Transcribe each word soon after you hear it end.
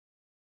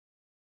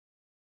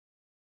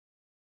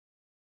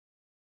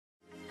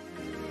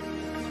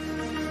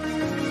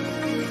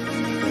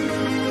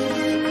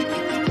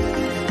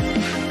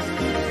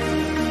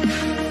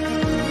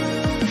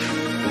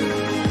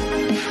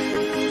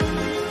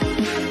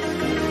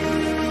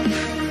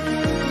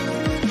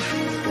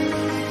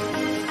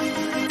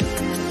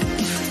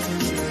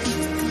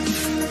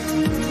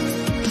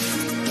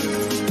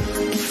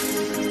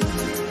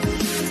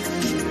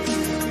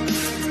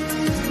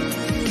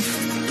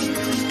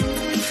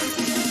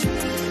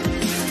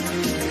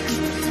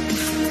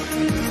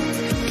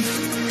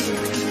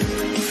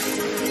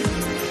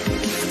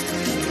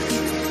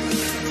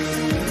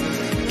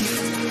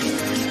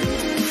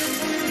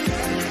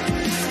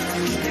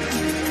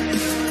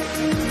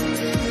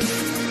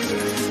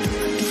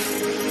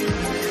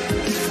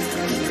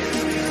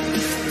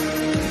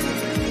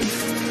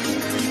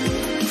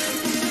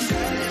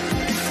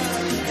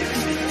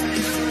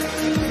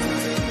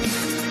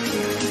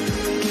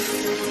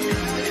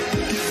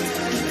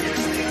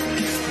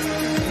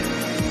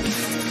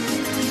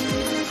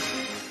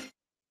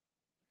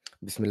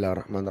Bismillah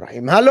ar-Rahman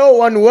ar-Rahim.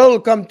 Hello and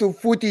welcome to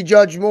Footy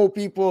Judge Mo,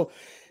 people.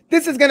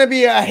 This is going to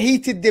be a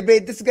heated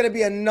debate. This is going to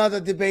be another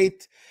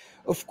debate.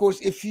 Of course,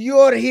 if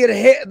you're here,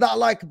 hit that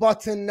like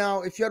button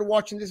now. If you're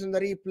watching this on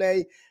the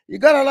replay, you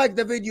got to like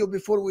the video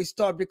before we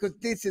start because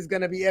this is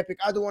going to be epic.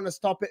 I don't want to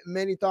stop it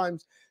many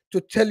times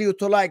to tell you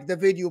to like the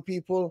video,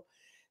 people.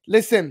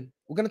 Listen,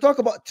 we're going to talk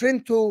about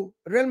Trent to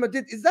Real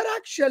Madrid. Is that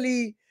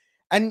actually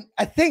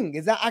a thing?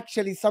 Is that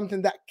actually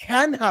something that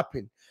can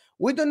happen?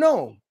 We don't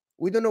know.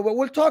 We don't know, but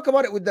we'll talk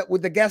about it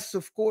with the guests,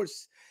 of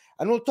course.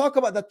 And we'll talk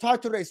about the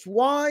title race.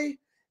 Why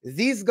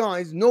these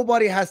guys,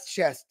 nobody has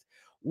chest.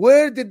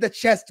 Where did the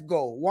chest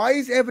go? Why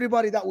is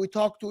everybody that we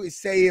talk to is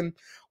saying,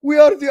 we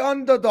are the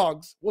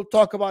underdogs? We'll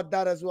talk about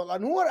that as well.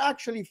 And who are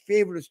actually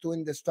favorites to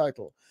win this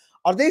title?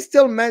 Are they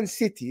still Man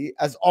City,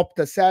 as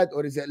Opta said,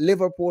 or is it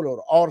Liverpool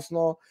or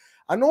Arsenal?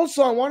 And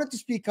also, I wanted to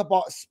speak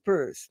about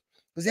Spurs,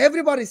 because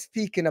everybody's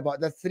speaking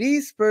about the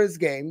 3 Spurs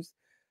games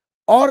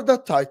are the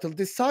title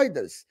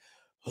deciders.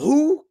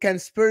 Who can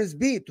Spurs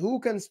beat? Who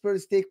can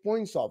Spurs take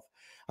points off?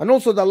 And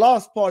also the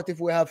last part, if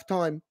we have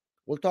time,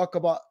 we'll talk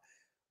about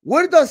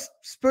where does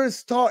Spurs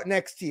start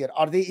next year?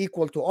 Are they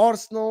equal to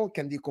Arsenal?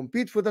 Can they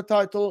compete for the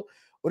title?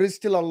 Or is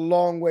still a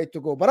long way to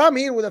go? But I'm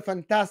here with a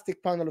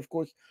fantastic panel, of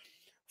course.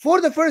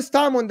 For the first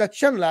time on the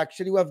channel,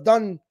 actually, we have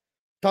done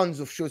tons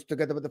of shows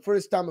together. But the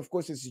first time, of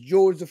course, is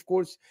George, of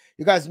course.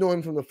 You guys know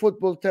him from the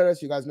Football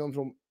Terrace. You guys know him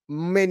from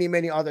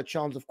many other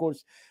channels, of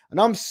course. And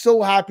I'm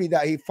so happy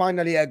that he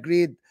finally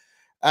agreed.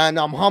 And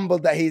I'm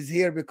humbled that he's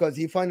here because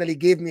he finally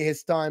gave me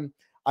his time.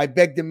 I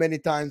begged him many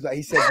times, but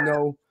he said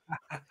no.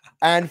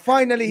 And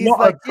finally, he's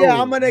like, "Yeah,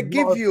 I'm gonna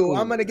give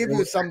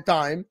you some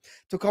time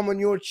to come on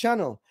your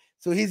channel."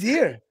 So he's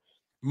here.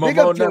 Mo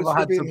never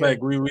had to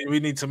beg. We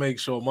need to make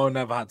sure Mo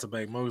never had to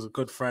beg. Mo's a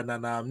good friend,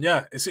 and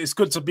yeah, it's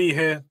good to be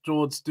here.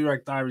 George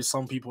Direct Diary.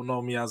 Some people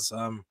know me as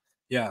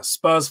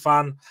Spurs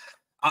fan.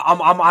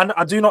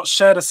 I do not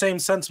share the same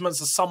sentiments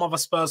as some other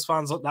Spurs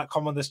fans that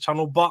come on this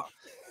channel, but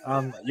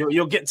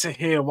you'll get to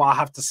hear what I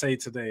have to say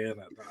today,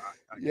 innit?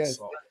 Yes.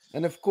 So.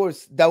 And of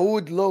course,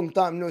 Dawood, long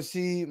time no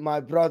see, my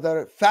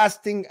brother,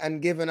 fasting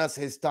and giving us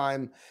his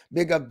time.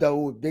 Big up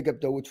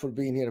Dawood for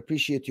being here.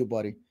 Appreciate you,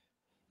 buddy.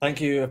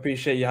 Thank you.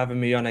 Appreciate you having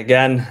me on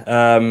again.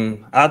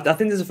 I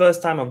think this is the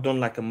first time I've done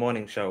like a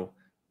morning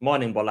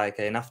but like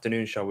an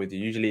afternoon show with you.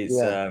 Usually it's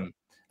a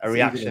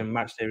reaction,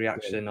 match day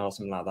reaction or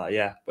something like that.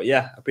 Yeah, but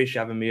yeah,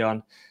 appreciate having me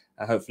on.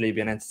 Hopefully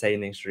be an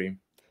entertaining stream.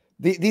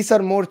 These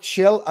are more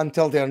chill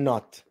until they're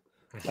not.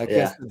 Like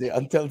yesterday,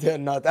 until they're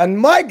not. And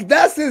Mike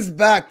Das is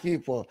back,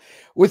 people.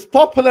 With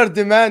popular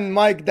demand,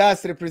 Mike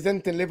Das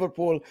representing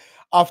Liverpool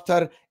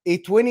after a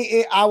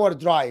 28-hour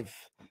drive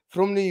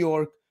from New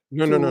York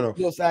to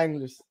Los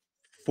Angeles.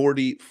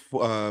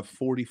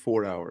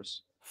 44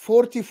 hours.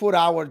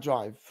 44-hour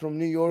drive from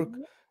New York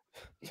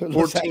to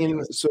Los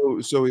Angeles.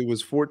 So it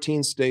was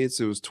 14 states.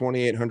 It was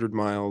 2,800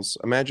 miles.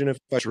 Imagine if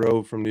I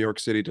drove from New York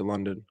City to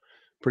London.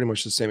 Pretty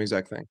much the same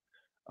exact thing.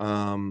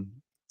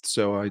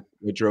 So I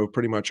drove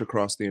pretty much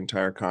across the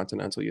entire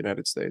continental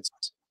United States.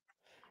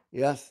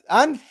 Yes.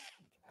 And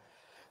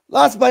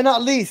last but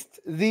not least,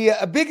 the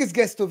biggest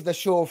guest of the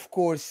show, of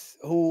course,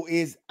 who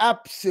is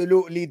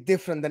absolutely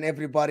different than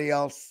everybody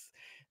else.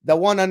 The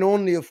one and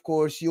only, of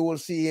course, you will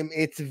see him.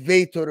 It's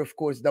Vator, of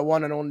course. The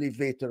one and only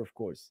Vator, of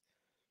course.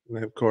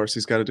 And of course,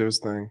 he's got to do his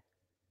thing.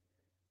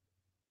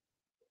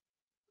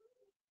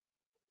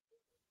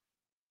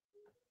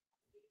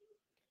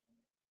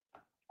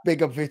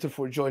 Big up, Vator,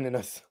 for joining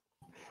us.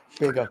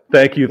 Big up.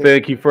 Thank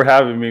you for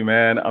having me,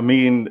 man. I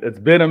mean, it's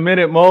been a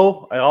minute,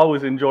 Mo. I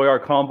always enjoy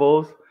our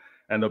combos,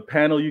 and the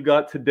panel you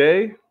got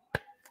today,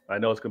 I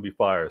know it's gonna be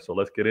fire. So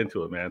let's get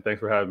into it, man. Thanks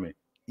for having me.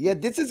 Yeah,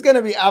 this is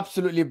gonna be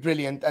absolutely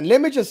brilliant. And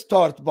let me just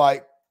start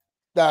by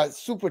the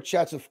super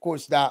chats, of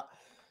course. That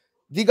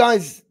the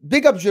guys,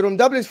 big up Jerome.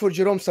 W's for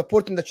Jerome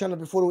supporting the channel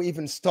before we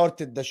even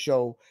started the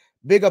show.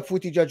 Big up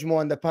Footy Judge Mo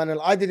and the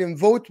panel. I didn't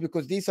vote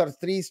because these are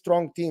 3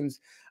 strong teams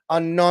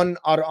and none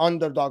are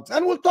underdogs.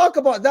 And we'll talk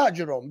about that,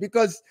 Jerome,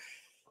 because,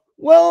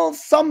 well,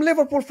 some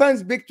Liverpool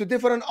fans big to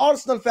differ and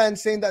Arsenal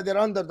fans saying that they're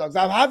underdogs.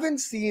 I haven't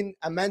seen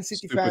a Man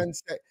City fan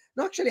say,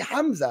 no, actually,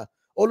 Hamza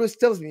always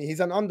tells me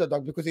he's an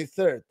underdog because he's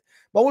 3rd.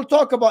 But we'll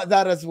talk about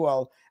that as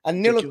well.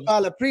 And Nilat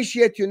Pal,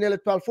 appreciate you,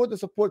 Nilat Pal, for the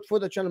support for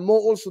the channel. Mo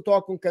also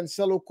talking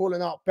Cancelo,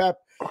 calling out Pep.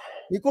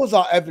 He calls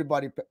out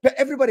everybody.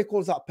 Everybody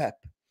calls out Pep.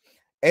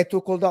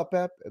 Eto called out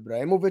Pep.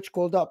 Ibrahimovic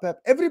called out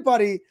Pep.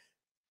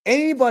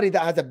 Anybody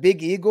that has a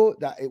big ego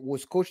that it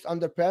was coached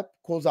under Pep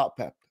calls out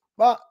Pep.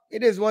 But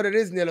it is what it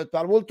is, Nilat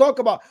Pal. We'll talk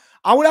about.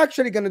 I was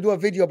actually going to do a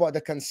video about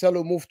the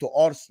Cancelo move to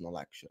Arsenal,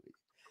 actually,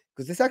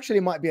 because this actually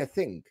might be a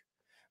thing.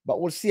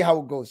 But we'll see how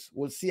it goes.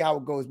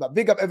 But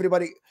big up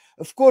everybody.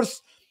 Of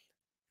course,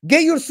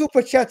 get your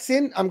super chats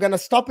in. I'm going to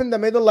stop in the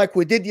middle like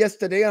we did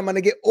yesterday. I'm going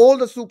to get all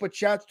the super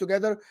chats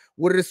together.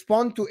 We'll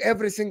respond to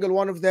every single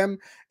one of them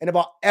in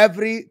about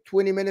every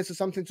 20 minutes or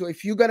something. So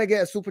if you're going to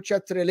get a super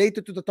chat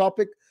related to the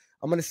topic,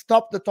 I'm going to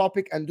stop the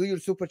topic and do your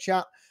super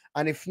chat.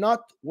 And if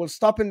not, we'll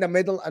stop in the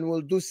middle and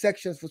we'll do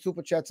sections for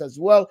super chats as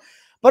well.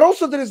 But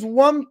also, there is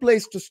one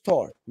place to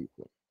start,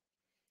 people.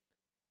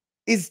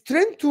 Is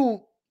Trent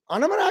to,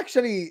 and I'm going to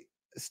actually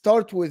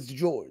start with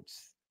George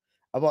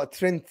about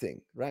Trent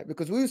thing, right?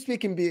 Because we were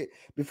speaking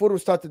before we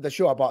started the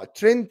show about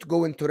Trent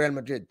going to Real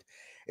Madrid.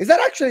 Is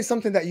that actually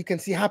something that you can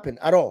see happen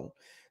at all?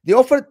 They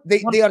offered,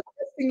 they are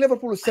testing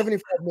Liverpool with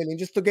 75 million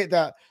just to get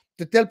that,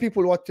 to tell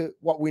people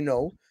what we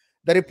know.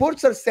 The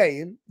reports are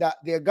saying that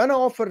they're gonna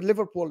offer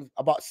Liverpool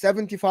about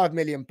 75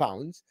 million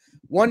pounds,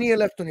 1 year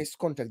left on his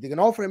contract. They're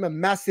gonna offer him a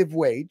massive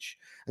wage,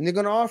 and they're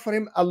gonna offer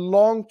him a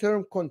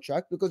long-term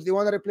contract because they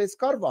want to replace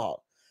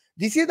Carvajal.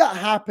 Do you see that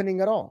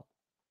happening at all?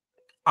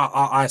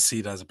 I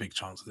see there's a big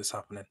chance of this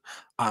happening.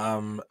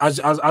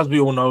 As we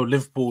all know,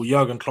 Liverpool,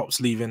 Jurgen Klopp's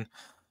leaving.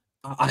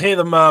 I hear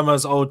the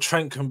murmurs, oh,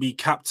 Trent can be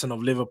captain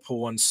of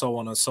Liverpool and so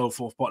on and so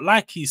forth. But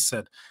like he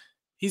said,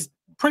 he's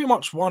pretty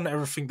much won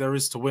everything there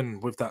is to win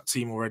with that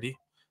team already.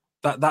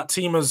 That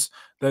team has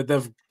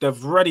they've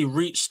already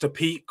reached the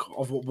peak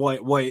of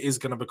what it is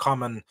going to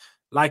become. And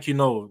like you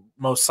know,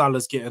 Mo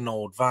Salah's getting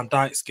old, Van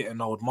Dijk's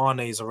getting old,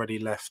 Mane's already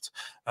left.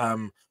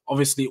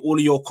 Obviously, all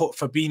of your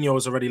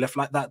Fabinho's already left.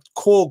 Like that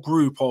core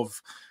group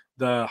of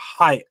the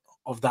height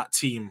of that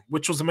team,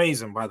 which was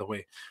amazing, by the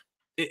way.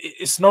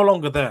 It's no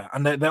longer there,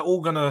 and they're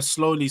all gonna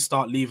slowly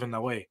start leaving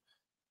their way.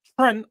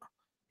 Trent,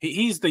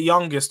 he's the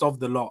youngest of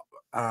the lot,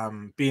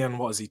 being,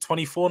 what is he,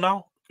 24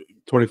 now?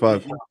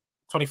 25.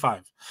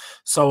 25.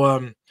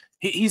 So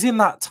he's in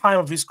that time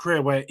of his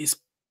career where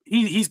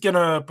he's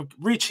gonna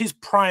reach his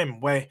prime,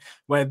 where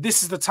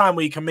this is the time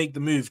where he can make the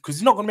move, because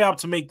he's not gonna be able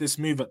to make this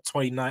move at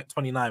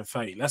 29,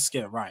 30. Let's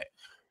get it right.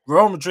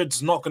 Real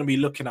Madrid's not gonna be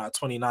looking at a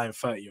 29,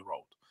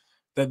 30-year-old.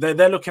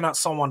 They're looking at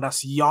someone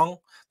that's young,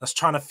 that's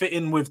trying to fit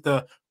in with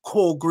the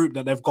core group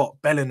that they've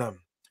got: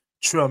 Bellingham,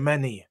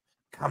 Tchouaméni,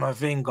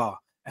 Camavinga,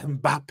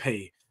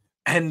 Mbappe,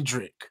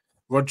 Hendrick,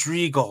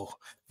 Rodrigo,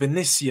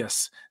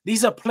 Vinicius.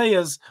 These are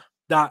players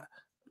that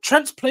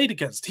Trent's played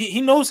against.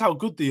 He knows how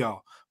good they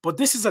are. But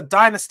this is a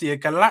dynasty, a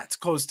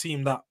Galacticos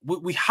team that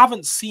we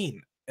haven't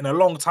seen in a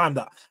long time,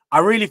 that I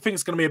really think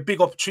is going to be a big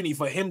opportunity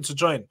for him to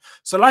join.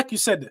 So like you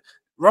said,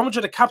 Real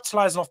Madrid are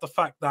capitalizing off the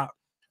fact that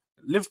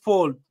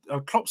Liverpool,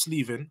 Klopp's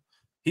leaving.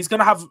 He's going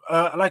to have,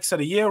 like I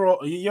said, a year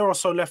or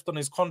so left on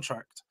his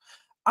contract.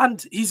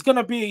 And he's going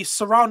to be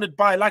surrounded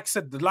by, like I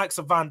said, the likes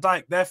of Van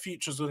Dijk. Their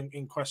futures are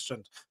in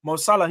question. Mo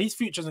Salah, his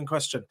future's in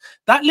question.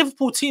 That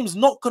Liverpool team's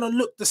not going to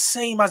look the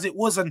same as it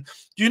was. And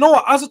you know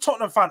what? As a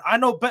Tottenham fan, I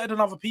know better than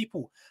other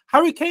people.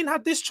 Harry Kane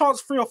had this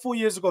chance 3 or 4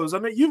 years ago. I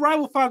mean, you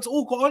rival fans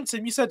all got onto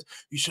him. You said,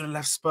 you should have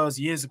left Spurs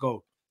years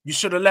ago. You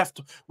should have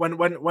left when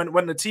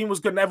the team was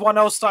good and everyone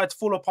else started to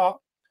fall apart.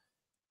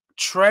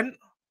 Trent,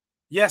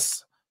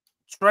 yes,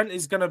 Trent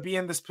is going to be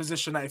in this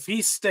position that if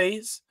he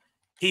stays,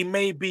 he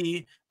may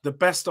be the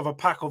best of a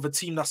pack of a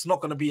team that's not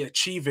going to be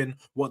achieving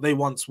what they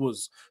once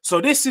was. So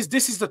this is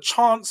the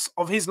chance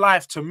of his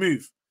life to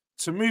move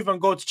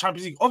and go to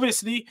Champions League.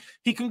 Obviously,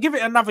 he can give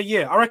it another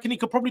year. I reckon he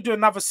could probably do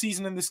another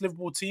season in this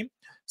Liverpool team,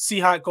 see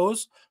how it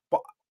goes.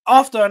 But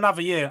after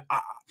another year,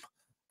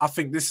 I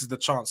think this is the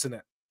chance,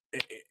 innit?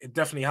 It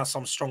definitely has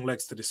some strong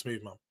legs to this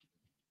move, man.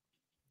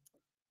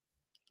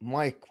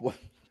 Mike, what?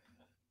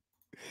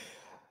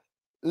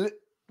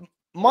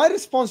 My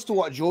response to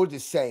what George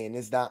is saying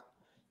is that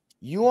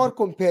you are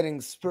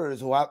comparing Spurs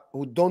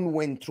who don't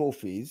win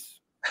trophies.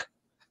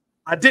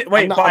 I did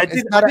wait, not, but I it's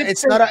did. Not, I did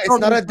it's not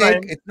a dig.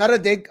 time. It's not a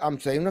dig. I'm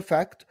saying a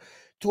fact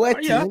to a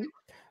team. Yeah.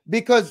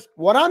 Because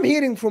what I'm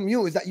hearing from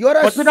you is that you're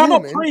but assuming. But did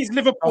I not praise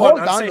Liverpool?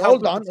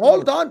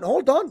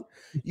 Hold on.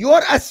 You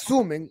are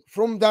assuming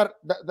from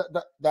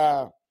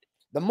the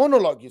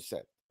monologue you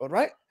said, all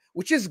right,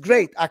 which is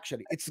great.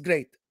 Actually, it's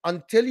great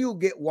until you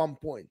get one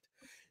point.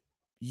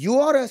 You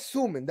are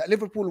assuming that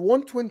Liverpool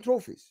won't win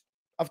trophies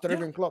after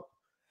Jurgen Klopp.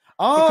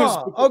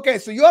 Okay.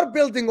 So you are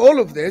building all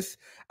of this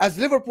as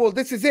Liverpool.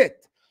 This is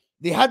it.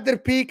 They had their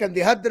peak and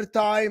they had their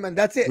time, and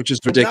that's it. Which is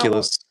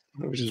ridiculous.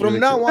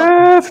 Now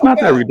on, it's not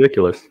that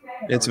ridiculous.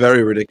 It's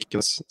very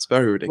ridiculous. It's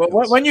very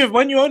ridiculous. When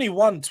you only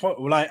won,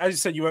 like as you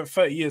said, you went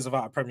 30 years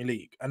without a Premier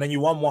League, and then you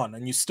won one,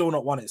 and you still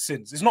not won it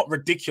since. It's not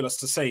ridiculous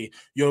to say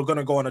you're going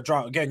to go on a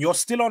drought again. You're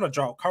still on a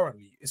drought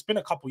currently. It's been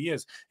a couple of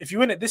years. If you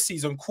win it this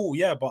season, cool,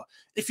 yeah. But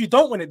if you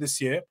don't win it this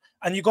year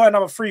and you go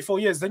another 3-4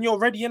 years, then you're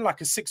already in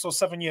like a 6 or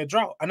 7 year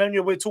drought. And then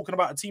we're talking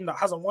about a team that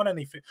hasn't won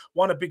anything,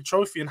 won a big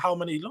trophy in how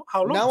long?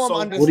 Now I'm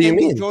understanding what do you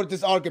mean?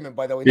 George's argument,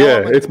 by the way.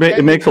 Yeah,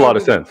 it makes a lot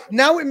of sense.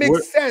 Now it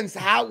makes sense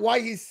why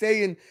he's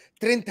saying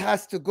Trent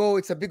has to go.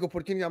 It's a big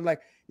opportunity. I'm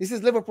like, this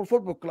is Liverpool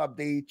Football Club.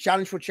 They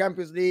challenge for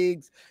Champions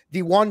Leagues.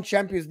 They won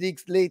Champions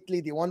Leagues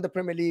lately. They won the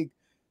Premier League.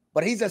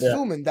 But he's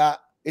assuming that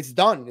it's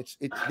done. This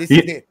is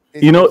it.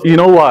 You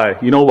know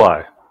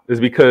why? It's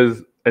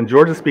because, and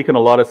George is speaking a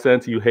lot of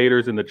sense. You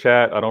haters in the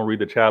chat. I don't read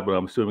the chat, but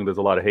I'm assuming there's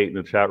a lot of hate in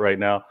the chat right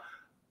now.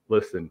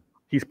 Listen,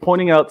 he's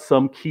pointing out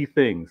some key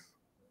things.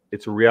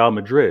 It's Real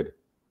Madrid.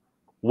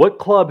 What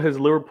club has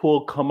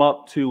Liverpool come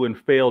up to and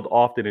failed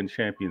often in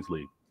Champions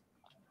League?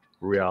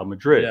 Real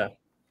Madrid. Yeah.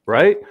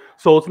 right?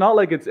 So it's not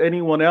like it's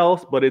anyone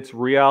else, but it's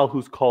Real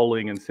who's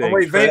calling and saying. Oh,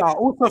 wait, they are.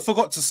 Also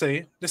forgot to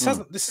say this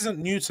isn't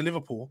new to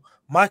Liverpool.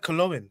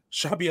 Michael Owen,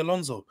 Xabi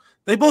Alonso,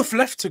 they both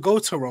left to go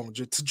to Real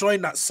Madrid to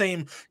join that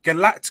same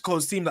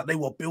Galacticos team that they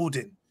were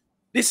building.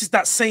 This is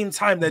that same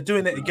time they're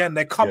doing it again.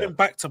 They're coming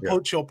back to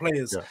poach your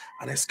players,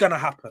 and it's gonna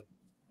happen.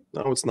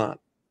 No, it's not.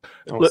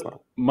 No, it's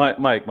not.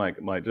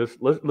 Mike, just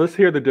let's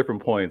hear the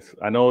different points.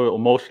 I know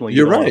emotionally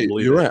you're right.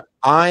 You're right.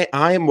 I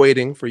am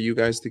waiting for you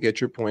guys to get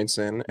your points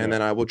in, and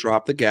then I will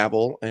drop the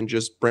gavel and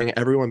just bring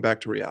everyone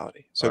back to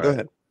reality. So go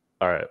ahead.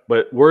 All right,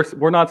 but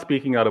we're not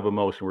speaking out of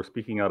emotion. We're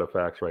speaking out of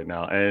facts right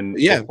now. And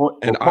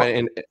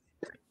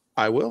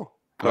I will.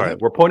 All right,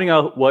 we're pointing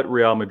out what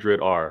Real Madrid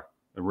are.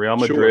 And Real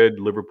Madrid,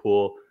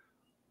 Liverpool,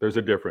 there's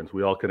a difference.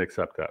 We all can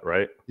accept that,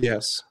 right?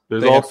 Yes.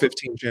 There's they also have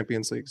 15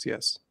 Champions Leagues.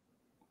 Yes.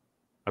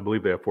 I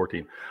believe they have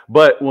 14.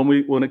 But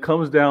when it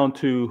comes down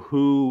to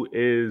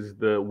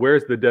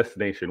where's the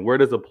destination? Where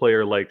does a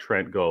player like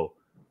Trent go?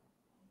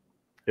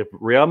 If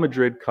Real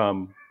Madrid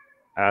come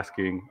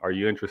asking, "Are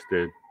you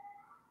interested?"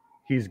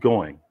 He's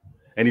going.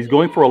 And he's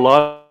going for a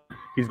lot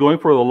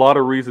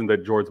of reasons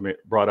that George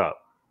brought up.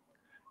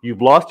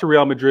 You've lost to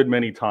Real Madrid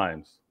many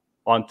times.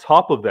 On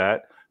top of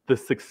that, the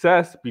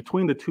success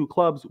between the two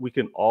clubs, we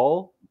can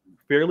all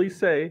fairly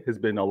say, has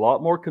been a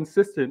lot more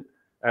consistent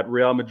at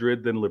Real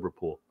Madrid than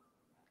Liverpool.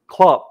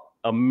 Klopp,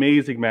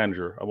 amazing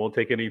manager. I won't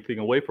take anything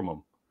away from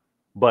him,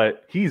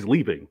 but he's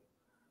leaving.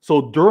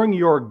 So during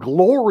your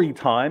glory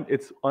time,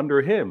 it's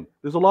under him.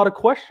 There's a lot of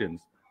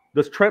questions.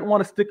 Does Trent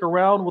want to stick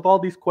around with all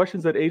these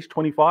questions at age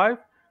 25?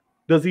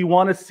 Does he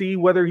want to see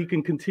whether he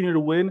can continue to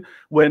win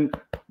when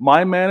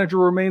my manager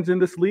remains in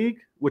this league,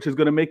 which is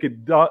going to make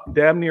it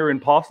damn near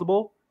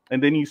impossible?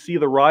 And then you see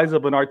the rise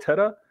of an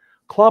Arteta.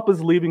 Klopp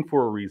is leaving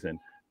for a reason.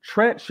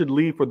 Trent should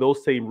leave for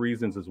those same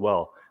reasons as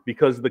well,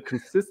 because the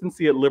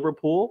consistency at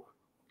Liverpool,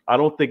 I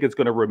don't think it's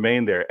going to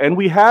remain there. And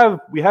we have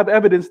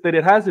evidence that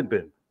it hasn't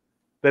been.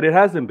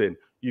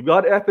 You've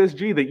got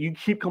FSG that you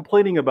keep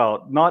complaining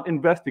about not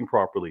investing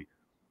properly.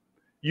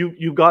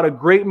 You've got a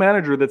great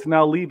manager that's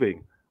now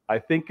leaving. I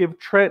think if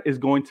Trent is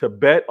going to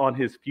bet on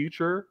his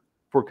future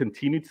for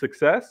continued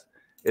success,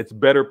 it's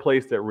better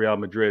placed at Real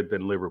Madrid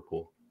than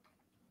Liverpool.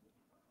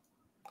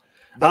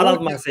 I'll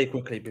add my say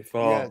quickly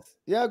before. Yes.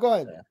 Yeah, go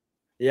ahead.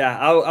 Yeah,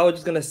 I was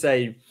just going to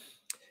say,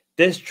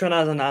 this Trent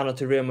Arnold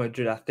to Real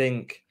Madrid, I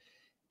think,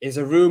 is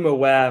a rumor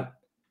where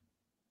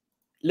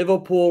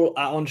Liverpool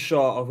are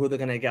unsure of who they're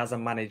going to get as a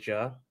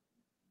manager.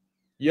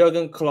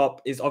 Jurgen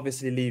Klopp is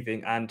obviously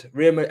leaving, and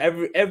Real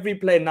Madrid, every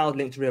player now is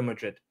linked to Real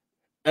Madrid.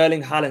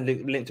 Erling Haaland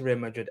linked to Real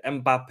Madrid,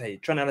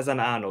 Mbappe, Trent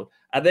Alexander-Arnold.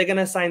 Are they going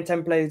to sign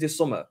 10 players this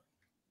summer?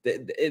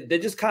 They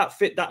just can't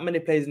fit that many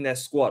players in their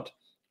squad.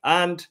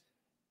 And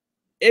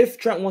if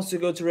Trent wants to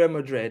go to Real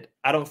Madrid,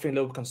 I don't think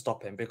Liverpool can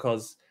stop him,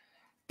 because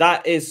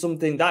that is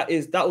something that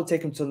will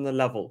take him to another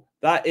level.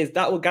 That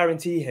will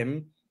guarantee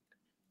him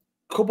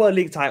a couple of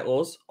league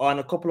titles and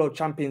a couple of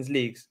Champions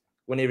Leagues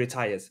when he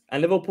retires.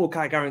 And Liverpool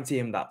can't guarantee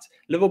him that.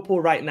 Liverpool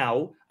right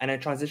now in a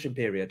transition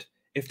period.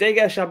 If they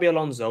get Xabi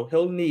Alonso,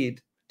 he'll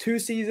need 2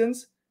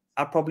 seasons,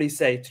 I'd probably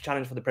say, to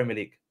challenge for the Premier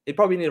League. He'll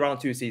probably need around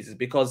 2 seasons,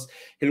 because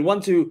he'll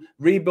want to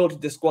rebuild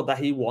the squad that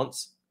he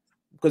wants.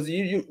 Because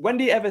when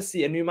do you ever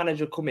see a new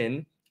manager come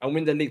in and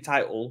win the league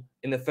title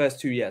in the first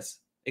 2 years,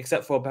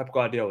 except for Pep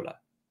Guardiola?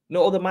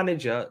 No other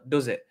manager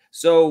does it.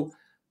 So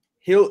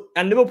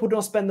Liverpool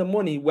don't spend the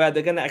money where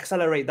they're going to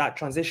accelerate that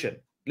transition.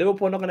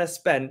 Liverpool are not going to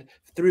spend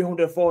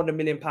 300, 400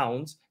 million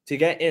pounds to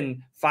get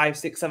in 5,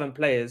 6, 7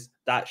 players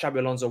that Xabi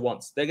Alonso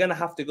wants. They're going to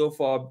have to go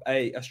for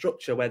a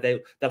structure where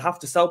they'll have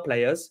to sell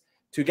players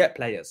to get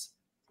players,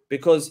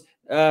 because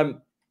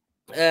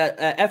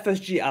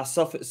FSG are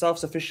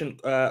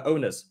self-sufficient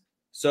owners.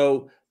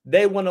 So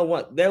they will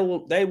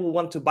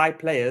want to buy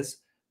players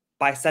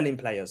by selling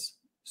players.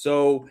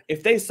 So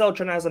if they sell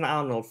Trent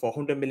Alexander-Arnold for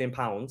 100 million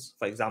pounds,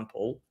 for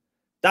example,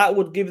 that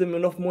would give them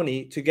enough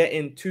money to get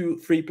in 2,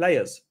 3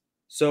 players.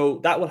 So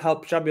that will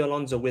help Xabi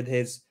Alonso with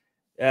his,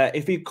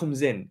 if he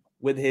comes in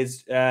with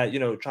his,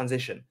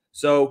 transition.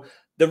 So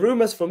the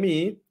rumors for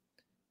me,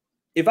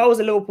 if I was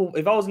a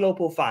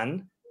Liverpool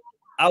fan,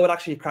 I would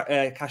actually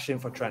cash in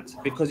for Trent,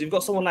 because you've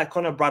got someone like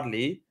Conor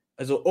Bradley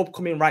as an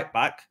upcoming right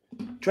back.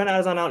 Trent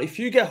Alexander-Arnold, if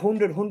you get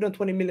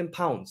 120 million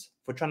pounds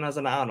for Trent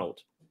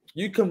Alexander-Arnold,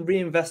 you can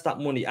reinvest that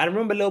money. I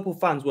remember Liverpool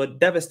fans were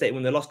devastated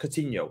when they lost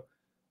Coutinho.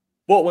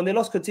 But when they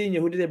lost Coutinho,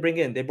 who did they bring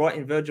in? They brought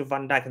in Virgil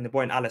van Dijk and they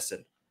brought in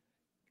Alisson.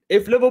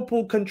 If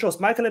Liverpool can trust,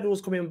 Michael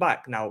Edwards coming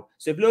back now.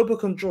 So if Liverpool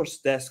can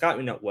trust their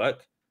scouting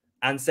network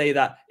and say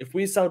that if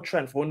we sell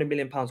Trent for 100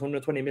 million pounds,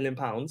 120 million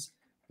pounds,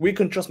 we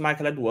can trust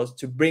Michael Edwards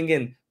to bring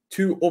in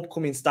 2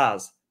 upcoming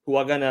stars who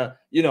are gonna,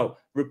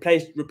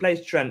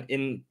 replace Trent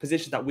in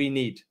positions that we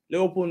need.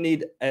 Liverpool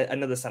need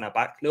another centre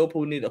back.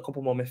 Liverpool need a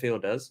couple more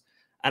midfielders.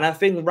 And I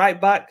think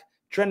right back,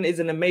 Trent is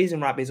an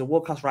amazing right back. He's a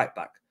world-class right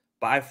back.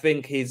 But I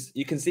think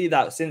you can see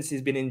that since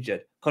he's been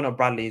injured, Conor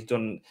Bradley's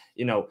done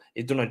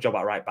a job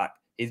at right back.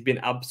 He's been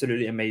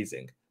absolutely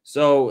amazing.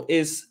 So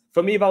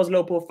For me, if I was a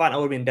Liverpool fan,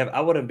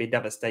 I wouldn't be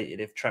devastated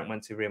if Trent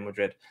went to Real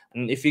Madrid.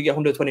 And if you get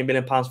 120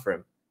 million pounds for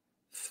him,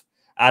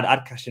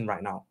 I'd cash in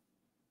right now.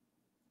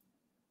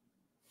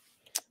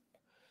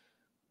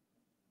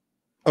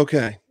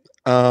 Okay.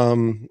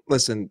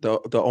 Listen,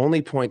 the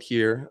only point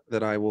here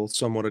that I will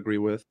somewhat agree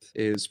with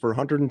is for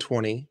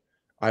 120,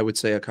 I would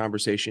say a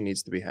conversation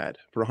needs to be had.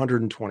 For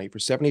 120, for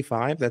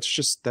 75, that's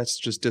just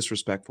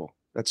disrespectful.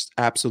 That's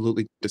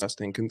absolutely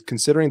disgusting.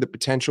 Considering the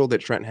potential that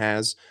Trent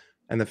has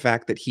and the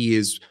fact that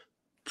he's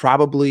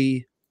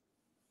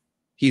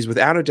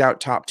without a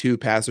doubt top 2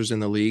 passers in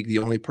the league. The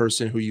only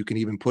person who you can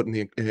even put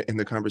in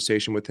the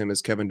conversation with him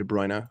is Kevin De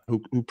Bruyne,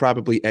 who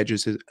probably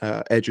edges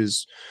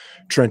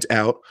Trent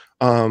out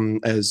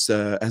as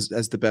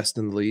the best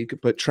in the league.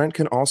 But Trent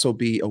can also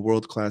be a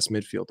world-class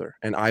midfielder,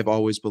 and I've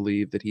always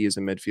believed that he is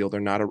a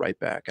midfielder, not a right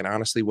back. And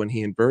honestly, when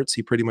he inverts,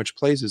 he pretty much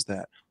plays as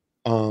that.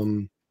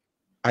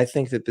 I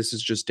think that this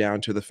is just down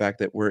to the fact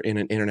that we're in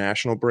an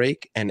international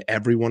break and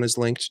everyone is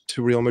linked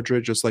to Real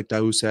Madrid, just like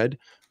Daou said.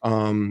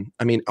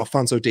 I mean,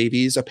 Alphonso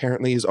Davies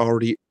apparently has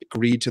already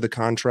agreed to the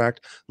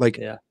contract. Like,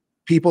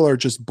 people are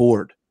just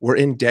bored. We're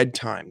in dead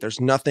time.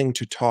 There's nothing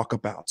to talk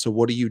about. So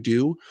what do?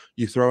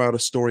 You throw out a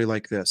story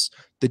like this.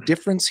 The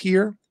difference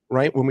here,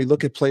 right, when we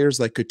look at players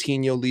like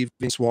Coutinho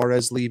leaving,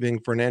 Suarez leaving,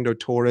 Fernando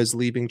Torres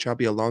leaving,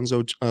 Xabi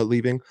Alonso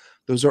leaving,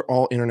 those are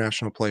all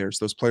international players.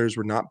 Those players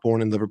were not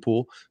born in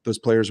Liverpool. Those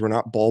players were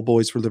not ball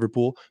boys for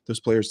Liverpool.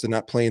 Those players did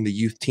not play in the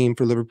youth team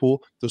for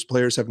Liverpool. Those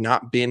players have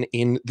not been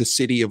in the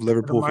city of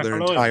Liverpool for their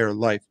entire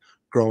life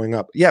growing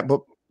up. Yeah, but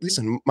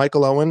listen,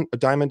 Michael Owen, a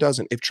dime a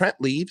dozen. If Trent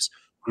leaves,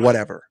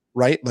 whatever,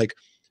 right? Like,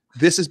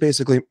 this is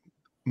basically,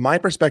 my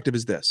perspective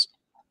is this.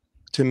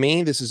 To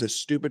me, this is a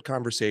stupid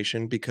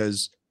conversation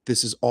because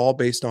this is all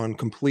based on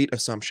complete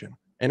assumption.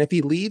 And if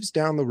he leaves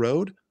down the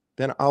road,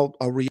 then I'll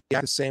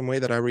react the same way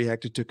that I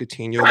reacted to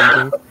Coutinho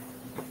leaving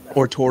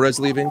or Torres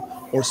leaving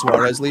or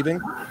Suarez leaving.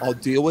 I'll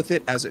deal with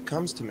it as it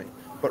comes to me.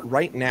 But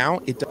right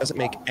now, it doesn't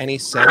make any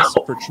sense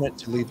for Trent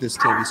to leave this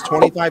team. He's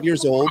 25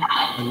 years old.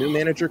 A new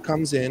manager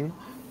comes in.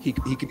 He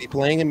could be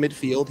playing in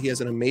midfield. He has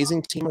an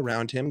amazing team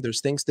around him.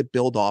 There's things to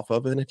build off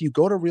of. And if you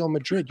go to Real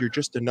Madrid, you're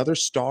just another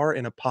star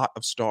in a pot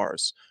of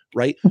stars,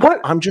 right?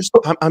 What? I'm just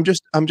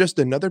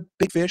another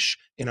big fish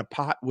in a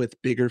pot with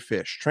bigger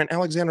fish. Trent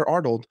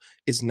Alexander-Arnold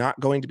is not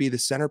going to be the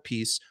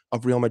centerpiece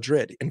of Real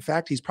Madrid. In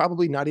fact, he's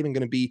probably not even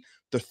going to be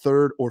the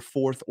 3rd or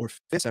 4th or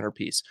 5th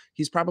centerpiece.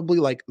 He's probably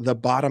like the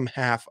bottom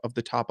half of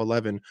the top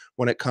 11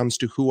 when it comes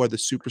to who are the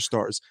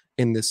superstars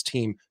in this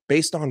team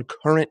based on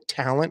current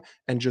talent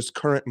and just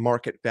current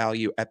market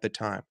value at the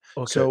time.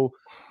 Okay. So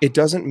it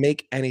doesn't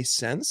make any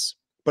sense,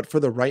 but for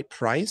the right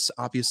price,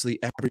 obviously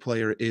every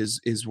player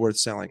is worth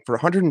selling. For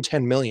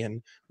 110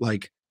 million,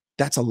 like,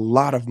 that's a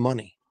lot of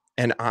money.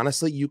 And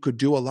honestly, you could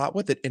do a lot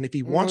with it. And if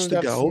he wants to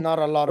go, not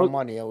a lot of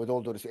money with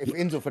all those. If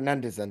Enzo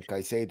Fernandez and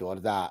Caicedo are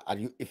that,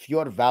 if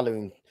your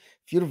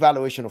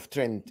valuation of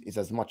Trent is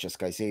as much as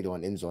Caicedo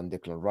and Enzo and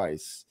Declan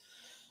Rice.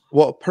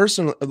 Well,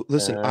 personally,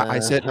 listen, I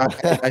said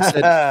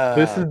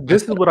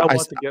this is what I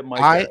want to get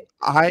my.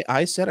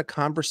 I said a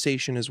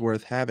conversation is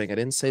worth having. I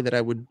didn't say that I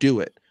would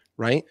do it.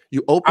 Right?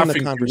 You open the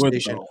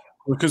conversation.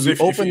 Because if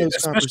open those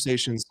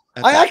conversations.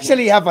 I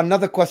actually have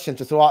another question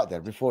to throw out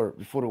there before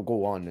we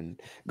go on.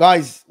 And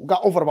guys, we got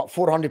over about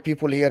 400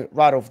 people here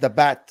right off the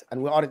bat,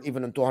 and we aren't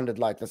even on 200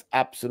 likes. That's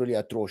absolutely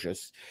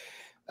atrocious.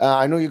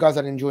 I know you guys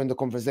are enjoying the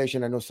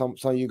conversation. I know some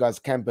of you guys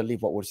can't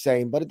believe what we're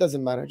saying, but it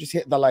doesn't matter. Just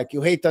hit the like.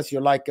 You hate us, you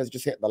like us,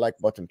 just hit the like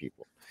button,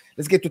 people.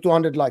 Let's get to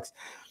 200 likes.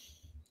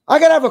 I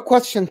gotta have a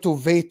question to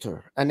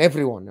Vater and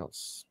everyone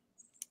else.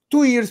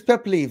 2 years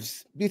Pep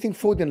leaves. Do you think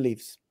Foden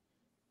leaves?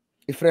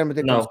 If Real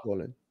Madrid comes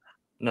calling?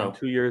 No. In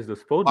 2 years,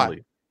 does Foden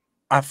leave?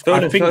 I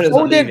think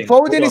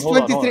Foden is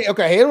 23.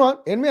 Okay, hear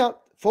me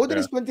out. Foden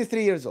is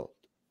 23 years old.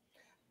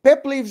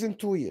 Pep leaves in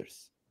 2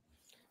 years.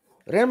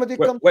 Real Madrid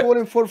comes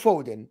calling for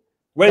Foden.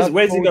 Where's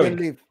he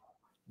going?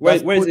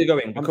 Where's he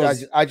going?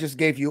 Because I just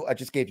gave you.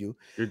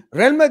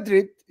 Real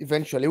Madrid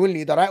eventually will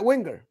need a right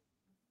winger,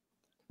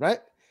 right?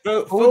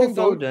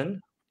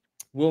 Foden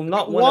will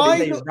not want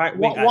to be the right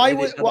winger.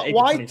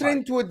 Why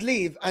Trent would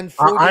leave and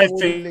Foden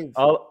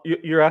would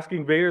leave? You're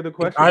asking Vader the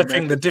question. I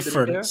think the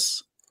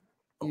difference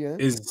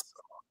is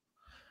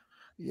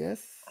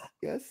yes.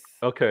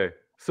 Okay,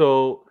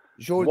 so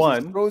George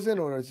is frozen,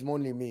 or is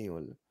only me?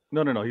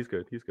 No, he's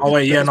good. Oh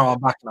wait, yeah, no, I'm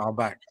back now.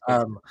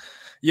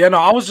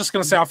 I was just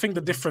gonna say, I think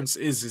the difference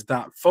is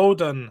that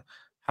Foden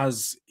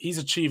he's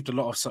achieved a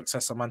lot of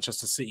success at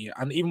Manchester City,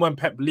 and even when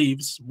Pep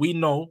leaves, we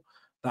know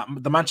that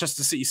the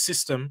Manchester City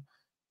system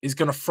is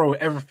gonna throw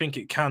everything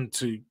it can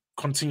to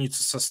continue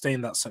to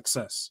sustain that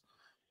success.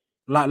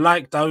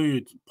 Like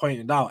Daoud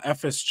pointed out,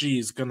 FSG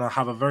is gonna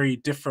have a very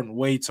different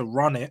way to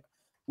run it,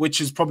 which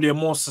is probably a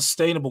more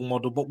sustainable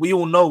model. But we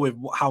all know with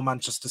how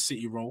Manchester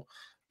City roll,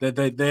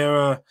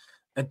 they're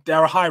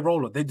a high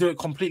roller. They do it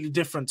completely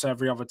different to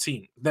every other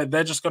team.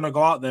 They're just going to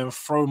go out there and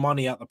throw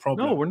money at the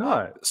problem. No, we're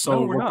not.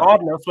 So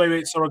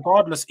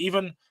regardless,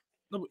 even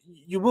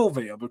you will,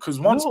 Via, because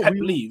once Pep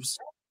leaves,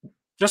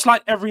 just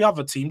like every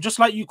other team, just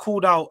like you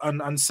called out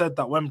and said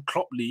that when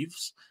Klopp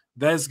leaves,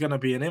 there's going to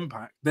be an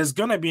impact. There's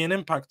going to be an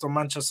impact on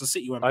Manchester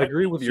City when I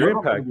agree with your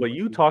impact, but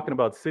you talking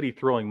about City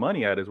throwing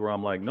money at is where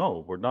I'm like,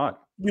 no, we're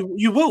not.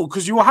 You will,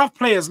 because you will have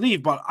players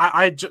leave, but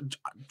I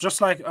just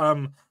like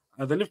the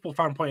Liverpool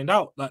fan pointed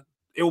out, that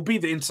it will be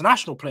the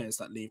international players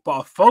that leave.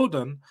 But a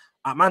Foden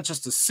at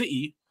Manchester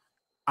City,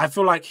 I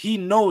feel like he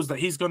knows that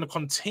he's going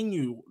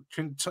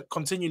to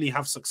continually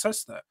have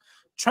success there.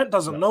 Trent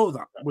doesn't know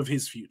that with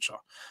his future,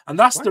 and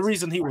that's the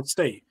reason he would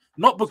stay.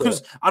 Not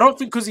because I don't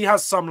think because he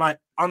has some like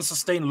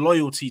unsustained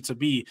loyalty to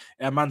be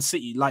at Man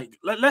City. Like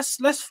let's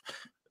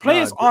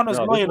players aren't as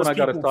loyal as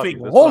people think.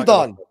 Hold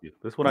on.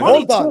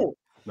 Hold on.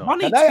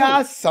 Can I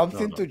ask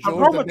something to George?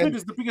 Real Madrid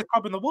is the biggest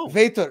club in the world.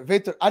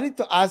 Vator, I need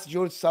to ask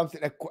George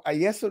something, a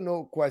yes or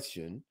no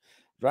question,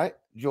 right,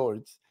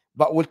 George?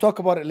 But we'll talk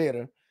about it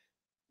later.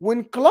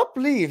 When Klopp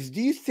leaves,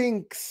 do you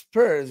think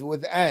Spurs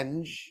with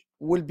Ange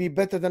will be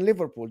better than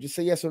Liverpool? Just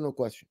a yes or no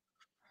question.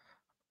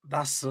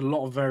 That's a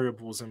lot of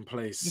variables in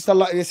place. Just a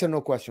lot, yes or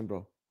no question,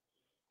 bro.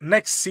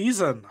 Next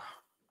season,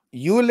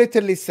 you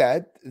literally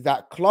said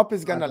that Klopp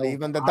is gonna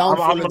leave and the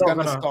downfall is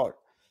gonna start.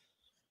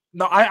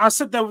 No, I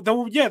said there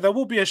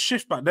will be a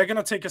shift back. They're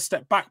gonna take a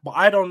step back, but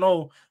I don't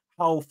know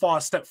how far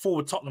a step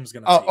forward Tottenham's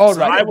gonna take. All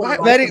right.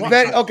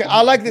 Very okay.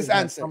 I like this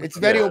answer. It's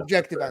very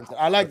objective answer.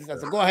 I like this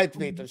answer. Go ahead,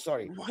 Vator.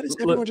 Sorry. Why does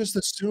everyone just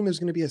assume there's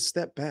gonna be a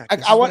step back?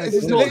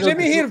 Let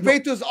me hear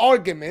Vator's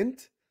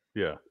argument.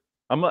 Yeah.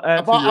 I'm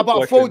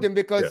about Foden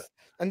because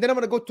and then I'm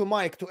gonna go to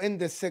Mike to end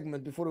this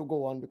segment before we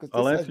go on because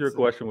I'll answer your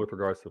question with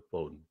regards to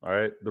Foden. All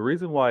right. The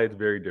reason why it's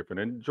very different,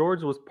 and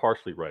George was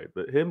partially right,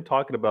 but him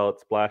talking about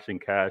splashing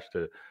cash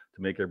to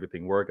make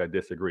everything work, I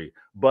disagree.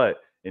 But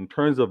in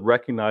terms of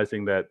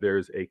recognizing that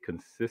there's a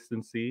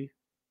consistency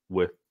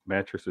with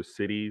Manchester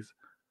City's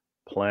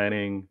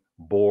planning,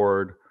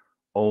 board,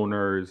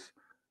 owners,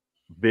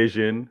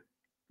 vision,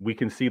 we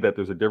can see that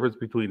there's a difference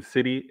between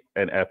City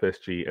and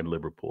FSG and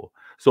Liverpool.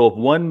 So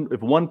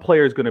if one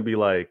player is going to be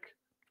like,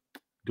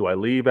 do I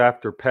leave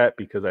after Pep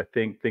because I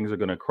think things are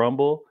going to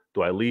crumble?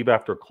 Do I leave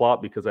after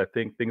Klopp because I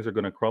think things are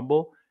going to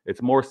crumble?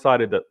 It's more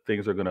sided that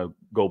things are going to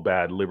go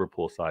bad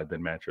Liverpool side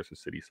than Manchester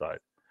City side.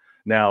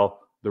 Now,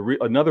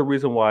 another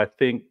reason why I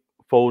think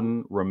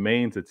Foden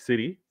remains at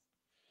City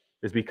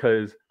is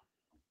because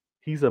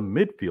he's a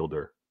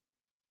midfielder.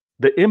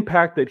 The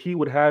impact that he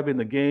would have in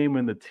the game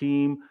and the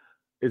team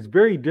is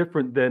very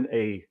different than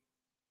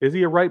is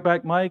he a right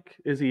back, Mike?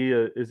 Is he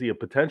a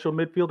potential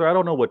midfielder? I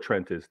don't know what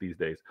Trent is these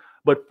days.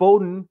 But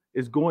Foden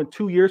is going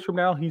 2 years from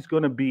now, he's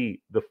going to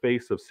be the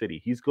face of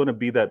City. He's going to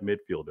be that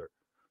midfielder.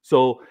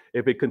 So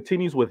if it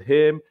continues with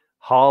him,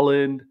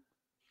 Holland,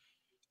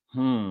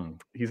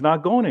 he's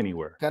not going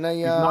anywhere. He's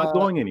not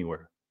going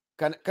anywhere.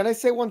 Can I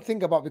say one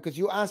thing about, because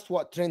you asked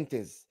what Trent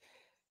is?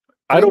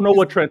 I don't know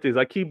what Trent is.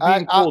 I keep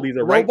being told he's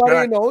a right back.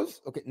 Nobody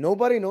knows. Okay,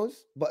 nobody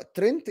knows. But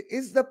Trent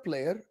is the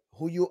player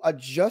who you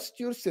adjust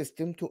your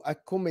system to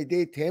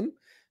accommodate him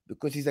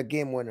because he's a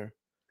game winner.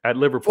 At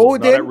Liverpool,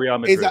 not at Real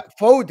Madrid.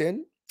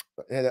 Foden.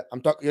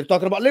 You're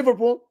talking about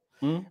Liverpool.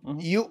 Mm-hmm.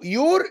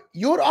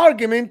 Your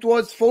argument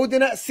was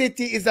Foden at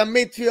City is a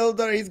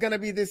midfielder. He's gonna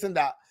be this and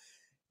that.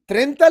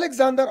 Trent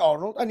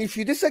Alexander-Arnold, and if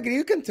you disagree,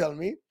 you can tell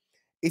me,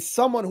 is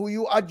someone who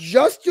you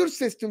adjust your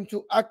system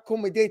to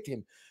accommodate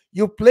him.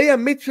 You play a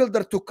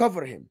midfielder to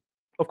cover him.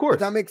 Of course.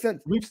 Does that make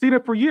sense? We've seen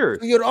it for years.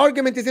 So your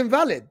argument is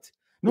invalid.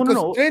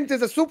 No. Trent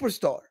is a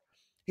superstar.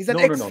 He's an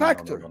X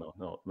factor.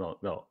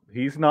 No.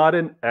 He's not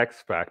an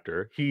X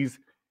factor. He's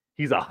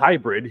a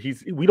hybrid.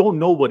 We don't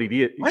know what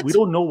he is. What? We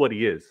don't know what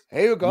he is.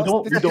 Here you go.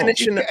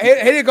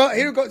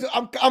 Here you go. So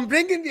I'm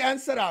bringing the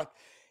answer out.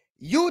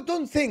 You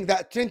don't think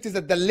that Trent is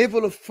at the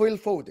level of Phil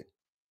Foden?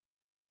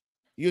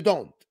 You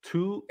don't.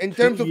 In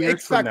terms of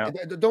X factor.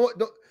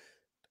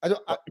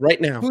 Right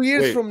now. 2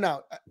 years from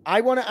now,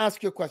 I want to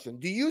ask you a question.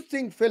 Do you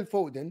think Phil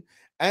Foden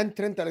and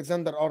Trent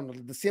Alexander-Arnold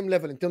at the same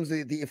level in terms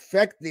of the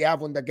effect they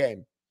have on the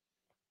game?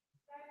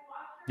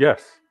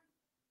 Yes.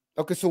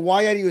 Okay, so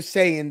why are you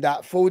saying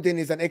that Foden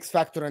is an X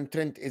factor and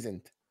Trent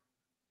isn't?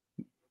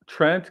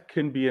 Trent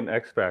can be an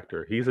X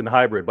factor. He's a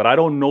hybrid, but I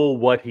don't know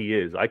what he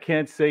is. I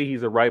can't say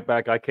he's a right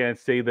back. I can't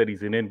say that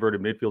he's an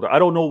inverted midfielder. I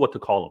don't know what to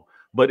call him.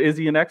 But is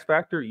he an X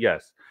factor?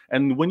 Yes.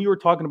 And when you were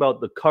talking about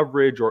the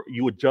coverage or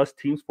you adjust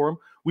teams for him,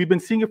 we've been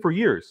seeing it for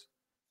years.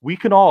 We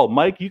can all,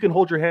 Mike, you can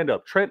hold your hand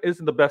up. Trent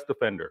isn't the best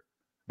defender.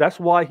 That's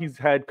why he's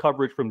had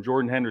coverage from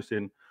Jordan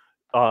Henderson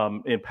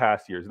in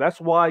past years.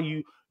 That's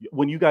why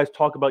when you guys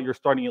talk about your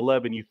starting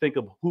 11, you think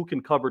of who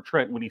can cover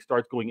Trent when he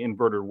starts going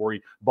inverted where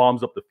he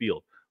bombs up the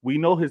field. We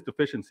know his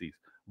deficiencies,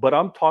 but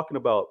I'm talking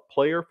about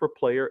player for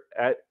player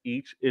at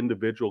each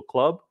individual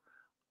club.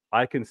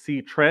 I can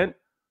see Trent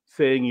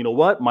saying, you know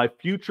what, my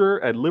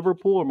future at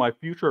Liverpool or my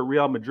future at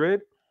Real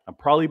Madrid, I'm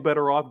probably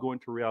better off going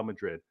to Real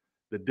Madrid.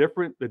 The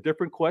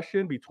different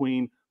question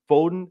between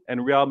Foden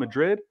and Real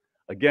Madrid,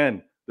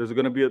 again, there's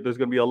going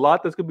to be a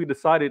lot that's going to be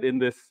decided in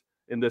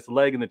this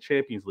leg in the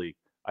Champions League.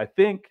 I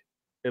think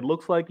it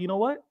looks like, you know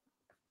what,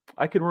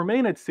 I can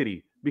remain at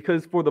City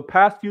because for the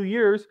past few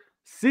years,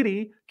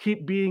 City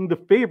keep being the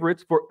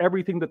favorites for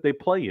everything that they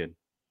play in.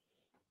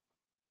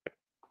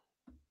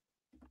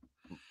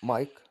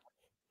 Mike?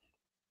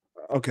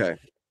 Okay.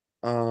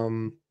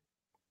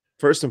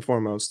 First and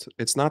foremost,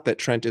 it's not that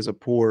Trent is a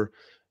poor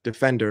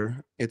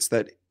defender. It's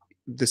that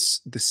the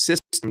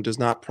system does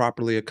not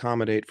properly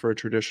accommodate for a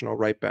traditional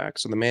right back.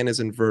 So the man is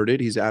inverted.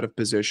 He's out of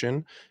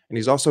position, and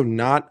he's also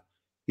not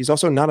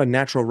a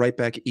natural right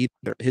back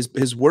either.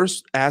 His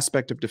worst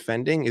aspect of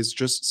defending is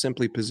just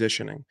simply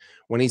positioning.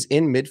 When he's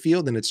in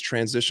midfield and it's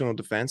transitional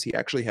defense, he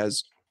actually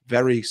has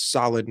very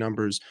solid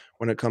numbers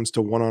when it comes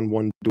to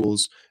one-on-one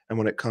duels and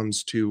when it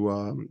comes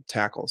to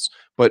tackles.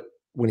 But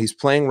when he's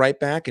playing right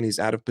back and he's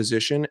out of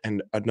position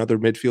and another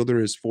midfielder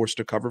is forced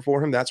to cover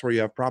for him, that's where you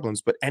have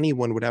problems. But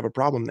anyone would have a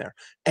problem there.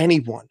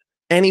 Anyone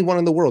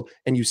in the world.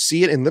 And you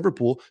see it in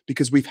Liverpool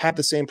because we've had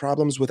the same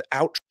problems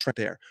without Trent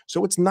there.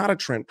 So it's not a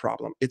Trent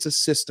problem. It's a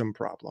system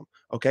problem.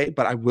 Okay.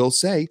 But I will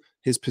say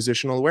his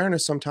positional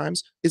awareness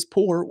sometimes is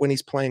poor when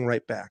he's playing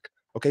right back.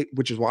 Okay,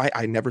 which is why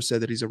I never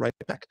said that he's a right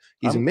back.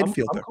 He's a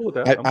midfielder. I'm cool with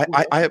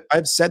that.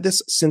 I've said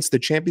this since the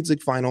Champions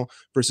League final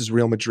versus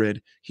Real Madrid.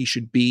 He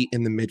should be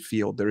in the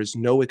midfield. There is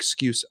no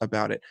excuse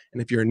about it.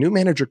 And if you're a new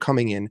manager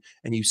coming in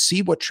and you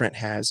see what Trent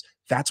has,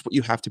 that's what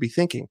you have to be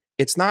thinking.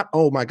 It's not,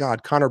 oh my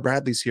God, Connor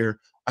Bradley's here,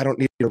 I don't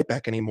need a right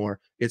back anymore.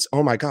 It's,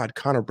 oh my God,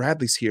 Connor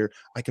Bradley's here,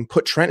 I can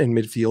put Trent in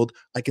midfield.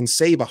 I can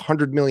save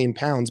 £100 million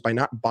by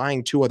not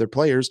buying 2 other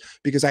players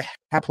because I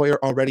have a player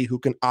already who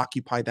can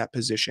occupy that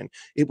position.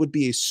 It would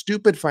be a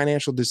stupid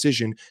financial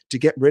decision to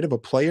get rid of a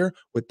player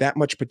with that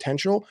much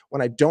potential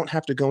when I don't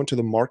have to go into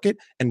the market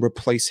and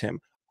replace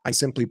him. I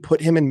simply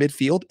put him in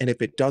midfield, and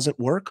if it doesn't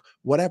work,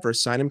 whatever,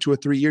 sign him to a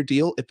 3-year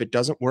deal. If it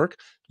doesn't work,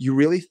 you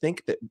really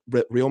think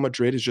that Real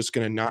Madrid is just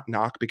going to not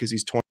knock because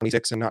he's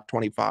 26 and not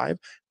 25?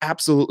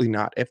 Absolutely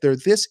not. If they're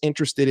this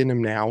interested in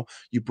him now,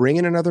 you bring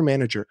in another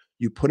manager,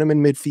 you put him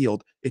in midfield.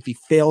 If he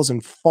fails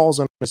and falls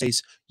on his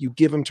face, you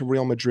give him to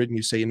Real Madrid and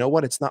you say, you know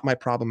what? It's not my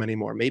problem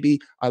anymore. Maybe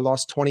I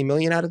lost 20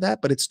 million out of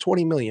that, but it's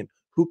 20 million.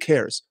 Who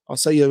cares? I'll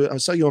sell you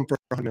him for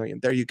 $100 million.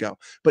 There you go.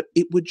 But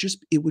it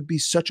would be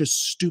such a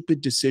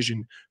stupid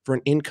decision for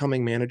an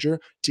incoming manager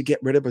to get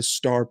rid of a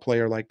star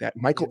player like that.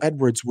 Michael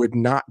Edwards would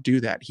not do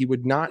that. He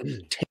would not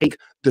take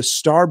the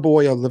star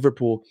boy of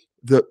Liverpool,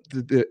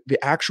 the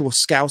actual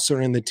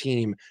scouser in the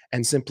team,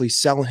 and simply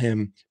sell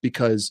him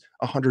because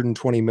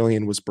 120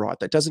 million was brought.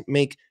 That doesn't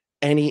make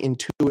any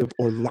intuitive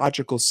or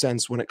logical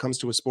sense when it comes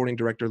to a sporting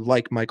director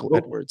like Michael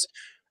Edwards.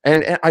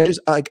 And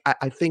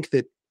I think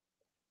that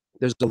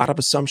there's a lot of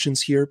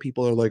assumptions here.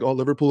 People are like, oh,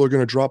 Liverpool are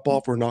going to drop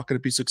off. We're not going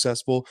to be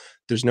successful.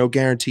 There's no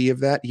guarantee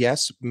of that.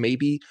 Yes,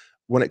 maybe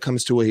when it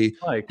comes to a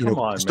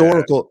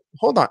historical, man.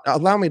 Hold on,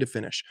 allow me to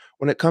finish.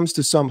 When it comes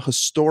to some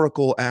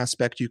historical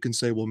aspect, you can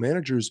say, well,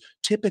 managers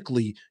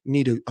typically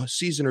need a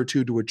season or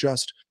 2 to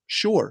adjust.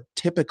 Sure,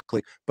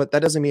 typically, but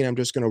that doesn't mean I'm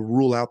just going to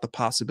rule out the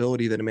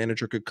possibility that a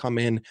manager could come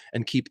in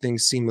and keep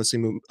things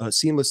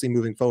seamlessly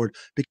moving forward,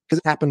 because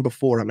it happened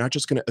before. I'm not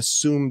just going to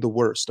assume the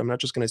worst. I'm not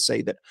just going to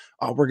say that,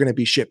 oh, we're going to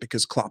be shit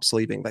because Klopp's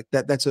leaving. Like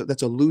that's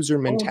a loser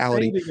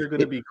mentality. That you're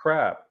going to be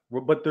crap,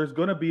 but there's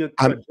going to be a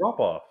drop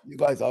off. You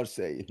guys are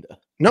saying that.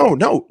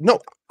 No.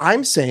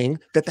 I'm saying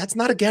that that's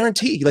not a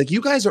guarantee. Like,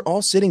 you guys are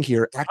all sitting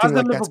here acting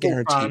like that's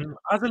guaranteed.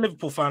 As a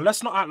Liverpool fan,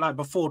 let's not act like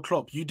before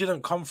Klopp, you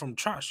didn't come from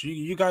trash.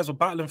 You guys were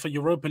battling for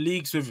Europa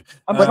Leagues with.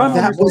 But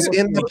that was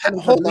in the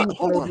hold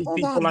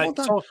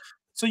on.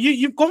 So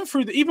you've gone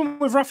through even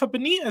with Rafa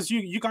Benitez,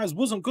 you guys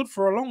wasn't good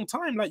for a long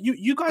time. Like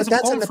you guys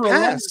have gone through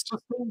past.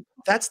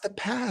 That's the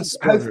past.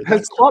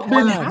 Has Klopp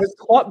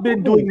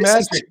been doing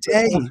magic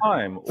today?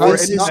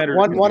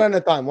 One at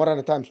a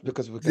time,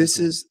 because this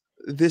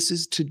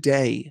is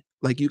today.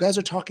 Like, you guys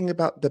are talking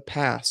about the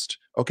past.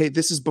 Okay,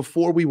 this is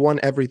before we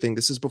won everything.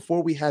 This is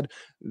before we had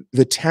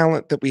the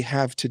talent that we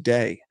have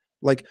today.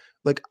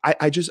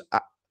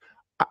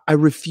 I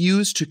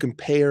refuse to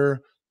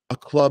compare a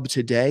club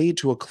today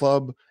to a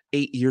club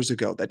 8 years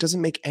ago. That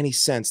doesn't make any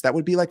sense. That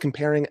would be like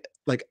comparing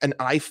like an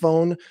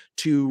iPhone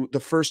to the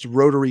first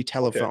rotary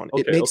telephone.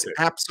 It makes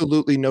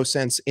absolutely no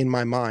sense in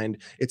my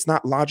mind. It's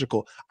not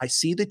logical. I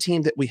see the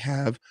team that we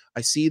have.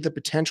 I see the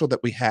potential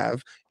that we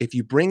have. If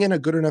you bring in a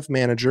good enough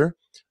manager,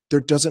 there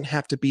doesn't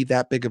have to be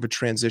that big of a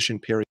transition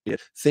period.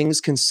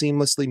 Things can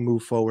seamlessly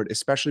move forward,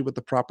 especially with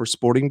the proper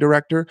sporting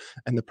director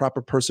and the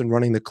proper person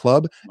running the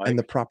club, and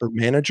the proper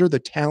manager. The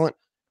talent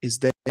is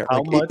there.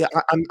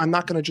 I'm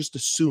not going to just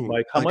assume.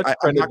 Like, how much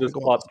credit does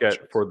Klopp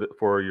get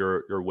for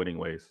your winning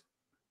ways?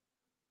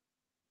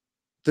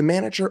 The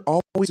manager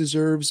always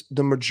deserves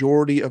the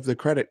majority of the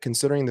credit,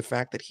 considering the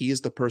fact that he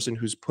is the person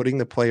who's putting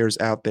the players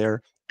out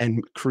there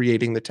and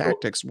creating the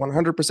tactics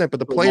 100%. But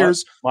the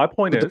players, my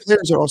point is, the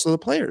players are also the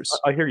players.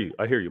 I hear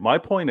you. My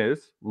point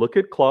is, look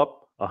at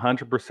Klopp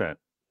 100%.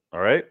 All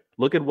right.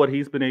 Look at what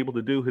he's been able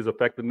to do, his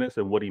effectiveness,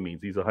 and what he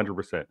means. He's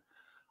 100%.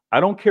 I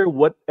don't care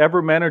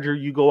whatever manager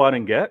you go out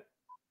and get.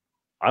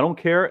 I don't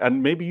care.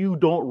 And maybe you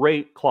don't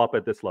rate Klopp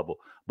at this level,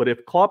 but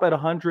if Klopp at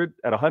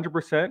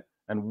 100%,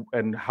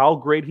 and how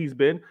great he's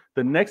been,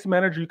 the next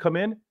manager you come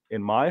in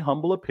my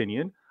humble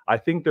opinion, I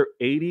think they're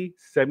 80,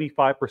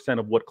 75%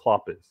 of what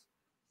Klopp is.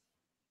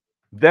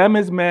 Them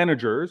as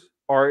managers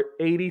are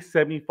 80,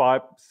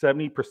 75,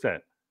 70%.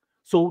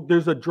 So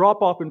there's a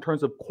drop-off in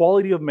terms of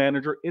quality of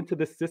manager into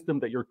the system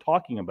that you're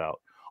talking about.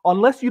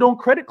 Unless you don't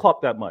credit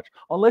Klopp that much.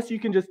 Unless you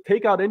can just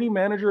take out any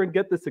manager and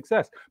get the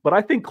success. But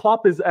I think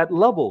Klopp is at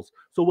levels.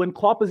 So when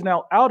Klopp is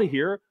now out of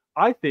here,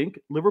 I think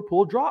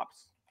Liverpool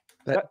drops.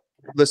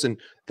 Listen,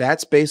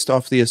 that's based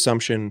off the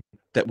assumption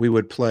that we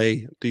would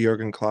play the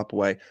Jurgen Klopp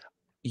way.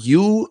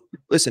 You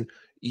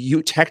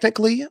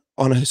technically,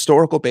 on a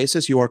historical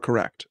basis, you are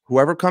correct.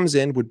 Whoever comes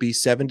in would be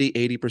 70,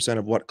 80%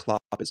 of what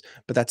Klopp is.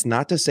 But that's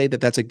not to say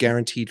that that's a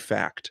guaranteed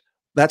fact.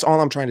 That's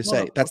all I'm trying to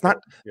say. That's not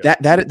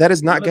that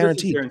is not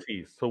guaranteed.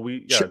 Guarantees. So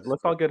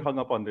let's not get hung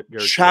up on the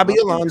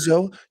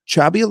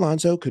Xabi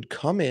Alonso could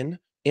come in,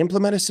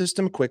 implement a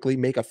system quickly,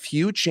 make a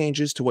few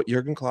changes to what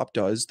Jurgen Klopp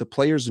does. The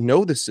players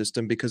know the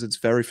system because it's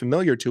very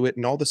familiar to it,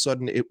 and all of a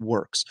sudden it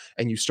works,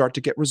 and you start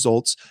to get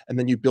results, and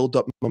then you build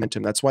up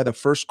momentum. That's why the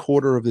first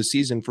quarter of the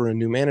season for a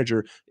new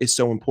manager is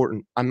so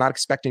important. I'm not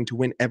expecting to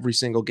win every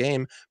single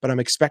game, but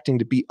I'm expecting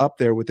to be up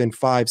there within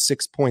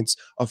 5-6 points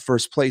of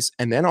first place,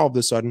 and then all of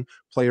a sudden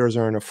players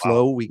are in a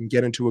flow. We can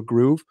get into a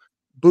groove.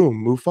 Boom,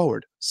 move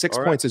forward. 6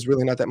 points is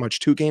really not that much.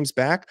 2 games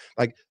back,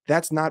 like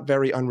that's not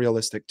very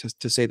unrealistic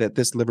to say that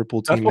this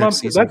Liverpool team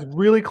that's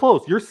really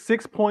close. You're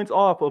 6 points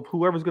off of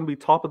whoever's going to be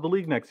top of the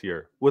league next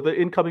year with an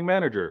incoming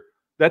manager.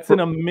 That's an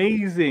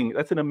amazing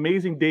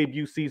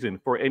debut season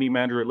for any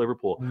manager at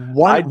Liverpool.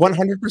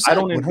 100%. I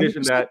don't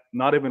envision that,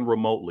 not even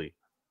remotely.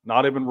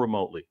 Not even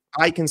remotely.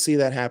 I can see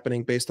that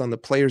happening based on the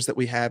players that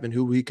we have and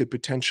who we could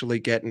potentially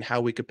get and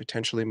how we could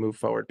potentially move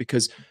forward.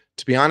 Because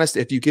to be honest,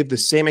 if you give the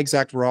same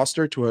exact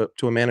roster to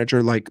a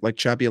manager like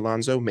Xabi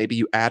Alonso, maybe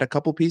you add a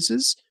couple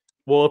pieces.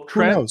 Well, if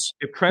Trent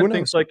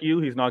thinks like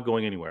you, he's not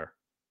going anywhere.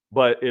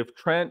 But if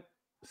Trent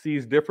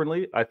sees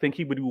differently, I think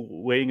he would be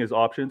weighing his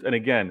options. And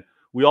again,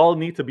 we all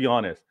need to be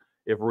honest.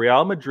 If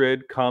Real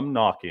Madrid come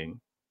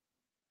knocking,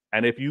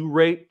 and if you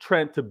rate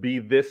Trent to be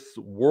this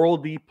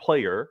worldy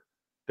player,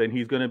 then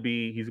he's going to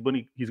be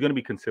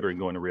considering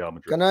going to Real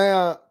Madrid. Can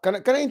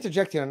I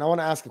interject here? And I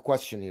want to ask a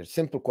question here,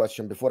 simple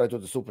question before I do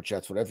the super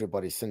chats. For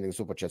everybody sending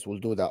super chats, we'll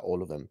do that,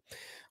 all of them. I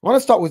want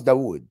to start with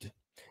Dawood.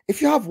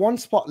 If you have one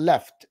spot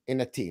left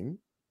in a team,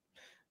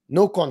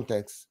 no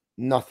context,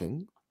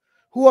 nothing,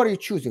 who are you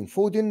choosing,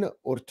 Foden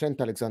or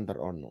Trent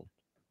Alexander-Arnold?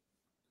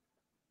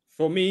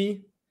 For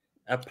me,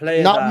 a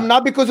player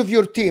not because of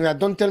your team.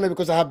 Don't tell me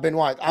because I have Ben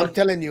White. I'm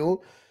telling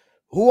you,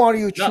 who are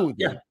you choosing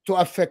to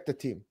affect the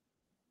team?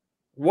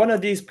 One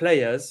of these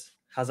players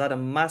has had a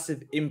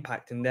massive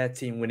impact in their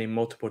team winning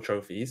multiple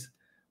trophies.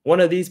 One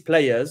of these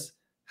players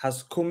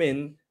has come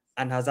in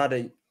and has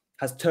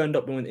turned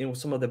up in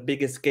some of the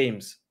biggest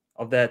games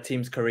of their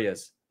team's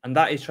careers. And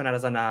that is Trent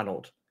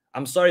Alexander-Arnold.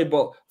 I'm sorry,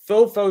 but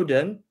Phil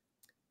Foden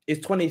is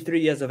 23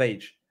 years of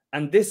age.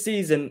 And this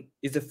season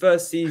is the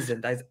first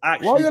season that is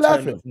actually turned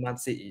up for Man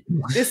City.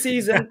 This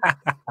season,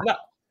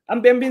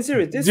 I'm being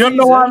serious. Do you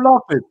know why I'm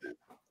laughing?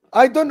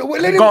 I don't know.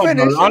 Let him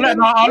finish.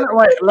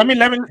 Let me.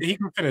 He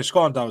can finish. Go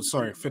on, Dowd.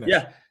 Sorry, finish.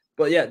 Yeah,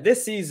 but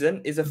this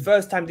season is the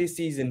first time this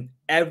season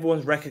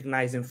everyone's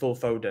recognizing Phil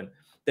Foden.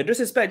 The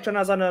disrespect Trent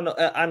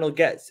Alexander-Arnold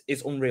gets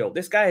is unreal.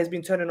 This guy has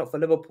been turning up for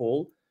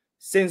Liverpool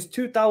since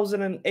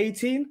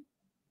 2018,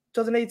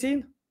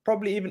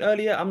 probably even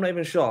earlier. I'm not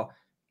even sure.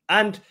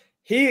 And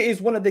he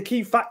is one of the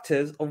key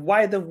factors of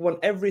why they've won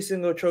every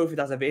single trophy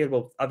that's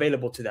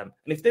available to them.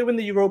 And if they win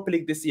the Europa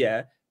League this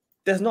year,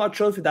 there's not a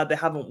trophy that they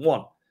haven't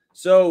won.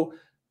 So,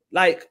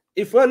 like,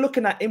 if we're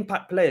looking at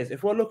impact players,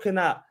 if we're looking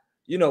at,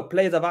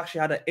 players that have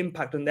actually had an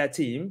impact on their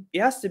team, it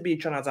has to be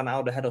Trent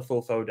Alexander-Arnold ahead of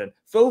Phil Foden.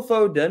 Phil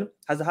Foden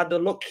has had the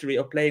luxury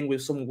of playing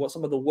with some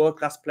of the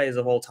world-class players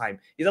of all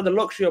time. He's had the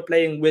luxury of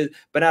playing with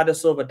Bernardo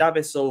Silva,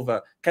 David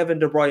Silva, Kevin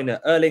De Bruyne,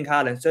 Erling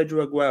Haaland,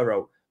 Sergio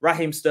Aguero,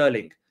 Raheem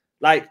Sterling.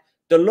 Like,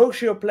 the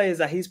luxury of players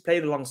that he's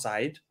played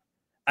alongside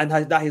and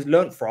that he's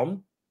learnt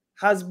from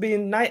has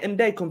been night and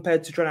day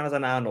compared to Trent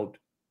Alexander-Arnold.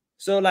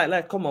 So,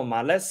 like, come on,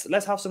 man.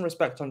 Let's have some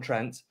respect on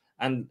Trent,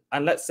 and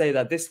let's say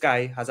that this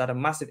guy has had a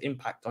massive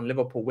impact on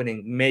Liverpool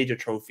winning major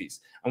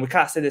trophies. And we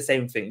can't say the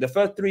same thing. The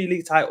first 3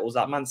 league titles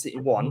that Man City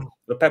won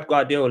with Pep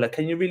Guardiola,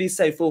 can you really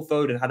say Phil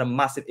Foden had a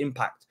massive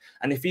impact?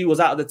 And if he was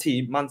out of the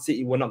team, Man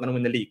City were not going to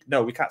win the league.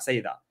 No, we can't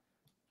say that.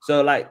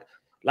 So, let's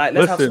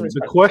have some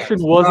respect. The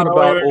question wasn't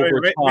about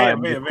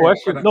overtime. The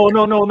question, no.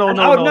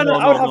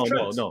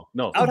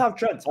 I would have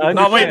Trent.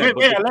 No, wait.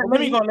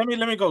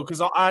 Let me go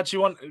because I actually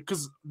want.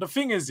 Because the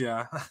thing is,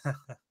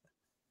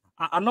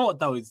 I know what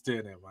Dawood's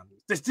doing here, man.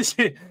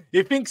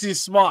 He thinks he's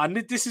smart, and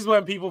this is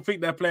when people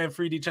think they're playing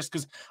 3D chess.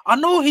 Because I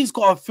know he's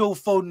got a Phil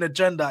Foden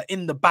agenda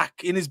in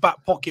his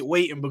back pocket,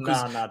 waiting.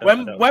 Because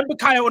when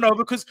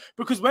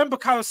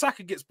Bukayo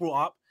Saka gets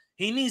brought up,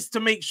 he needs to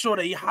make sure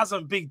that he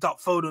hasn't bigged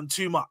up Foden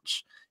too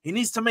much. He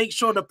needs to make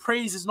sure the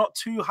praise is not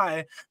too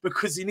high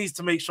because he needs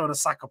to make sure the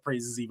Saka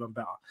praise is even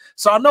better.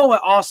 So I know where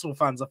Arsenal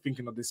fans are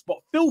thinking of this, but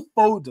Phil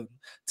Foden,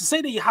 to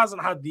say that he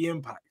hasn't had the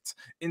impact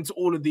into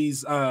all of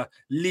these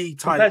league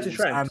titles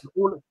and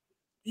all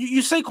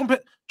You say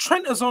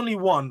Trent has only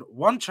won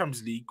 1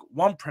 Champions League,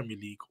 1 Premier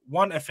League,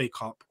 1 FA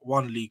Cup,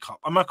 1 League Cup.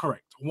 Am I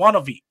correct? 1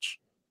 of each.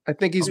 I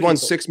think he's won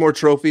 6 more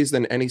trophies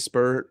than any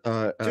Spurs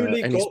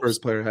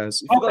player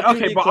has.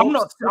 Okay, but I'm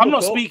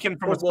not speaking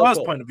from a Spurs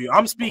point of view.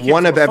 I'm speaking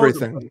one from of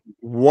everything.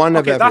 One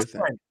of everything.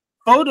 That's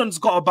Foden's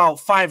got about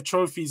 5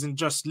 trophies in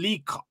just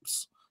League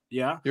Cups.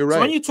 Yeah, you're right.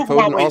 So when you talk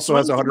Foden also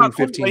has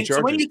 115 charges.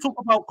 So when you talk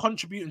about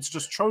contributing to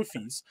just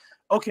trophies,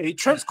 okay,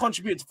 Trent's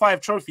contributed to 5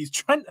 trophies.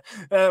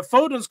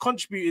 Foden's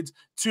contributed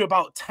to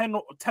about 10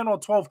 or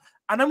 12,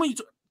 and then when you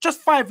just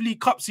 5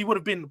 League Cups, he would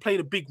have played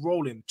a big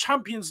role in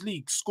Champions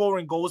League,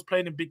 scoring goals,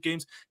 playing in big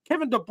games.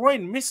 Kevin De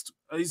Bruyne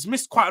he's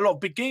missed quite a lot of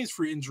big games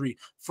through injury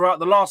throughout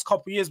the last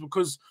couple of years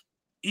because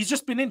he's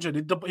just been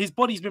injured. His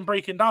body's been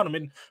breaking down. I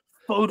mean,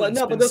 Foden's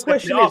but the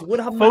question is, would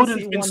have Man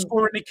City been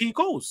scoring the key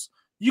goals?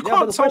 You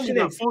can't tell me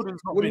that Foden's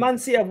not would Man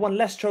City have won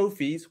less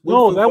trophies?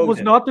 No, that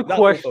was not the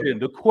question.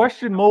 The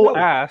question Mo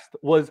asked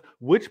was,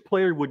 which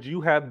player would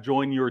you have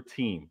join your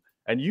team?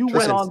 And you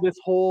went on this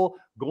whole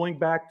going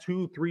back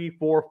 2, 3,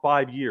 4,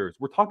 5 years.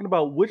 We're talking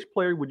about which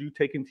player would you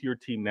take into your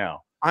team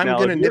now? I'm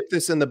going to nip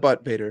this in the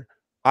butt, Bader.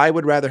 I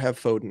would rather have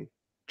Foden.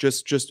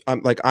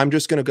 I'm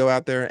just going to go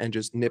out there and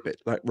just nip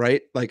it,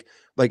 right? Like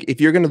if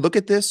you're going to look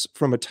at this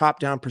from a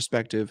top-down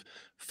perspective,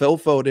 Phil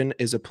Foden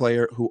is a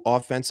player who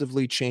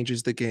offensively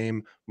changes the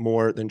game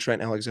more than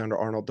Trent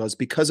Alexander-Arnold does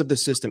because of the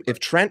system. If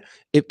Trent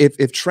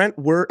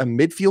were a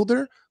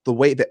midfielder, the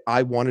way that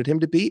I wanted him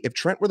to be, if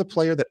Trent were the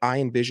player that I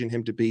envisioned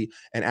him to be,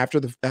 and after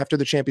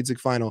the Champions League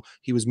final,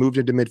 he was moved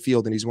into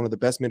midfield and he's one of the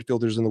best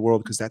midfielders in the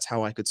world because that's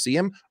how I could see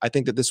him, I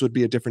think that this would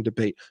be a different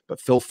debate.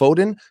 But Phil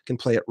Foden can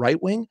play at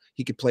right wing,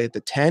 he can play at the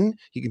 10,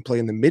 he can play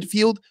in the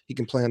midfield, he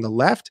can play on the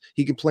left,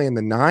 he can play in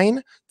the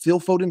 9. Phil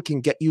Foden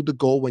can get you the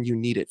goal when you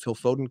need it. Phil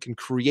Foden can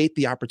create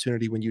the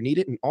opportunity when you need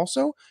it, and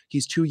also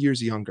he's 2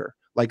 years younger.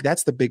 Like,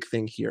 that's the big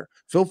thing here.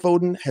 Phil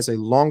Foden has a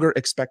longer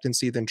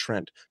expectancy than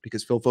Trent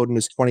because Phil Foden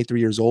is 23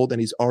 years old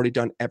and he's already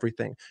done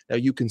everything. Now,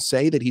 you can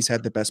say that he's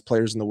had the best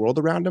players in the world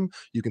around him.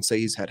 You can say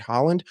he's had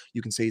Haaland.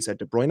 You can say he's had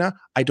De Bruyne.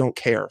 I don't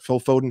care. Phil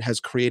Foden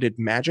has created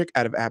magic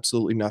out of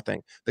absolutely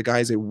nothing. The guy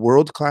is a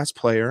world-class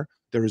player.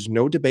 There is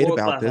no debate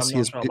about this.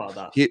 He's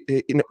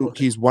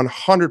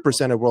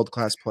 100% a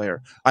world-class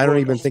player. I don't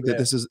even think that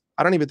this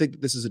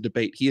is a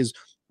debate. He is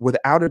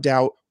without a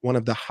doubt one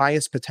of the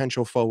highest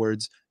potential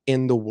forwards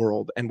in the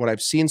world. And what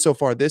I've seen so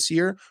far this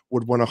year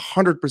would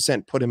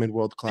 100% put him in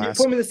world class.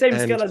 You put him in the same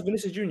scale as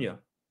Vinicius Jr.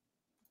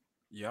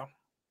 Yeah.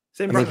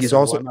 I mean, he's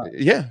also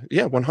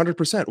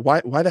 100%.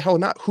 Why the hell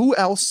not? Who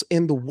else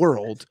in the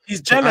world?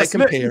 He's jealous. I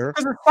compare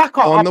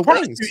Saka, on the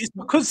wings. It's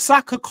because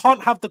Saka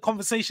can't have the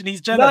conversation.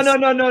 He's jealous. No.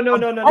 Yeah,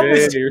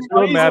 you're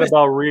still mad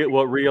about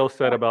what Rio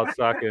said about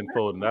Saka and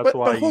Foden. That's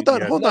why. Hold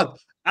on.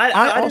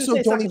 I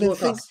also don't even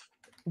think.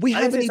 We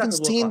haven't even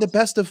seen the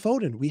best of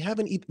Foden. We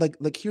haven't even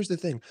like here's the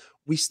thing.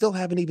 We still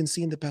haven't even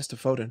seen the best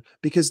of Foden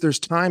because there's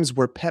times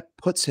where Pep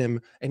puts him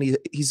and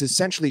he's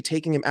essentially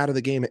taking him out of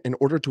the game in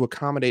order to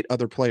accommodate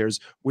other players,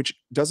 which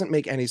doesn't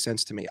make any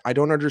sense to me. I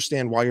don't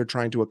understand why you're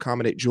trying to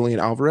accommodate Julian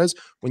Alvarez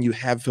when you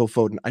have Phil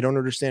Foden. I don't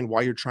understand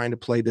why you're trying to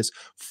play this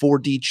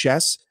 4D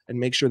chess and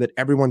make sure that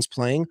everyone's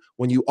playing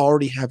when you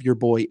already have your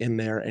boy in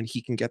there and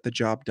he can get the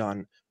job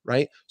done,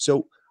 right?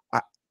 So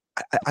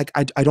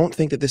I don't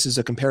think that this is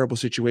a comparable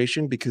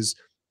situation because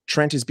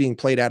Trent is being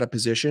played out of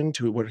position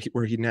to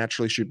where he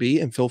naturally should be,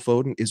 and Phil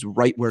Foden is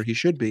right where he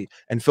should be,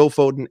 and Phil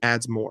Foden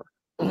adds more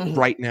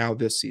right now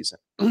this season.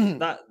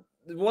 That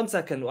 1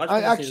 second.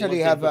 I actually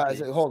have.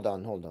 Hold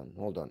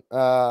on.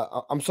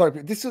 I'm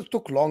sorry. This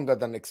took longer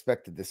than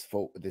expected. This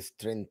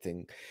Trent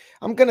thing.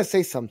 I'm gonna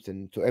say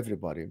something to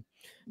everybody,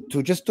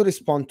 to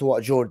respond to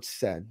what George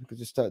said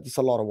because there's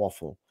a lot of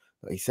waffle.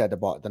 He said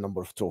about the number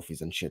of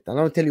trophies and shit. And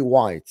I'll tell you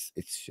why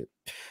it's shit.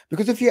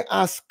 Because if you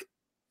ask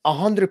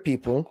 100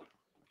 people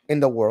in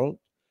the world,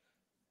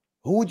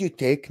 who would you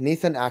take,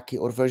 Nathan Ake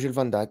or Virgil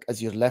van Dijk,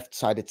 as your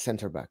left-sided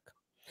center back?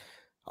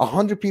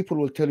 100 people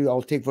will tell you,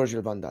 I'll take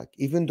Virgil van Dijk,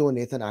 even though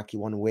Nathan Ake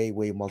won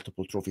way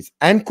multiple trophies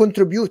and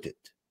contributed,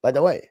 by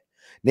the way.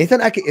 Nathan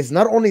Ake is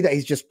not only that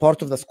he's just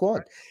part of the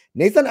squad.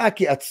 Nathan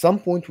Ake at some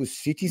point was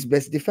City's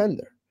best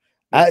defender.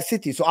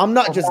 City. So I'm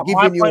not just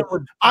giving you.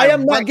 I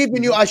am not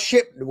giving you a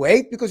shit.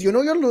 Wait, because you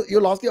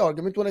lost the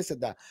argument when I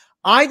said that.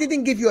 I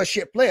didn't give you a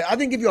shit player. I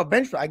didn't give you a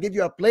bench player. I gave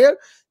you a player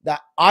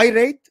that I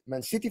rate,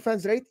 Man City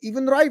fans rate,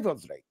 even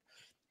rivals rate.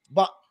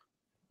 But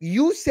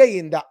you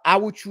saying that I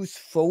would choose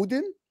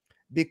Foden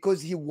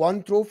because he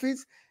won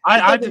trophies?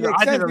 I didn't make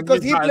sense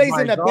because he plays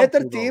in a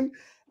better team.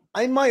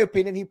 In my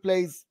opinion, he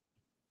plays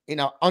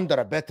under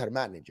a better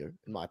manager,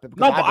 in my opinion.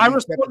 No, but I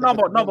respond.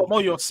 No, but Mo,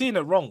 you're seeing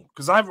it wrong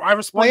because I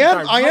respond.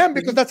 I am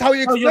because that's how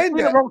you explained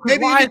it.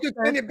 Maybe you need to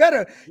explain it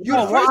better.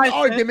 Your first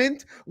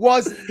argument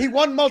was he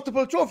won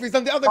multiple trophies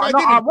and the other guy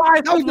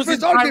didn't. That was the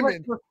first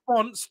argument.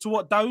 Response to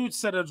what Daoud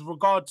said as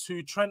regard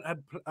to Trent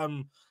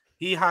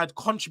he had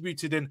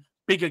contributed in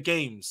bigger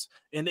games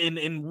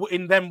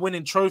in them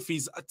winning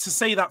trophies, to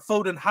say that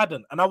Foden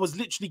hadn't, and I was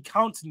literally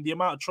counting the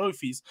amount of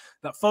trophies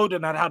that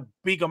Foden had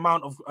big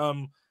amount of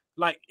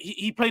like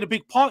he played a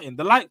big part in.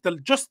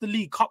 Just the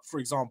League Cup, for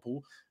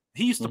example.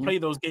 He used to play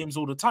those games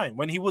all the time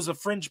when he was a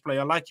fringe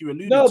player, like you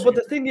alluded to. No, but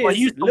the thing is,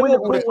 he used to win it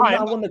all the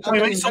time. All I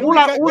was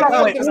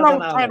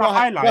trying to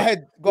highlight.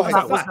 Go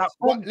ahead. Was that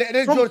from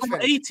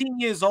 18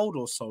 years old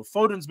or so,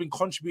 Foden's been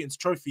contributing to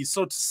trophies.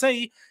 So to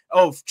say,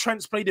 oh,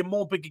 Trent's played in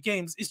more bigger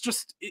games, it's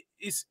just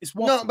it's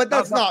no, but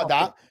that's not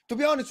that. To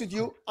be honest with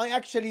you, I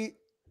actually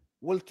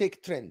will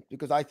take Trent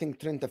because I think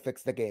Trent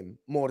affects the game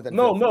more than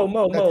Mo.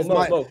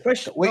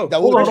 Question. Wait,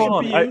 hold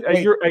on.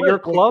 At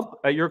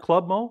your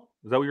club, Mo.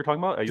 Is that what you're talking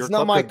about? At your it's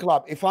not my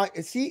club. If I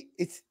see,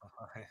 it's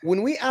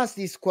when we ask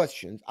these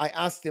questions, I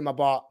ask them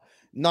about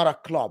not a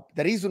club.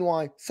 The reason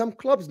why some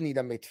clubs need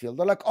a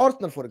midfielder, like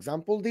Arsenal, for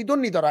example, they don't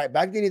need a right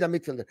back; they need a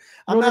midfielder.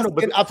 I'm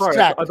asking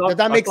abstract. Does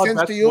that make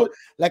sense to you?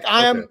 Like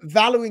I am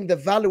valuing the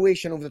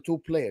valuation of the two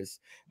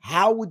players.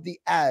 How would they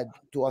add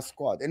to a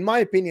squad? In my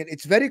opinion,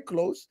 it's very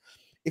close.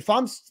 If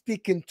I'm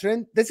speaking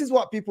Trent, this is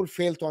what people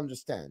fail to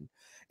understand.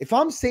 If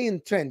I'm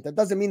saying Trent, that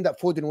doesn't mean that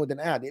Foden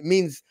wouldn't add. It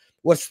means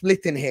we're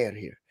splitting hair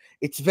here.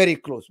 It's very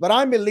close. But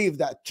I believe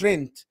that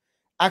Trent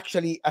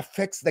actually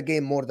affects the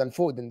game more than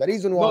Foden. The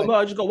reason why...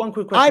 I just got one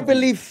quick question. I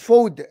believe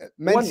Foden,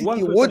 Man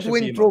City would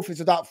win trophies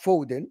without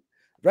Foden,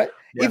 right?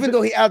 Yeah. Even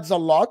though he adds a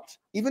lot,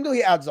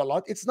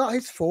 it's not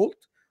his fault,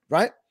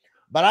 right?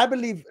 But I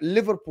believe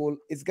Liverpool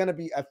is going to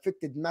be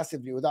affected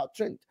massively without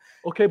Trent.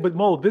 Okay, but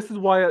Mo, this is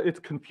why it's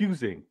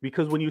confusing.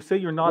 Because when you say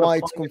you're not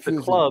applying it to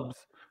clubs,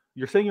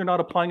 you're saying you're not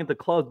applying it to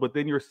clubs, but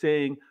then you're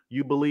saying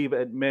you believe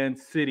at Man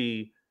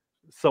City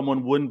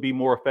someone wouldn't be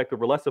more effective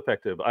or less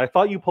effective. I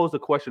thought you posed a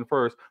question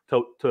first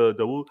to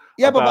Dawood.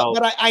 Yeah,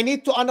 but I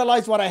need to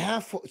analyze what I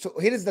have. So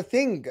here is the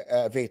thing,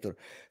 Vator.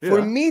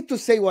 For me to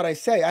say what I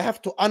say, I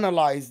have to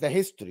analyze the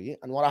history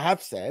and what I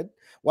have said,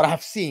 what I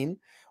have seen.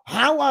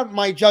 How am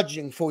I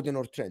judging Foden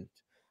or Trent?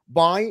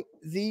 By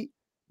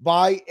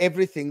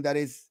everything that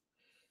is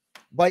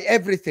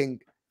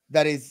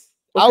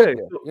out there.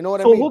 You know what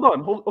I mean? Hold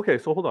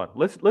on.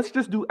 Let's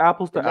just do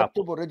apples to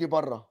apples.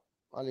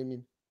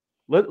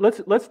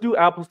 Let's do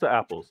apples to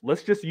apples.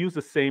 Let's just use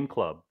the same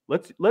club.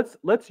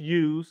 Let's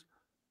use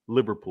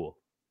Liverpool.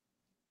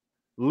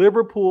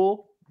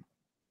 Liverpool,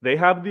 they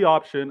have the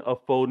option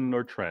of Foden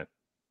or Trent.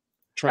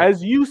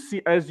 As you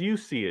see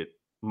it,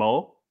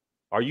 Mo,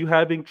 are you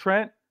having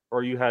Trent or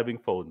are you having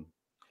Foden?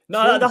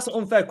 No, that's an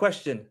unfair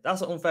question.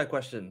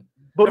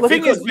 But the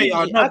thing is,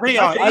 I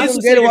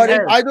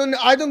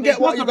don't get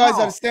what you guys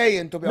are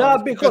saying, to be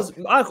honest. Because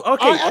I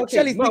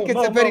actually think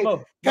it's a very.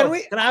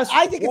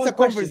 I think it's a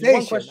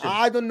conversation.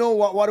 I don't know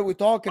what are we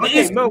talking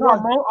about.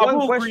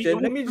 One question.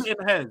 Let me just.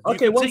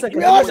 Okay, 1 second.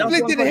 We are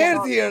splitting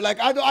hairs here.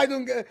 Like I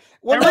don't get.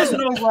 What is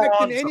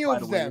expecting any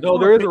of them? No,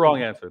 there is a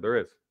wrong answer. There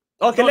is.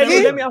 Okay,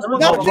 let me ask one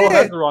question. Mo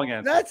has the wrong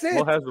answer. That's it.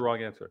 Mo has the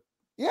wrong answer.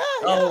 Yeah.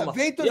 Mo,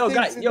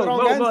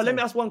 let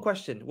me ask one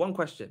question.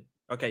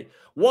 Okay,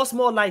 what's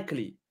more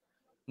likely?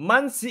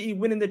 Man City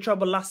winning the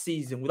treble last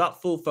season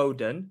without full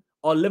Foden,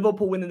 or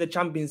Liverpool winning the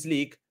Champions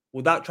League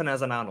without Trent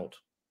and Arnold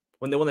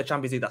when they won the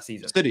Champions League that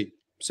season?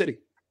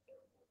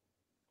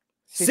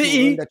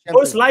 City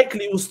most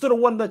likely will still have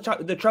won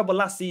the treble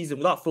last season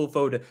without full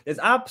Foden. There's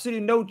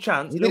absolutely no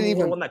chance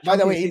Liverpool won that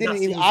Champions League that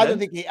season. I don't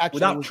think he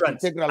actually without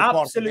Trent.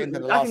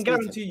 Absolutely, I can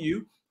guarantee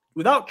you,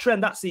 without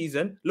Trent that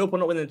season, Liverpool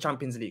not winning the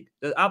Champions League.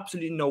 There's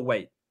absolutely no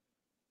way.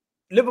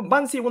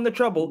 Man City won the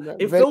treble.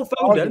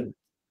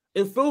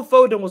 If Phil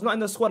Foden was not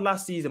in the squad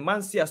last season,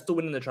 Man City are still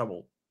winning the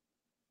treble.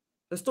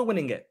 They're still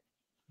winning it.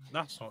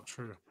 That's not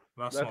true.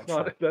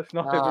 That's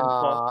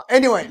not.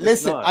 Anyway,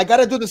 listen. I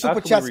gotta do the super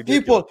chats,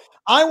 people.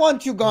 I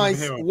want you guys.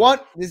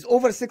 There's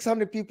over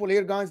 600 people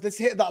here, guys. Let's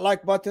hit that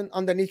like button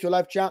underneath your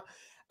live chat,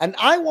 and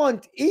I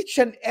want each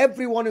and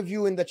every one of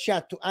you in the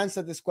chat to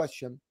answer this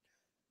question: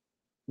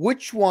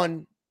 which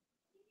one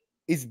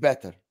is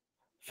better,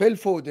 Phil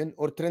Foden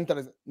or Trent?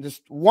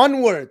 Just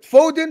one word: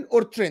 Foden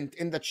or Trent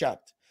in the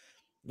chat.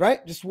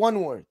 Right? Just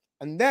one word.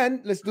 And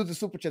then let's do the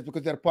super chat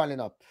because they're piling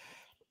up.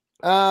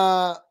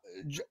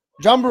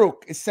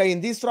 Jambrook is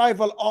saying these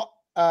rival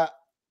all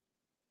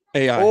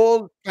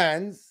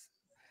fans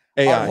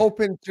are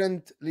hoping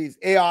Trent leaves.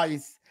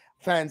 AI's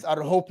fans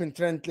are hoping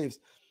Trent leaves.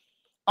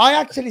 I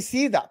actually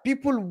see that.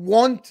 People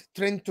want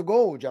Trent to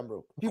go,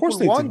 Jambrook. People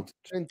want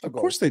Trent to go.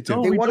 Of course they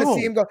do. They want to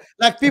see him go.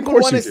 Like people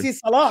want to see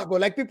Salah go.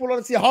 Like people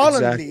want to see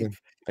Haaland leave.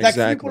 Like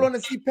people want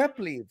to see Pep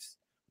leaves.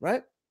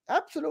 Right?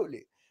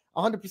 Absolutely.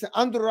 100%.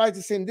 Andrew Wright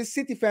is saying this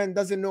City fan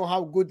doesn't know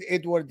how good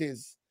Edward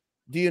is.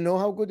 Do you know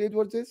how good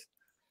Edwards is,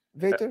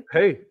 Vator?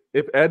 Hey,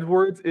 if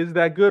Edwards is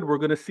that good, we're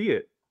going to see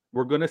it.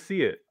 We're going to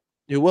see it.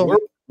 You will.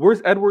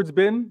 Where's Edwards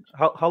been?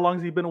 How long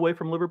has he been away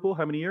from Liverpool?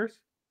 How many years?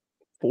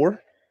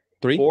 4?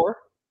 3? 4?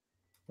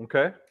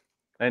 Okay.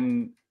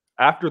 And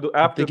after he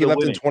left in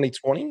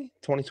 2020,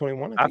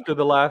 2021. After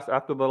the last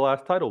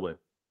title win.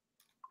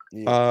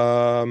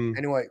 Yeah.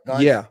 Anyway,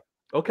 guys. Yeah.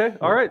 Okay.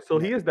 All right. So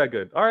he is that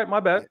good. All right. My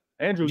bad.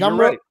 Andrew, you're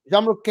right.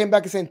 Jamrook came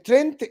back and saying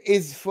Trent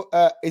is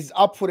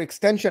up for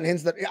extension.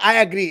 Hence, I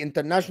agree.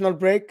 International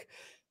break,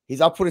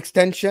 he's up for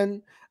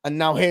extension, and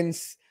now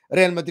hence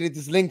Real Madrid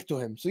is linked to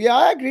him. So yeah,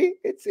 I agree.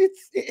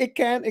 It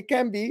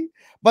can be.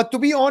 But to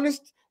be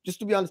honest,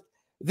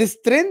 this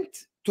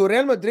Trent to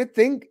Real Madrid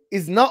thing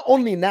is not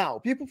only now.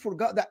 People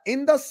forgot that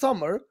in the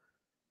summer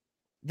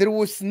there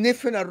was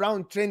sniffing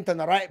around Trent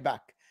and a right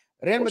back.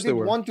 Real Madrid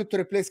wanted to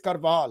replace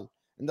Carvajal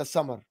in the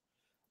summer.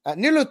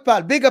 Nilut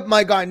Pal, big up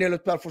my guy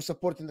Nilut Pal for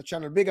supporting the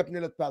channel. Big up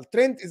Nilut Pal.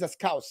 Trent is a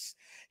Scouse.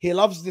 He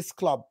loves this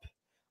club.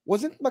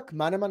 Wasn't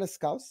McManaman a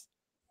Scouse?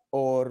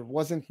 Or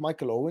wasn't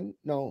Michael Owen?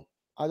 No,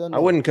 I don't know. I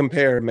wouldn't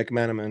compare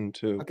McManaman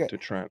to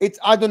Trent.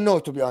 I don't know,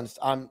 to be honest.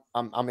 I'm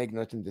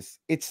ignorant in this.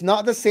 It's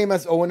not the same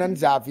as Owen and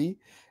Xavi.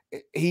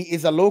 He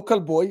is a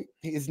local boy.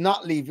 He is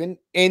not leaving.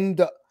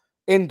 End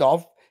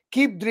of.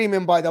 Keep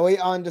dreaming, by the way.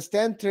 I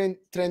understand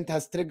Trent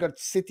has triggered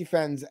City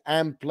fans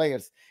and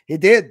players. He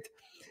did.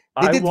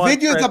 They did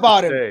videos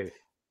about him.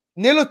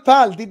 Nilut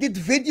Pal, they did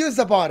videos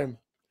about him.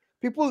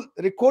 People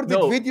recorded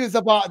videos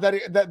about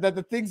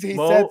the things he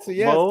said. So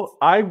yes. Mo,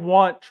 I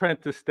want Trent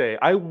to stay.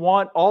 I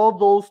want all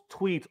those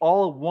tweets,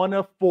 all 1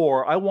 of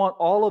 4. I want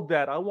all of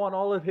that. I want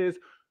all of his.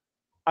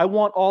 I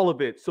want all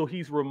of it. So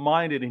he's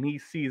reminded and he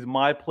sees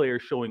my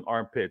players showing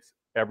armpits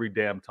every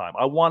damn time.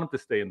 I want him to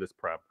stay in this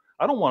Prem.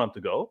 I don't want him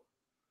to go.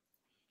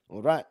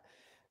 All right.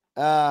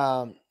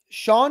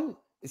 Sean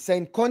is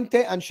saying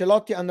Conte,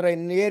 Ancelotti, and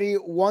Ranieri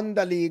won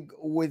the league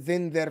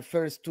within their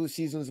first 2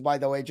 seasons, by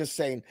the way. Just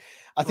saying.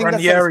 I think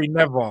Ranieri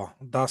never.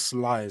 That's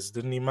lies.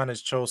 Didn't he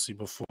manage Chelsea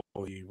before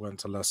he went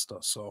to Leicester?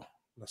 So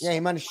yeah,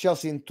 he managed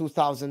Chelsea in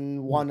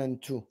 2001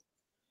 and 2.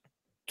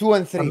 2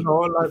 and 3. No,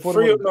 like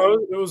 3. No,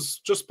 it was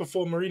just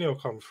before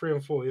Mourinho came. 3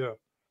 and 4, yeah.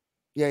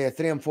 Yeah,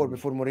 3 and 4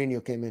 before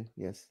Mourinho came in.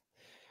 Yes.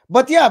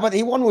 But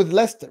he won with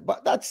Leicester.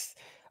 But that's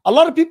a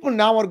lot of people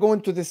now are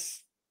going to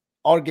this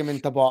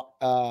argument about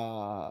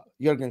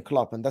Jurgen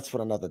Klopp, and that's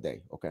for another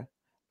day, okay?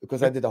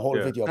 Because I did a whole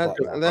video about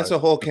that. That's a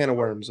whole can of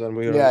worms. And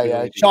we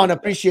Sean,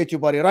 appreciate you,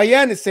 buddy.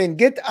 Ryan is saying,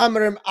 get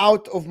Amram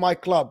out of my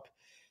club.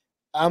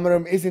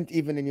 Amram isn't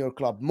even in your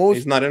club.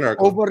 He's not in our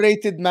club.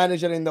 Overrated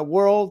manager in the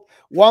world.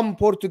 1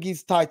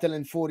 Portuguese title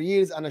in 4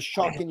 years and a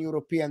shocking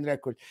European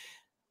record.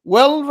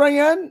 Well,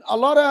 Ryan,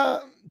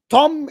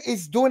 Tom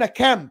is doing a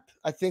camp,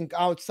 I think,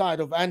 outside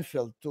of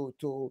Anfield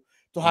to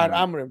hire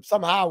Amram.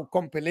 Somehow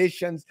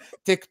compilations,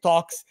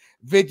 TikToks,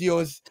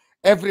 videos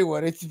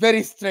everywhere. It's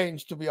very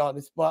strange, to be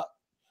honest, but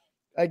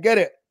I get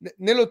it.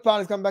 Nilut Pan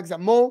has come back and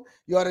said, Mo,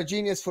 you are a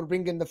genius for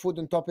bringing the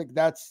Foden topic.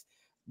 That's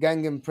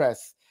gang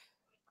impress.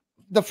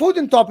 The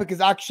Foden topic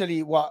is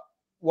actually what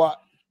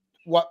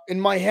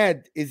in my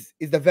head is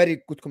a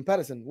very good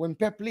comparison. When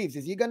Pep leaves,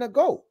 is he gonna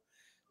go?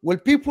 Will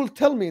people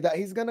tell me that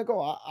he's gonna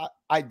go?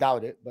 I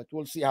doubt it, but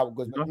we'll see how it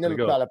goes.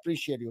 Nilut Pan, I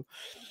appreciate you.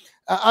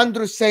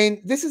 Andrew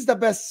saying, this is the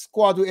best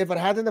squad we ever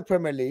had in the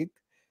Premier League.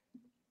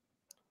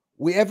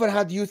 We ever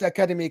had youth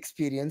academy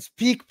experience.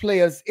 Peak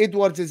players.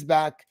 Edwards is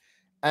back.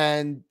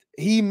 And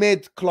he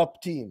made Klopp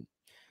team.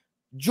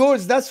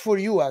 George, that's for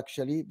you,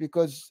 actually,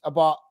 because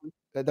about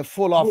the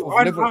fall off of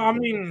Liverpool. I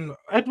mean,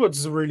 Edwards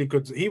is really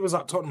good. He was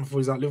at Tottenham before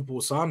he's at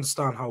Liverpool, so I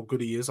understand how good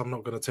he is. I'm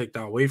not going to take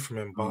that away from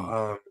him.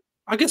 But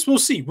I guess we'll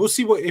see. We'll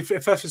see what if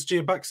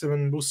FSG backs him,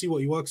 and we'll see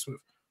what he works with.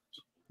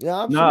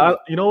 Yeah, no,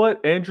 you know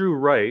what, Andrew,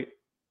 right?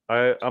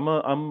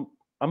 I'm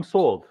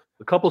sold.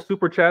 A couple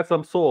super chats,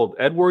 I'm sold.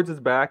 Edwards is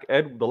back.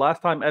 The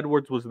last time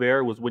Edwards was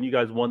there was when you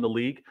guys won the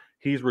league.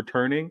 He's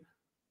returning.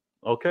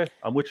 Okay,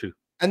 I'm with you.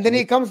 And then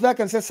he comes back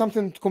and says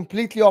something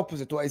completely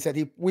opposite to what I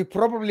said. We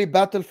probably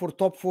battle for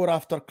top 4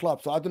 after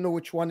Klopp. So I don't know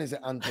which one is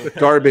it, Andrew.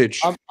 Garbage.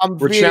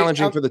 We're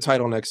challenging for the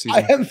title next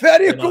season. I am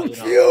very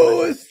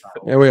confused.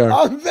 Here we are.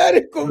 I'm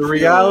very confused. The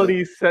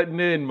reality's setting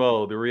in,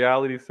 Mo. The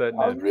reality's setting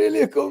in. I'm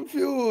really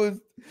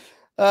confused.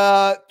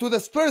 To the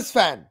Spurs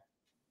fan,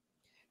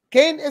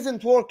 Kane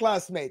isn't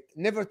world-class, mate.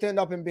 Never turned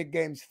up in big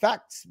games.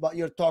 Facts, but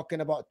you're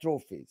talking about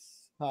trophies.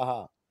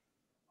 Haha.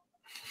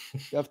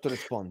 You have to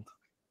respond.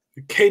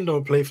 Kane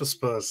don't play for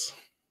Spurs.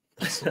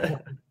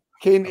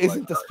 Kane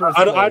isn't a Spurs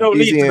player. I don't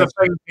need to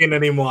defend Kane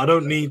anymore. I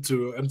don't need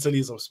to until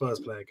he's a Spurs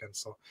player again.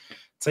 So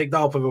take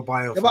that up with a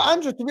bio. Yeah, but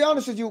Andrew, to be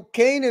honest with you,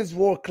 Kane is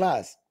world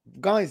class.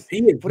 Guys,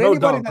 for no anybody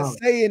doubt, that's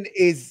saying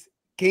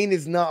Kane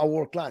is not a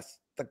world class,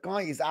 the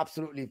guy is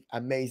absolutely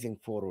amazing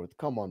forward.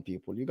 Come on,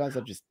 people. You guys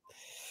are just...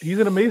 He's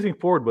an amazing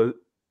forward, but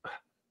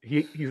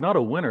he's not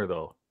a winner,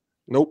 though.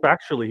 Nope.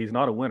 Actually, he's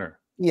not a winner.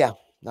 Yeah.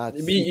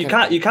 You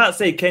can't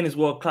say Kane is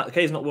world class.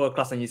 Kane's not world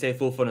class, and you say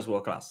Phil Foden is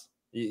world class.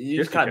 You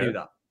just can't do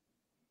that.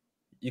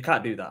 You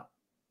can't do that.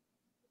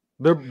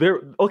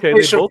 They're okay. They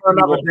both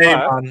world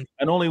class,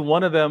 and only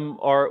one of them's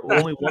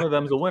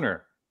a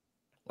winner.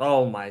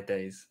 Oh my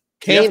days!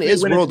 Kane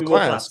is world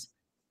class.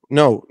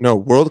 No,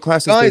 world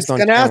class is guys, based on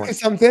can I talent. ask you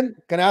something?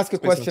 Can I ask a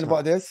question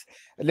about this?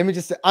 Let me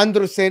just say,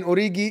 Andrew saying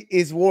Origi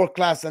is world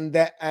class, and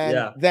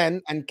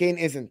Kane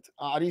isn't.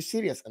 Are you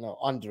serious? No,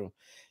 Andrew,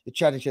 you're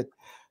chatting shit.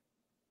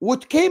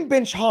 Would Kane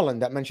bench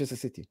Haaland at Manchester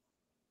City?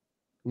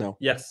 No.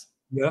 Yes.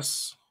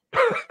 Yes.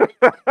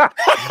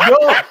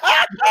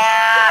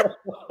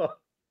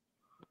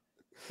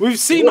 We've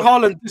seen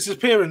Haaland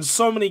disappear in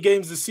so many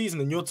games this season,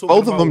 and you're talking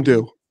both of them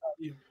do.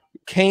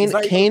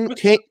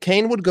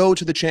 Kane would go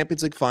to the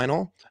Champions League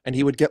final and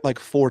he would get like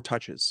 4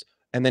 touches,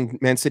 and then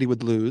Man City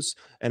would lose,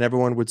 and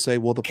everyone would say,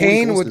 "Well, the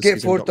Kane would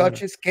get 4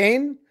 touches."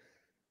 Kane.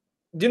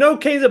 Do you know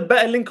Kane's a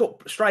better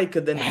link-up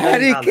striker than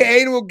Harry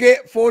Kane will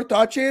get 4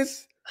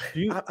 touches?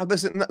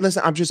 Listen.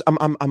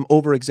 I'm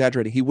over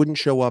exaggerating. He wouldn't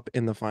show up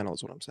in the final,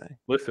 is what I'm saying.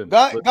 Listen,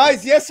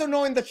 guys, yes or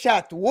no in the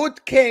chat?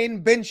 Would Kane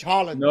bench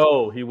Haaland?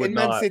 No, he would in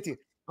not. Man City.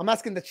 I'm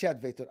asking the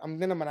chat, Victor. I'm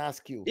gonna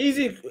ask you.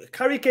 Easy.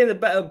 Harry Kane's a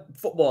better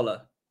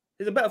footballer.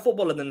 He's a better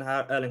footballer than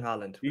Erling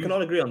Haaland. We can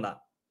all agree on that.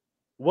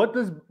 What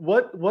does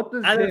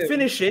and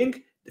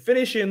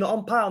finishing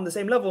on par on the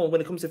same level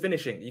when it comes to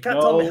finishing? You can't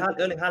tell me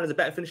Erling Haaland is a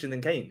better finisher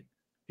than Kane.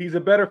 He's a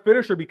better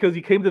finisher because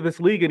he came to this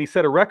league and he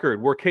set a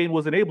record where Kane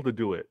wasn't able to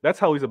do it. That's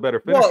how he's a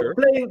better finisher.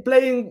 What,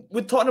 playing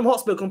with Tottenham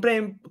Hotspur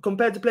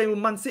compared to playing with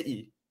Man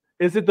City?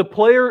 Is it the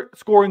player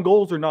scoring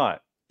goals or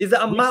not? Is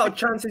the amount of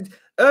chances?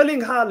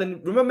 Erling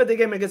Haaland, remember the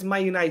game against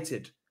Man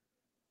United?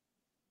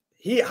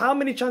 How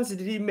many chances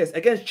did he miss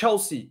against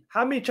Chelsea?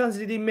 How many chances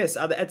did he miss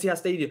at the Etihad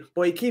Stadium?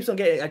 But he keeps on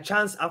getting a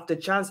chance after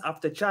chance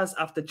after chance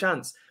after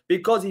chance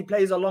because he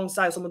plays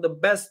alongside some of the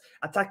best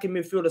attacking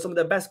midfielders, some of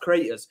the best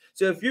creators.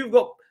 So if you've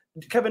got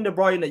Kevin De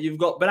Bruyne, you've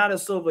got Bernardo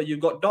Silva, you've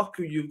got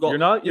Doku, you've got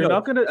you're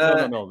not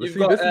gonna no. You've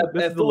got Phil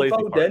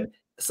Foden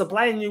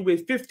supplying you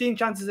with 15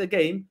 chances a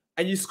game,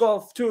 and you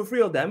score 2 or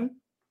 3 of them.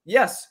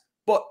 Yes,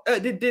 but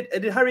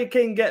did Harry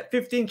Kane get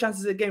 15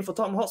 chances a game for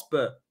Tottenham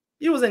Hotspur?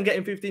 He wasn't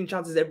getting 15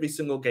 chances every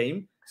single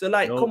game. So,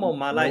 like, come on,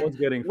 man. Like,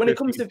 when it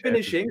comes to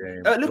finishing,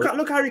 look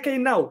at Harry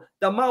Kane now.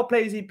 The amount of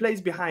players he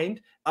plays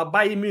behind at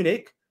Bayern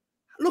Munich.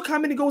 Look how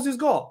many goals he's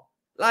got.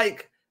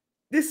 Like,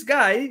 this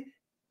guy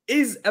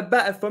is a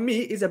better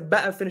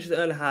finisher than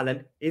Erling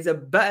Haaland. He's a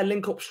better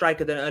link-up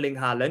striker than Erling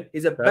Haaland.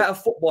 He's a better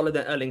footballer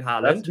than Erling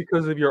Haaland. That's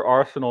because of your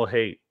Arsenal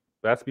hate.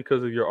 What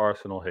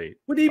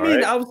do you mean?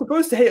 Right? I was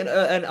supposed to hate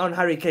on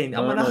Harry Kane.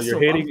 No, you're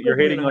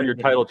hating on your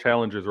title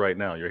challengers right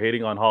now. You're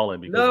hating on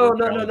Haaland. No.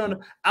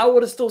 I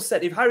would have still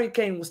said, if Harry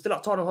Kane was still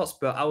at Tottenham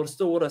Hotspur, I would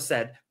have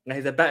said that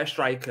he's a better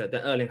striker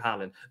than Erling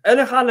Haaland.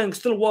 Erling Haaland is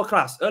still world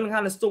class. Erling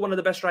Haaland is still one of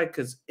the best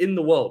strikers in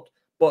the world.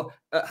 But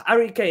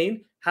Harry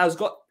Kane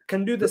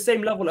can do the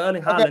same level of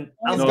Erling Haaland.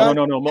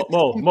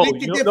 Mo.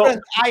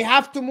 I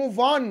have to move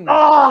on.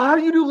 Oh, how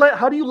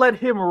do you let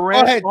him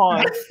rant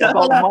on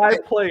about my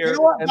player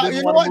and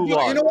then want to move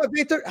on? You know what,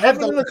 Peter?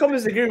 Everyone in the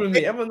comments agree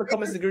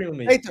with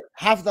me. Peter,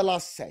 have the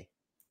last say.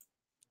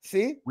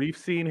 See? We've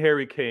seen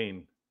Harry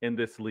Kane in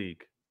this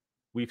league.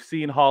 We've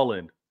seen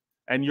Haaland.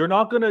 And you're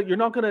not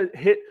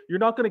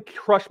gonna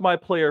crush my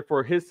player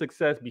for his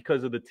success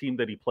because of the team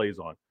that he plays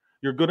on.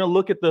 You're gonna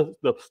look at the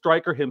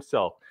striker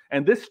himself.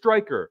 And this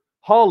striker,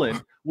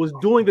 Haaland, was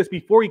doing this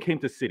before he came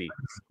to City.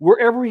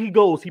 Wherever he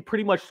goes, he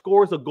pretty much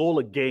scores a goal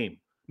a game,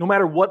 no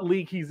matter what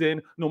league he's in,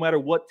 no matter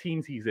what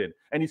teams he's in.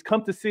 And he's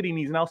come to City and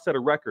he's now set a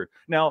record.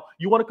 Now,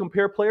 you want to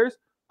compare players?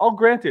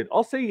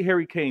 I'll say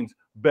Harry Kane's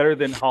better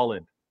than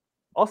Haaland.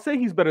 I'll say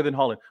he's better than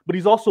Haaland, but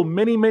he's also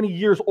many, many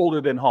years older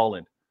than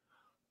Haaland.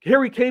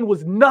 Harry Kane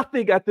was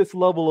nothing at this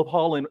level of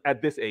Haaland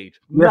at this age.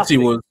 Yes, he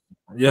was.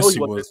 Yes, he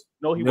was.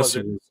 No, he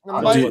wasn't.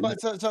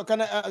 So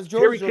can I,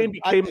 George, Harry Kane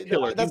became a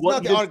killer. That's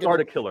not the argument. Start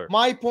a killer.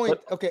 My point.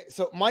 Okay,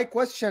 so my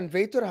question,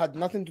 Vator, had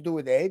nothing to do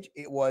with age.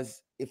 It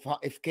was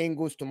if Kane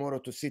goes tomorrow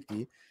to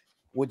City,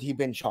 would he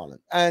bench Haaland?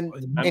 And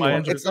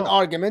anyway, it's an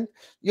argument.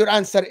 Your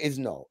answer is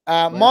no.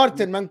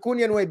 Martin,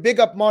 Mancunian Way,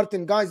 big up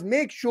Martin. Guys,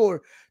 make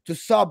sure to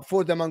sub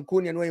for the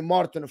Mancunian Way.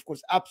 Martin, of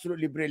course,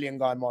 absolutely brilliant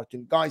guy,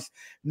 Martin. Guys,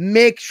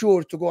 make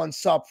sure to go and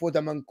sub for the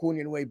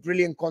Mancunian Way.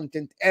 Brilliant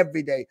content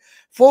every day.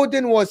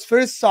 Foden was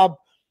first sub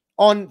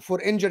on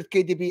for injured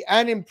KDB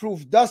and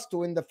improved us to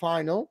win the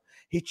final.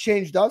 He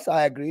changed us.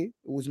 I agree.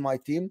 It was my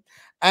team.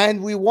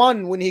 And we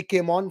won when he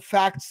came on.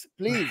 Facts,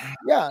 please.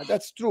 Yeah,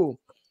 that's true.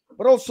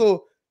 But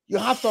also, you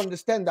have to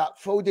understand that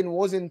Foden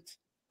wasn't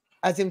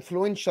as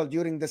influential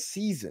during the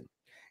season.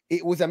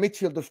 It was a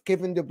midfield of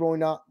Kevin De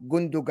Bruyne,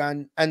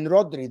 Gundogan, and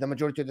Rodri the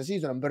majority of the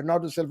season, and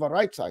Bernardo Silva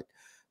right side.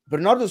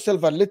 Bernardo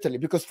Silva literally,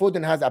 because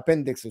Foden has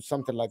appendix or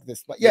something like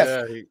this. But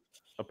yes,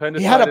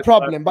 he had a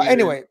problem. But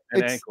anyway,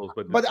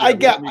 I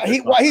get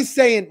what he's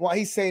saying. What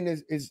he's saying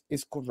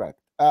is correct.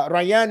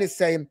 Ryan is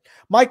saying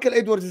Michael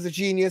Edwards is a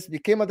genius,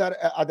 became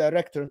a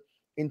director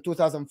in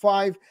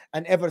 2005,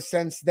 and ever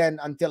since then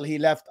until he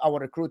left, our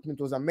recruitment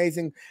was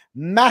amazing.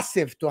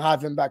 Massive to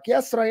have him back.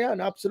 Yes,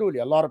 Ryan, absolutely.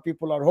 A lot of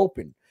people are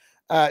hoping.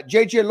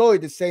 JJ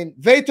Lloyd is saying,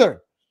 Vator,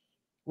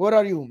 where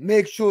are you?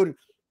 Make sure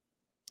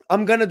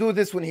I'm gonna do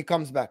this when he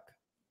comes back.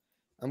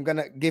 I'm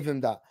gonna give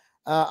him that.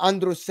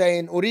 Andrew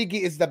saying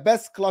Origi is the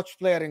best clutch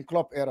player in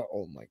Klopp era.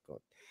 Oh my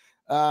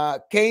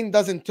god. Kane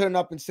doesn't turn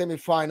up in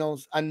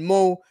semifinals, and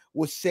Mo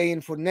was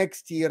saying for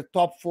next year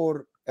top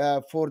 4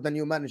 for the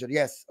new manager.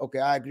 Yes, okay,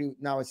 I agree.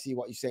 Now I see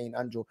what you're saying,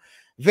 Andrew.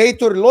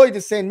 Vator Lloyd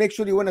is saying make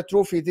sure you win a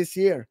trophy this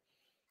year.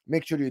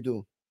 Make sure you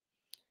do.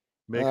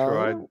 Make sure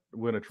I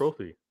win a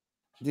trophy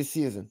this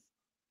season.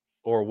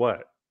 Or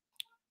what?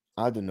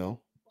 I don't know.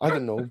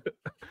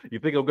 You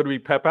think I'm going to be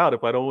Pep out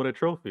if I don't win a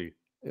trophy?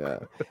 Yeah.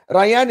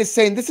 Ryan is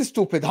saying this is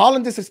stupid.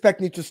 Haaland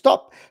disrespect need to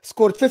stop.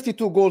 Scored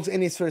 52 goals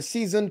in his first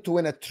season to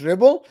win a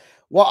treble.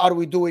 What are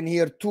we doing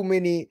here? Too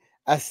many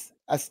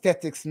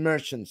aesthetics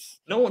merchants.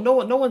 No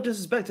one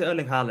disrespected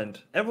Erling Haaland.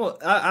 Everyone,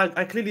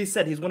 I clearly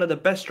said he's one of the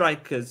best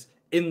strikers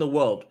in the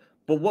world.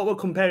 But what we're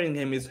comparing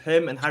him is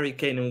him and Harry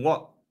Kane and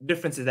what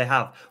differences they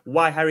have.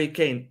 Why Harry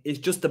Kane is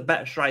just a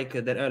better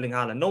striker than Erling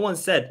Haaland. No one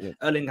said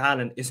Erling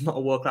Haaland is not a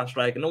world-class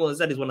striker. No one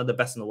said he's one of the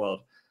best in the world.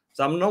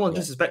 So no one's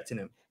disrespecting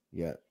him.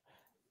 Yeah.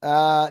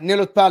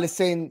 Nilot Pal is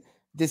saying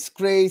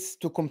disgrace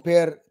to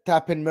compare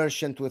Tapin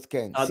Merchant with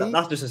Kane.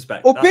 That's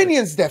disrespect.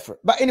 Opinions differ.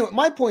 But anyway,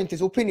 my point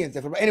is opinions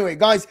differ. But anyway,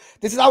 guys,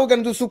 this is how we're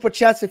going to do super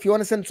chats. If you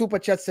want to send super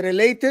chats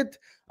related,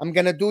 I'm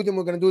going to do them.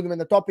 We're going to do them in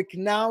the topic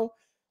now.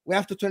 We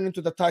have to turn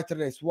into the title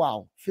race.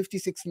 Wow.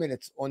 56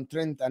 minutes on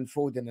Trent and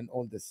Foden and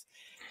all this.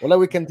 Well,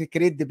 we can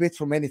create debate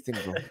from anything,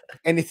 bro.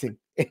 Anything.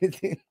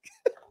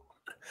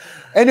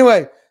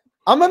 Anyway,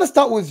 I'm going to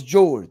start with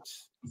George.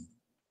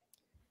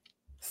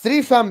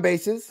 3 fan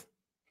bases.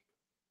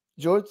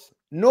 George,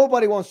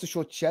 nobody wants to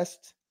show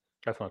chest.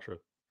 That's not true.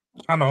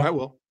 I know. I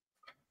will.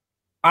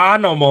 I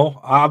know more.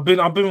 I've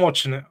been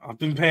watching it. I've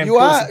been paying. You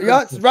are,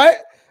 yes, right?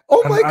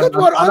 Oh my God,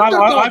 we're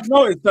underdogs. I've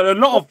noticed that a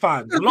lot of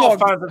fans.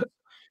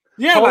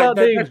 Yeah, call like out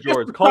names,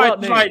 George. Call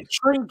out names. Like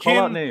drinking. Call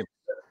out names.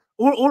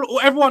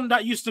 Everyone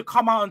that used to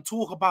come out and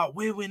talk about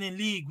we're winning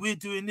league, we're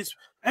doing this.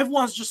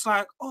 Everyone's just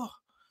like, oh,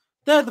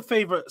 they're the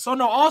favorites. So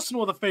no,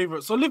 Arsenal are the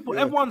favorites. So Liverpool,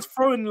 everyone's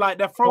throwing like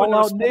they're throwing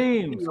call out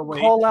names. Away.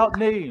 Call out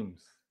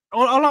names.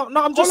 No,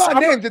 I'm just call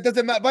out names. It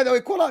doesn't matter. By the way,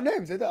 call out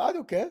names. I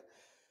don't care.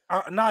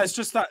 No, it's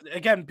just that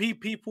again,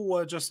 people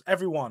were just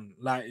everyone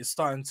like is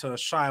starting to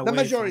shy away. The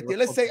majority,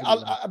 let's say,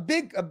 a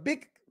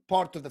big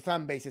part of the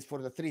fan bases for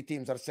the 3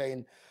 teams are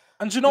saying,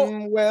 and you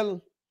know, well,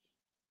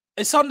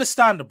 it's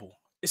understandable.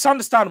 It's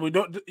understandable.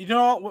 You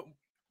know what?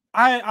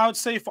 I would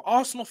say for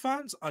Arsenal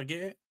fans, I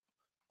get it.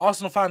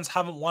 Arsenal fans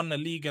haven't won the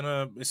league in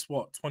it's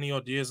what 20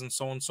 odd years and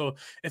so on. So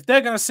if they're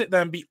gonna sit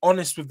there and be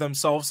honest with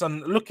themselves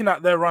and looking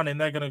at their running,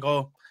 they're gonna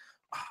go,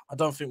 I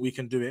don't think we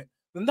can do it.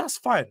 Then that's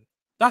fine.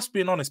 That's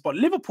being honest. But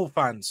Liverpool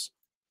fans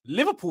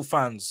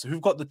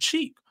who've got the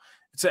cheek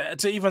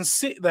to even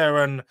sit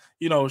there and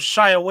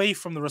shy away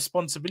from the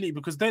responsibility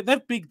because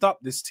they've bigged up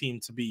this team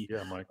to be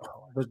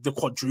the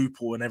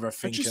quadruple and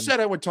everything. I just said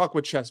I would talk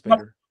with Chess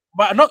Baker.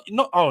 But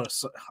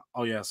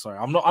yeah, sorry.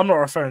 I'm not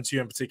referring to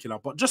you in particular,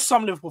 but just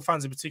some Liverpool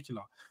fans in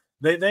particular.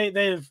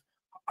 They've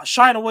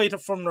shied away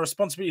from the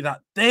responsibility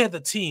that they're the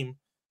team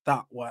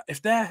that were,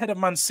 if they're ahead of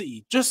Man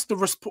City, just the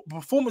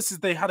performances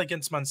they had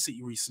against Man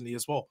City recently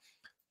as well,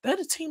 they're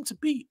the team to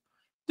beat.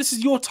 This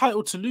is your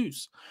title to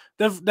lose.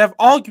 They've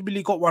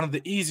arguably got one of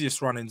the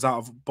easiest run-ins out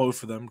of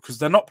both of them because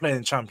they're not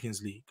playing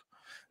Champions League.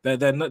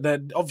 They're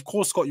of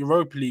course got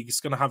Europa League. It's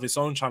going to have its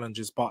own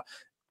challenges, but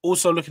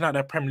also looking at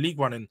their Premier League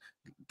running,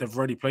 they've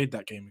already played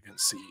that game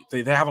against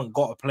City. They haven't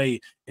got to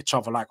play each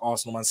other like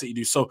Arsenal, Man City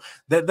do. So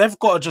they've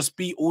got to just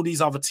beat all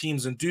these other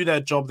teams and do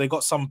their job. They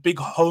got some big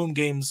home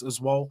games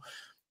as well.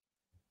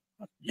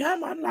 Yeah,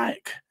 man,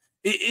 like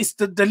it's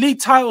the league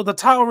title. The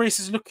title race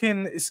is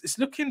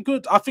looking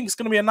good. I think it's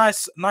going to be a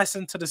nice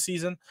end to the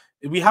season.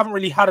 We haven't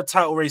really had a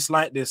title race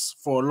like this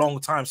for a long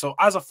time. So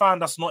as a fan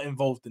that's not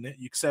involved in it,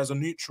 you could say as a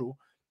neutral,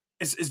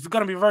 it's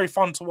going to be very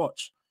fun to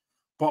watch.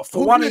 But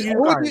for in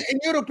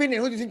your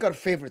opinion, who do you think are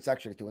favorites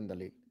actually to win the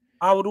league?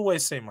 I would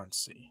always say Man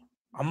City.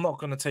 I'm not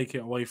going to take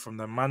it away from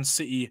them. Man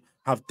City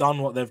have done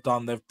what they've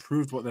done. They've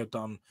proved what they've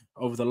done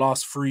over the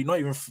last 3, not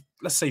even,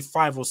 let's say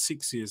 5 or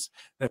 6 years.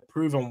 They've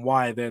proven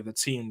why they're the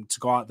team to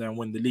go out there and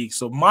win the league.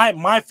 So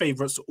my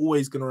favourites are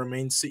always going to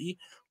remain City.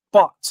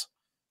 But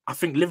I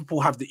think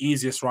Liverpool have the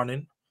easiest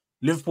run-in.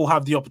 Liverpool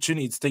have the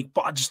opportunity to take,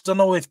 but I just don't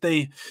know if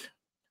they...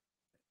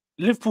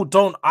 Liverpool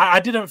don't...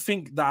 I didn't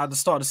think that at the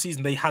start of the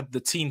season they had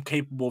the team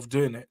capable of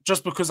doing it,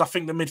 just because I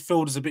think the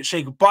midfield is a bit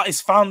shaky. But it's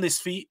found this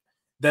feat.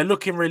 They're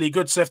looking really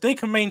good. So if they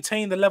can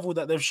maintain the level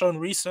that they've shown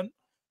recent,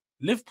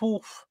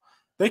 Liverpool,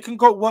 they can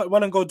go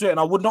well and go do it. And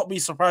I would not be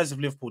surprised if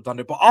Liverpool done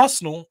it. But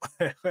Arsenal,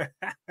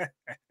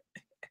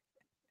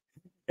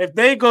 if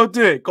they go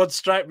do it, God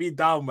strike me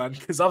down, man,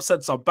 because I've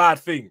said some bad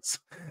things.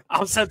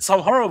 I've said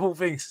some horrible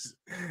things.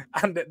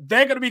 And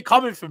they're going to be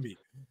coming for me.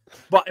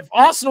 But if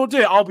Arsenal do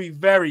it, I'll be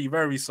very,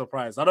 very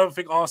surprised. I don't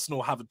think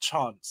Arsenal have a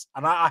chance.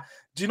 And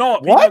do you know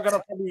what? People are going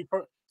to probably...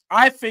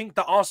 I think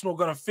that Arsenal are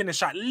going to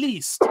finish at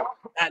least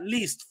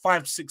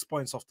 5 to 6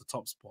 points off the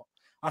top spot.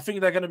 I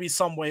think they're going to be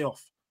some way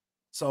off.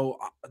 So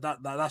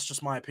that's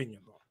just my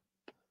opinion, bro.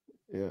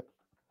 Yeah,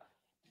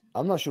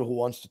 I'm not sure who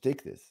wants to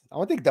take this. I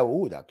want to take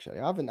Dawood. Actually,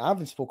 I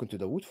haven't spoken to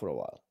Dawood for a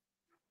while.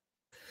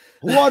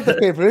 Who are the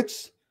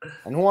favorites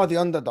and who are the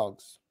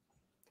underdogs?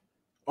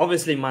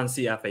 Obviously, Man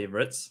City are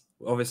favorites.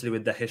 Obviously,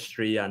 with the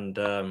history and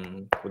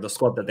with the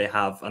squad that they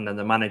have, and then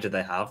the manager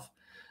they have.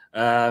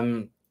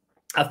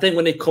 I think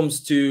when it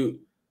comes to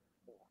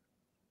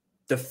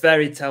the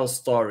fairy tale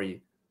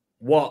story,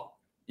 what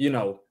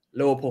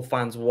Liverpool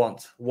fans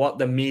want, what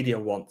the media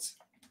wants,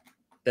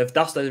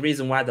 that's the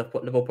reason why they've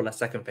put Liverpool as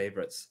second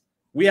favourites.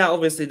 We are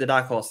obviously the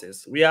dark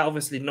horses. We are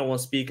obviously no one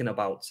speaking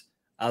about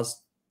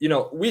as you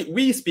know,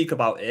 we speak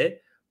about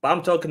it, but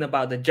I'm talking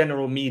about the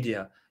general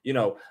media, you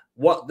know,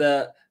 what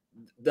the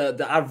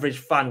average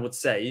fan would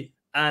say.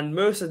 And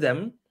most of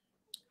them,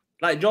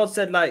 like George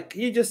said, like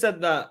he just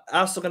said that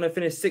Arsenal are going to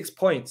finish 6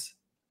 points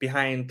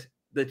behind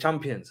the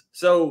champions.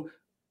 So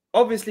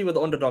obviously with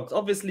the underdogs,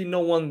 obviously no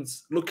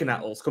one's looking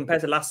at us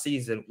compared to last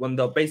season when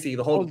basically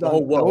the whole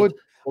world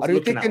was are you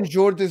looking taking at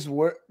us.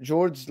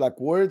 George's like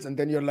words and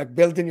then you're like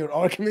building your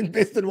argument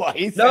based on what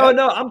he said?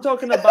 No, I'm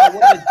talking about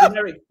what the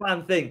generic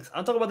fan thinks.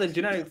 I'm talking about the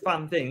generic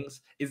fan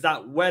thinks is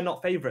that we're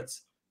not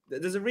favourites.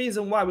 There's a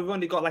reason why we've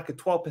only got like a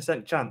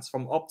 12% chance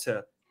from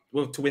Opta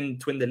to win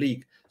the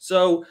league.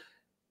 So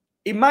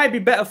it might be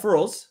better for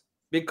us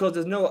because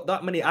there's not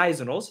that many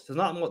eyes on us. There's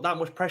not that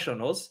much pressure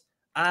on us.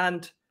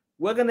 And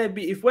we're going to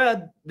be, if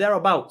we're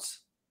thereabouts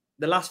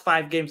the last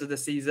 5 games of the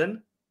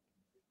season,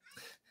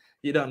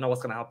 you don't know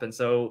what's going to happen.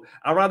 So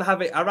I'd rather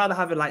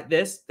have it like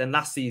this than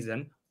last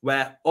season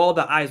where all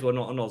the eyes were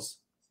not on us.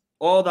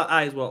 All the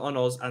eyes were on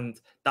us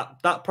and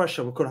that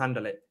pressure, we could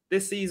handle it.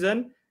 This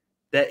season,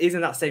 there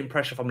isn't that same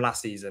pressure from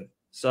last season.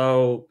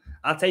 So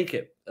I'll take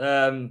it.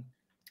 I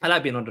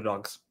like being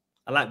underdogs.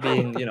 I like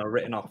being, you know,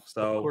 written off.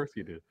 So of course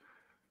you do.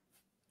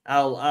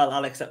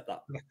 I'll accept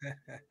that.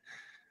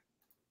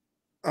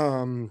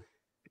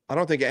 I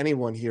don't think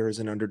anyone here is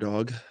an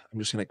underdog. I'm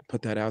just going to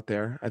put that out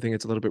there. I think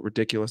it's a little bit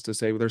ridiculous to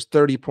say, well, there's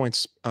 30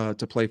 points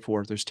to play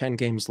for. There's 10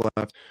 games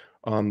left.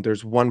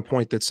 There's 1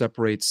 point that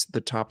separates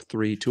the top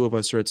 3. 2 of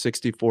us are at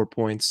 64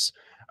 points.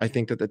 I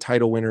think that the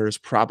title winner is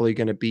probably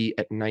going to be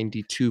at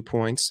 92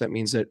 points. That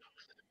means that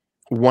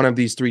one of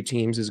these 3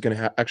 teams is going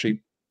to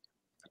actually,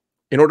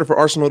 in order for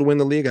Arsenal to win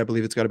the league, I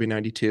believe it's got to be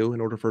 92.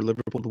 In order for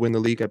Liverpool to win the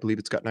league, I believe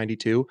it's got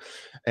 92.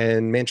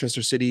 And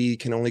Manchester City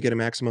can only get a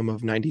maximum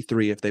of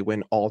 93 if they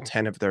win all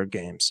 10 of their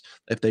games.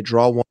 If they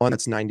draw 1,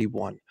 that's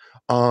 91.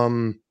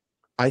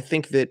 I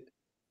think that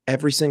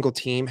every single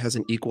team has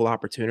an equal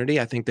opportunity.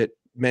 I think that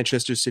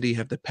Manchester City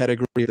have the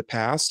pedigree of the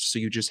past. So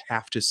you just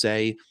have to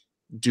say,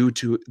 due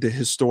to the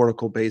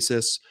historical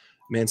basis,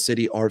 Man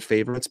City are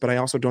favorites. But I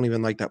also don't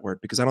even like that word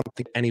because I don't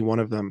think any one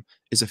of them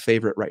is a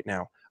favorite right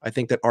now. I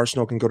think that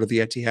Arsenal can go to the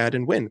Etihad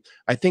and win.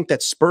 I think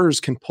that Spurs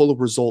can pull a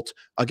result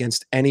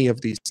against any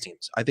of these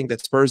teams. I think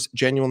that Spurs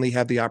genuinely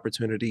have the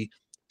opportunity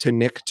to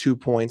nick 2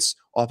 points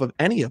off of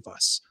any of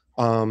us.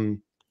 I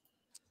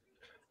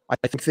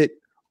think that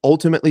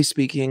ultimately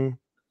speaking,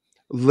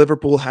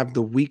 Liverpool have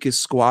the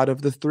weakest squad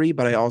of the 3,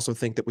 but I also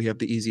think that we have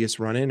the easiest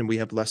run in and we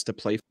have less to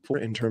play for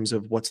in terms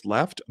of what's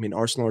left. I mean,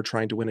 Arsenal are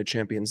trying to win a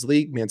Champions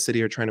League. Man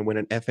City are trying to win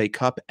an FA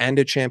Cup and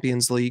a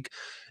Champions League.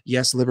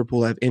 Yes,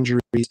 Liverpool have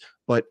injuries,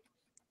 but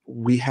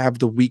we have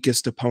the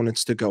weakest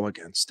opponents to go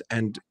against.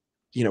 And,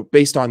 you know,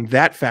 based on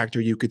that factor,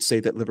 you could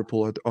say that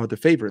Liverpool are the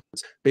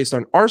favorites. Based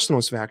on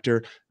Arsenal's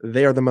factor,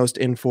 they are the most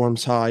informed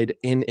side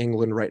in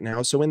England right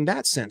now. So in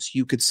that sense,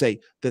 you could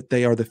say that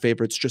they are the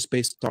favorites just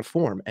based on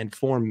form. And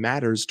form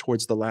matters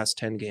towards the last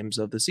 10 games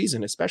of the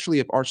season, especially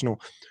if Arsenal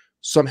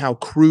somehow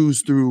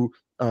cruise through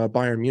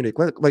Bayern Munich.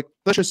 Like,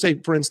 let's just say,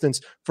 for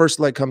instance, first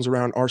leg comes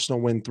around,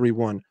 Arsenal win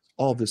 3-1.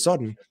 All of a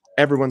sudden,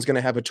 everyone's going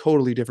to have a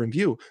totally different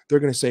view. They're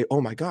going to say,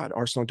 oh my God,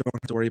 Arsenal don't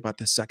have to worry about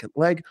the second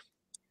leg.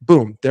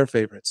 Boom, they're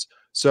favorites.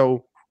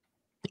 So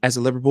as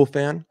a Liverpool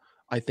fan,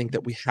 I think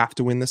that we have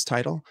to win this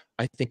title.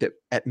 I think that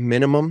at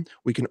minimum,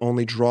 we can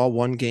only draw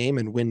 1 game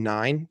and win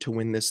 9 to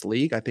win this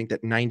league. I think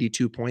that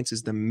 92 points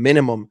is the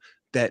minimum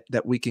that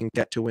we can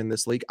get to win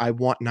this league. I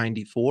want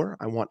 94.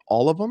 I want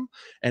all of them,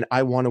 and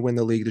I want to win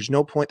the league. There's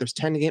no point. There's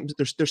 10 games.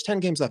 There's 10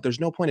 games left. There's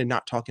no point in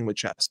not talking with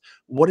chess.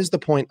 What is the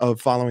point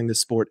of following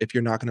this sport if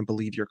you're not going to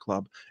believe your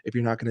club? If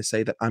you're not going to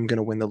say that I'm going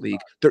to win the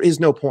league? There is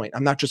no point.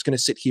 I'm not just going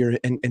to sit here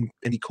and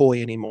be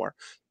coy anymore.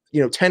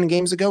 You know, 10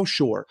 games ago,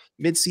 sure.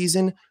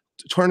 Mid-season,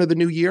 turn of the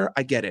new year,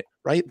 I get it,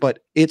 right? But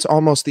it's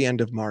almost the end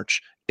of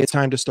March. It's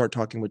time to start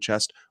talking with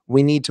chest.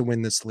 We need to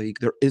win this league.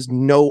 There is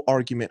no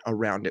argument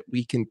around it.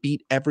 We can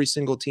beat every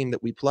single team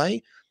that we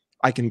play.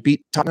 I can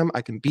beat Tottenham.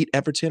 I can beat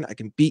Everton. I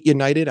can beat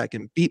United. I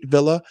can beat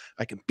Villa.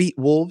 I can beat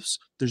Wolves.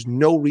 There's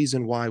no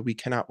reason why we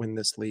cannot win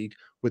this league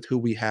with who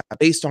we have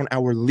based on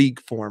our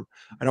league form.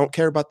 I don't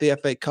care about the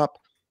FA Cup.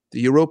 The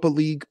Europa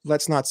League,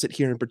 let's not sit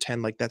here and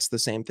pretend like that's the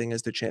same thing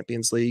as the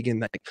Champions League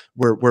and that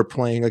we're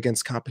playing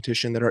against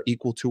competition that are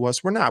equal to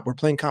us. We're not. We're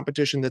playing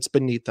competition that's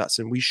beneath us,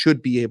 and we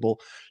should be able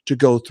to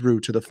go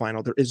through to the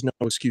final. There is no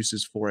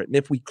excuses for it. And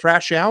if we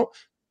crash out,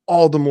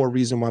 all the more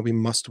reason why we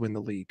must win the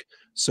league.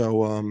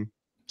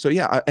 So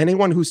yeah,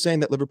 anyone who's saying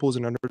that Liverpool is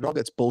an underdog,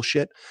 that's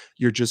bullshit.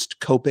 You're just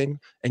coping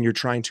and you're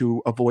trying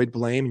to avoid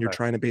blame and you're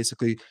trying to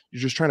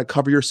you're just trying to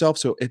cover yourself.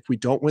 So if we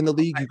don't win the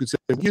league, you could say,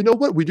 you know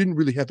what? We didn't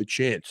really have a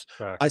chance.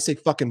 I say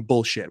fucking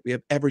bullshit. We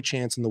have every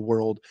chance in the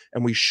world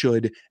and we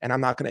should. And I'm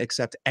not going to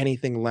accept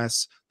anything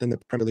less than the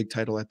Premier League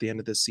title at the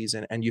end of this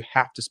season. And you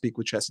have to speak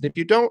with chest. And if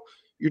you don't,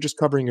 you're just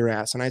covering your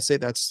ass. And I say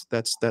that's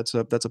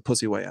a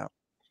pussy way out.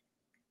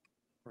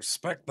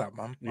 Respect that,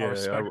 man. Yeah,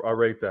 I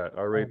rate that.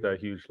 I rate that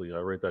hugely.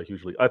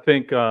 I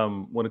think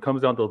when it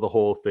comes down to the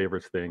whole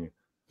favorites thing,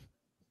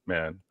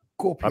 man,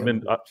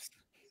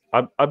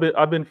 I've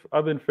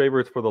been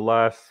favorites for the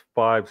last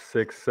 5,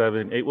 6,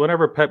 7, 8.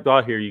 Whenever Pep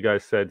got here, you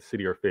guys said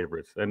City are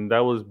favorites, and that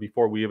was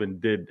before we even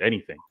did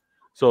anything.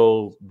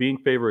 So being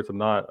favorites, I'm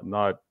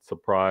not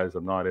surprised.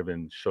 I'm not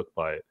even shook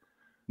by it.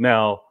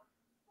 Now,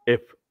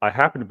 if I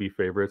happen to be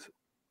favorites,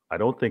 I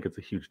don't think it's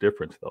a huge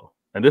difference though.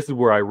 And this is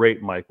where I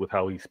rate Mike with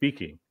how he's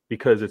speaking,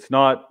 because it's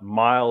not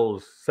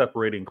miles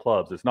separating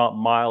clubs. It's not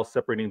miles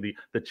separating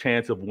the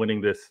chance of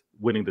winning this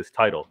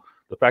title.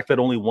 The fact that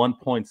only 1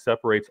 point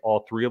separates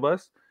all three of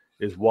us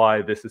is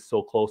why this is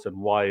so close and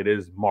why it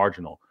is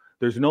marginal.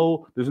 There's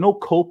no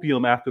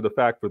copium after the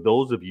fact for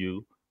those of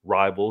you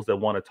rivals that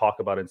want to talk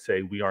about and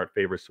say we aren't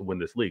favorites to win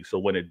this league. So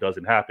when it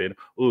doesn't happen,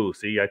 ooh,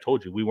 see, I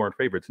told you we weren't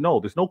favorites. No,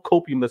 there's no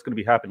copium that's going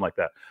to be happening like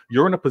that.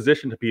 You're in a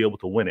position to be able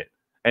to win it.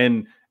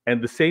 And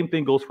the same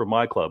thing goes for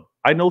my club.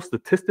 I know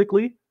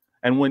statistically,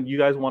 and when you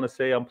guys want to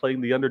say I'm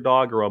playing the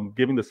underdog or I'm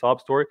giving the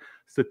sob story,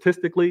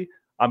 statistically,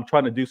 I'm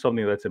trying to do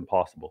something that's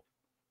impossible.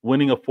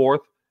 Winning a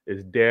fourth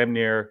is damn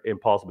near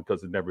impossible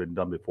because it's never been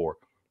done before.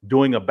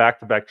 Doing a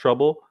back-to-back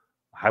treble,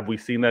 have we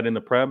seen that in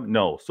the Prem?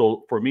 No.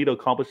 So for me to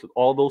accomplish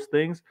all those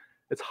things,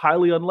 it's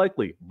highly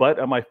unlikely. But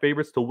am I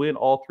favorites to win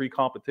all three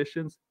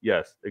competitions?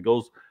 Yes, it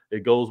goes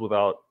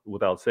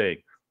without saying.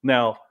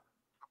 Now,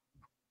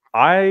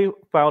 I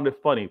found it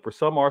funny for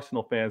some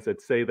Arsenal fans that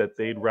say that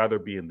they'd rather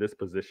be in this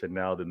position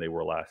now than they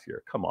were last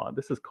year. Come on,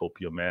 this is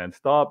copium, man.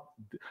 Stop.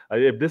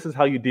 If this is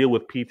how you deal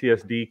with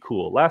PTSD,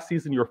 cool. Last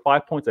season, you're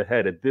 5 points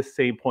ahead at this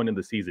same point in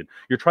the season.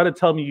 You're trying to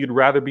tell me you'd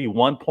rather be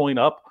 1 point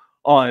up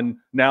on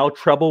now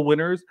treble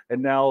winners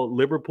and now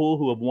Liverpool,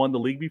 who have won the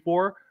league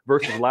before,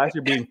 versus last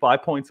year being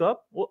 5 points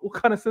up? What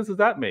kind of sense does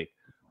that make?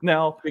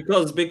 Now,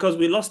 because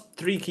we lost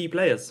 3 key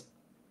players.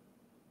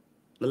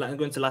 Going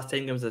to the last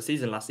 10 games of the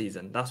season last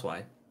season. That's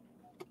why.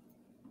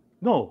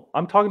 No,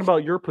 I'm talking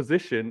about your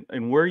position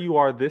and where you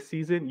are this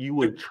season. You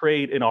would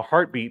trade in a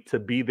heartbeat to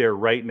be there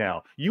right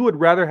now. You would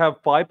rather have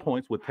 5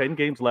 points with 10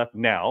 games left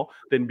now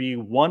than be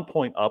 1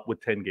 point up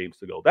with 10 games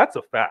to go. That's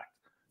a fact.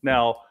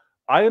 Now,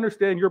 I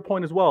understand your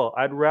point as well.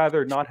 I'd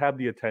rather not have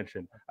the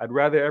attention. I'd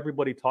rather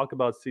everybody talk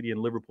about City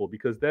and Liverpool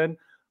because then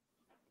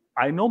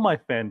I know my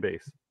fan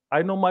base.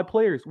 I know my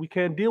players. We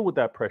can't deal with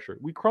that pressure.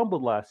 We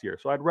crumbled last year.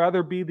 So I'd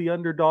rather be the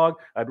underdog.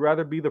 I'd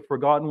rather be the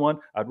forgotten one.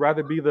 I'd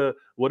rather be the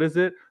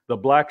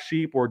black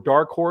sheep or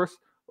dark horse.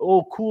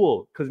 Oh,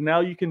 cool. Because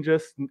now you can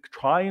just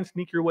try and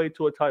sneak your way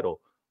to a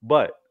title.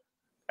 But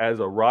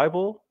as a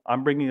rival,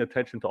 I'm bringing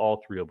attention to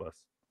all three of us.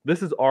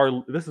 This is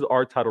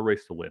our title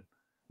race to win.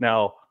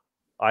 Now,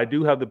 I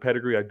do have the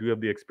pedigree. I do have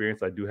the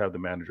experience. I do have the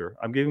manager.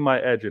 I'm giving my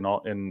edge in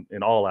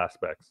all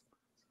aspects.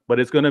 But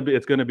it's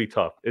gonna be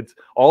tough. It's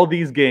all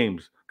these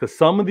games because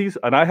some of these,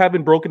 and I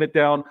haven't broken it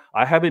down.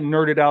 I haven't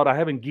nerded out. I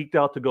haven't geeked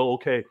out to go,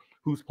 okay,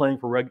 who's playing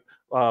for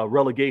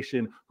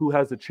relegation? Who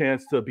has a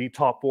chance to be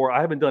top 4?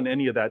 I haven't done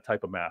any of that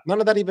type of math.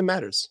 None of that even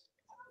matters.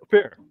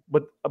 Fair,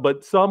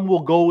 but some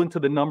will go into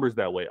the numbers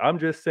that way. I'm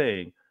just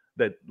saying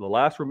that the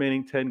last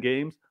remaining 10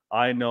 games,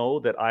 I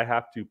know that I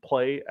have to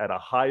play at a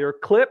higher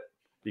clip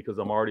because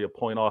I'm already a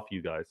point off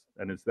you guys,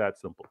 and it's that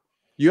simple.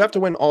 You have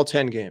to win all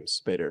 10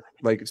 games, Bader.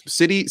 Like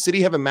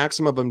City have a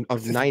maximum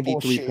of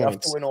 93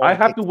 points. I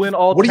have to win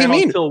all 10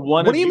 until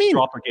one of you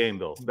drop a game,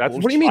 though. That's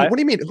what do you mean? What do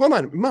you mean? Hold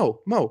on,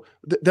 Mo.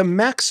 The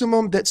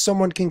maximum that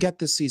someone can get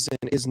this season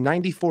is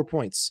 94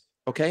 points.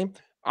 Okay,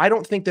 I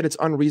don't think that it's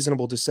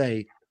unreasonable to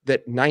say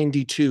that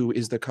 92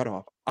 is the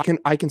cutoff.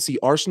 I can see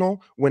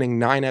Arsenal winning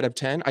 9 out of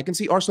 10. I can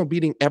see Arsenal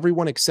beating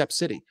everyone except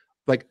City.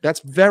 Like that's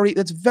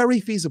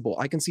very feasible.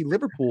 I can see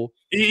Liverpool.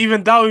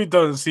 Even Drought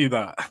doesn't see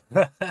that.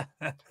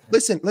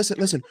 Listen.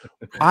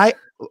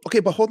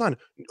 But hold on.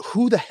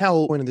 Who the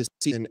hell win this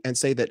season and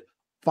say that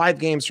 5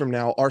 games from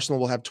now Arsenal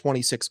will have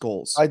 26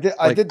 goals? I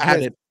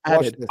totally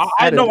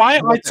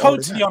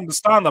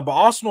understand that, but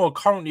Arsenal are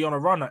currently on a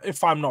run,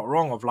 if I'm not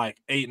wrong, of like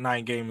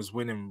 8-9 games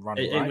winning run.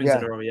 8 wins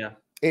in a row, yeah.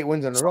 8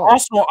 wins in a row.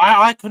 Arsenal,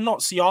 I could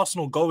not see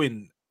Arsenal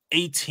going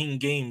 18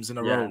 games in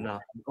a row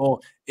or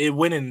it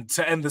winning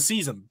to end the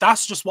season.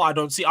 That's just what I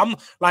don't see. I'm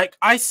like,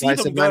 I see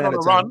them going on a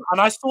run,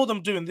 and I saw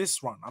them doing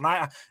this run.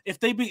 And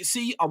if they beat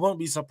City, I won't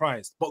be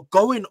surprised. But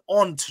going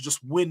on to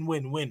just win,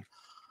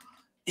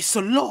 it's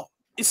a lot.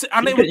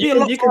 It would be a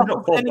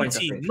lot for any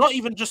team, not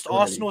even just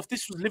Arsenal. If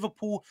this was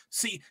Liverpool,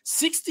 see,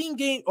 16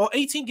 games or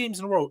 18 games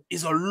in a row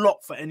is a lot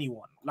for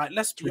anyone. Like,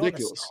 let's be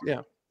ridiculous.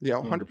 Honest. Yeah,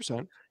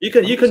 100%. You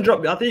can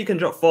drop. I think you can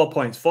drop 4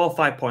 points, 4 or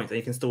 5 points, and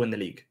you can still win the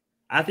league.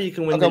 I think you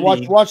can win the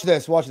league. Watch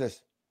this.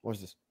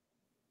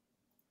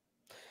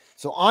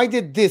 So I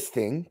did this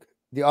thing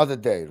the other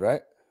day, right?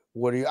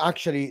 Where you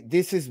actually,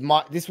 this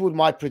were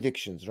my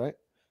predictions, right?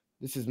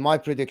 This is my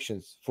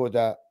predictions for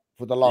the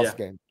last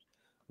game,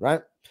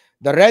 right?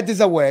 The red is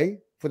away.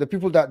 For the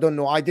people that don't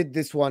know, I did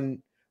this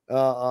one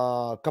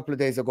a couple of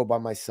days ago by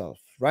myself,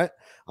 right?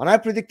 And I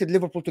predicted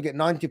Liverpool to get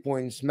 90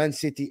 points, Man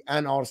City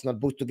and Arsenal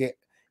both to get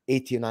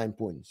 89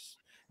 points.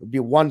 It would be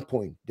 1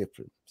 point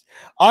difference.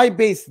 I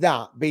based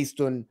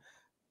on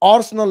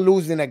Arsenal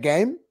losing a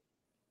game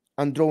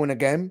and drawing a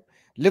game,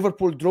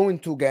 Liverpool drawing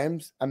 2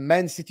 games, and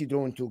Man City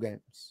drawing 2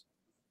 games.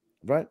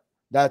 Right?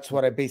 That's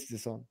what I based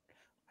this on.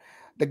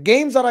 The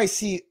games that I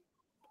see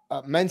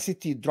Man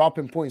City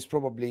dropping points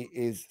probably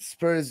is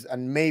Spurs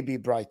and maybe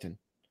Brighton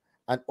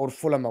or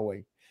Fulham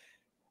away.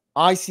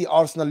 I see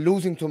Arsenal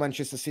losing to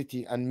Manchester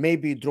City and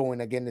maybe drawing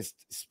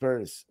against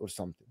Spurs or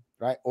something,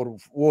 right? Or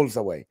Wolves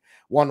away,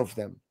 one of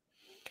them.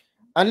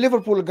 And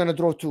Liverpool are going to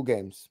draw 2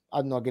 games. I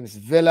don't know, against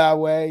Villa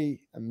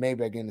away and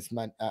maybe against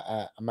Man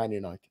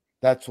United.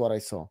 That's what I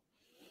saw.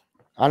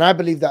 And I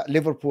believe that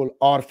Liverpool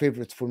are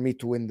favorites for me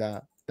to win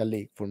the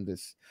league from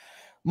this.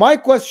 My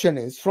question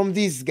is, from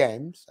these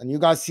games, and you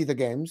guys see the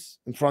games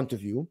in front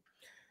of you,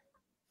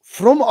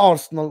 from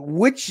Arsenal,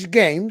 which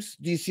games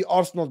do you see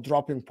Arsenal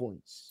dropping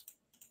points?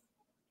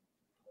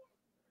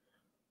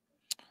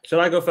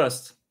 Shall I go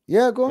first?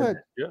 Yeah, go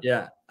ahead.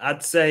 Yeah,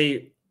 I'd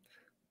say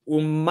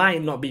we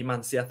might not beat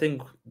Man City.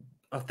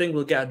 I think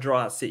we'll get a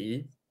draw at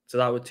City, so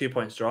that would 2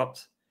 points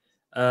dropped.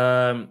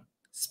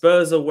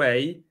 Spurs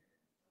away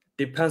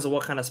depends on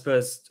what kind of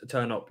Spurs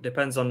turn up.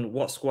 Depends on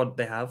what squad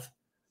they have,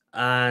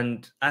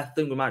 and I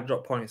think we might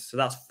drop points. So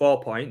that's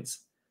 4 points,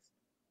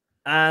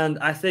 and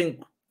I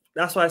think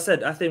that's why I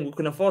said I think we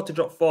can afford to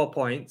drop 4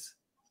 points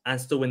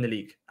and still win the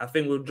league. I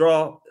think we'll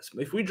draw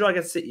if we draw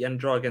against City and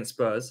draw against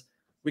Spurs.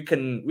 We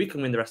can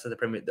win the rest of the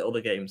Premier League, the other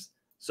games.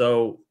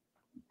 So,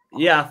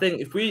 yeah, I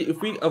think if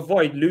we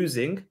avoid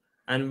losing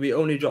and we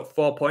only drop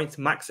 4 points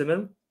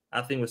maximum,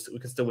 I think we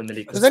can still win the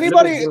league. Does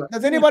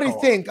anybody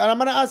think? And I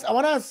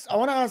want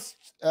to ask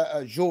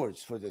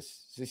George for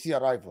this. To see a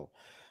rival.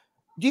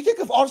 Do you think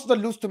if Arsenal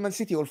lose to Man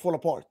City, it will fall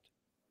apart?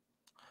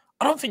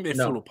 I don't think they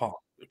fall apart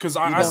because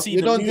I see.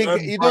 You don't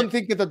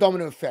think it's a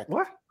domino effect?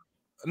 What?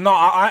 No,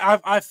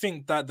 I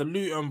think that the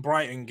Luton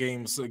Brighton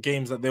games are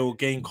games that they will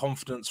gain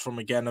confidence from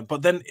again.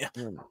 But then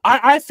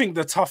I think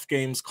the tough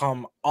games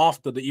come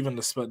after even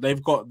the Spurs.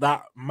 They've got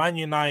that Man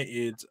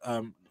United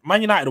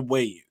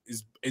away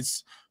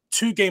is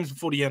 2 games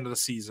before the end of the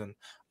season.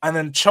 And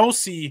then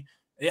Chelsea,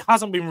 it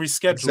hasn't been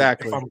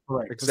rescheduled, if I'm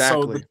correct.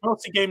 Exactly. So the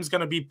Chelsea game is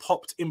going to be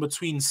popped in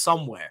between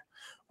somewhere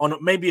on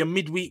maybe a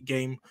midweek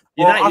game.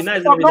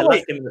 United going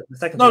to be the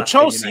second. No,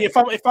 Chelsea. If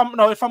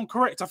I'm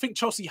correct, I think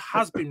Chelsea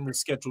has been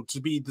rescheduled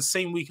to be the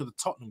same week of the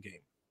Tottenham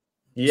game.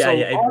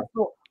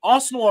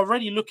 Arsenal are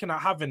already looking at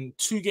having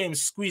 2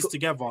 games squeezed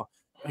together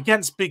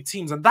against big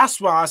teams, and that's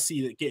where I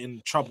see it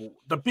getting trouble.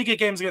 The bigger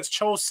games against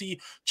Chelsea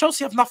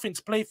have nothing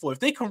to play for. If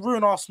they can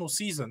ruin Arsenal's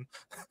season,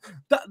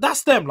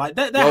 that's them. Like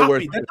they're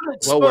happy. They're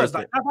like Spurs.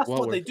 That's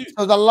what they do.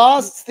 So the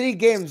last 3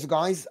 games,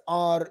 guys,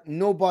 are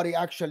nobody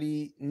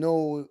actually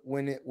know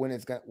when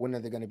are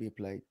they going to be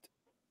played.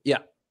 Yeah,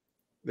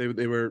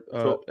 they were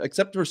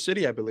except for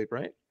City, I believe,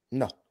 right?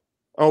 No.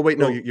 Oh wait,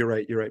 no, you're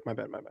right. You're right. My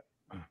bad.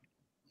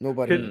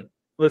 Nobody.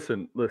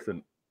 Listen.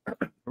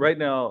 Right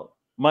now,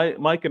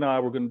 Mike and I,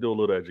 we're going to do a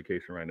little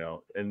education right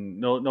now, and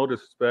no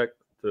disrespect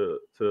to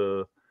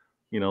the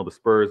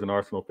Spurs and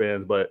Arsenal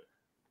fans, but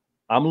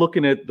I'm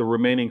looking at the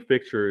remaining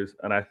fixtures,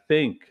 and I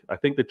think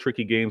the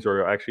tricky games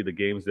are actually the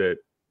games that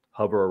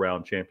hover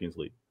around Champions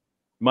League.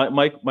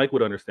 Mike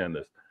would understand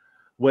this.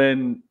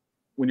 When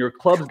your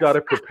club's got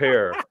to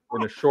prepare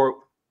in a short.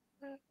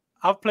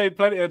 I've played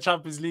plenty of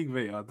Champions League,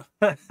 mate.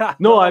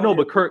 No, I know,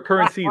 but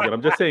current season.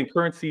 I'm just saying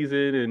current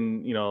season,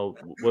 and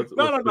what's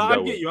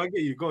I get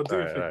you. Go on, do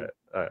it.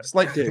 All right.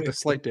 Slight dig.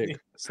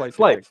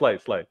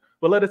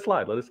 But let it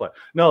slide.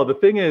 No, the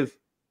thing is,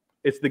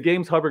 it's the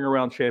games hovering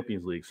around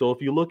Champions League. So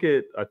if you look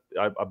at,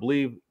 I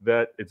believe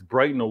that it's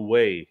Brighton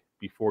away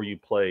before you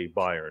play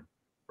Bayern,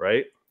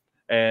 right?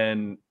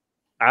 And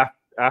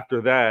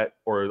after that,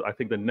 or I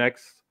think the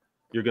next,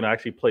 you're going to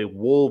actually play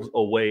Wolves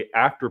away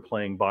after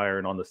playing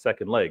Bayern on the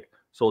second leg.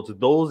 So it's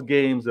those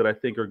games that I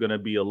think are going to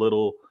be a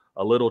little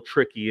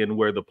tricky, and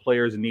where the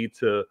players need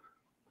to.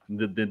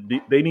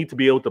 They need to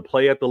be able to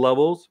play at the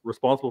levels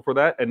responsible for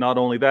that. And not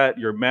only that,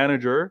 your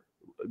manager,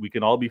 we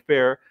can all be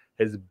fair,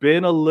 has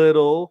been a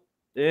little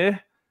in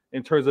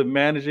terms of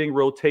managing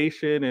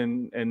rotation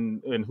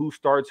and who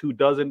starts, who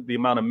doesn't, the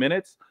amount of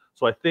minutes.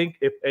 So I think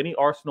if any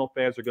Arsenal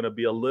fans are going to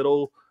be a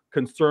little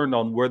concerned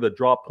on where the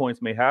drop points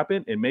may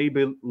happen, it may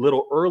be a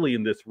little early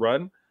in this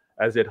run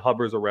as it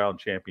hovers around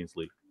Champions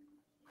League.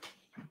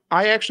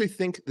 I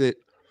think that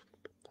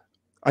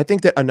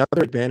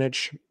another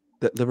advantage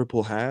that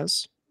Liverpool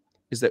has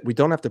is that we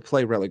don't have to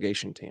play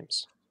relegation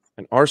teams,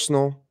 and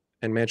Arsenal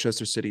and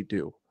Manchester City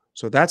do.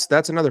 So that's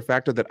another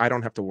factor that I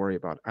don't have to worry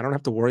about. I don't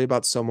have to worry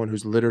about someone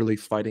who's literally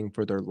fighting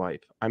for their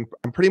life. I'm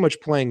pretty much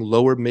playing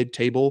lower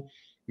mid-table,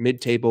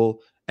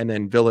 and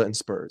then Villa and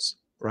Spurs,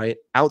 right?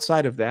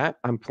 Outside of that,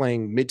 I'm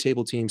playing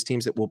mid-table teams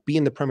that will be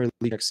in the Premier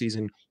League next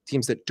season,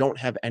 teams that don't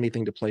have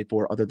anything to play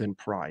for other than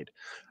pride.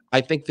 I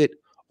think that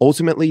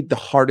ultimately the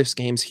hardest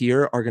games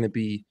here are going to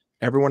be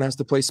everyone has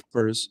to play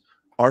Spurs,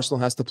 Arsenal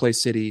has to play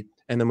City,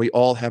 and then we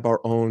all have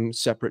our own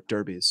separate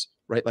derbies,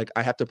 right? Like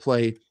I have to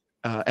play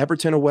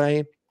Everton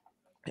away,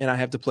 and I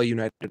have to play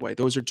United away.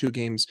 Those are 2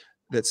 games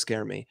that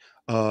scare me.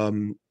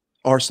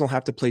 Arsenal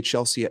have to play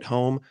Chelsea at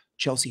home.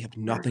 Chelsea have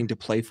nothing to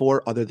play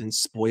for other than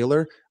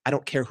spoiler. I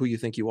don't care who you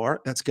think you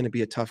are. That's going to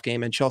be a tough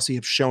game. And Chelsea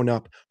have shown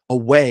up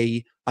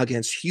away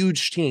against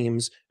huge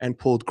teams and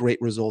pulled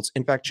great results.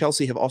 In fact,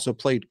 Chelsea have also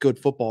played good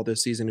football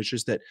this season. It's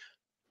just that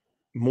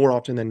more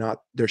often than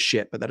not, they're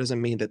shit, but that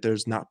doesn't mean that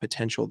there's not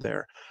potential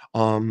there.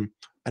 And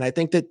I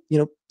think that,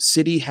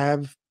 City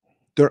have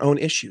their own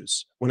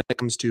issues when it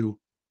comes to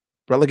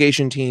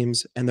relegation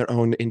teams and their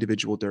own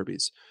individual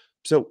derbies.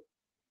 So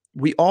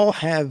we all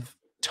have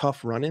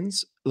tough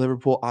run-ins.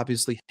 Liverpool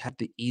obviously had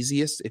the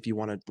easiest if you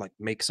want to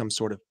make some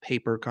sort of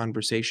paper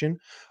conversation.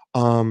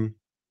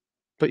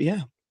 But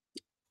yeah,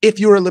 if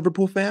you're a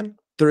Liverpool fan,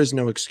 there is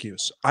no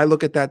excuse. I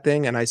look at that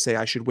thing and I say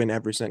I should win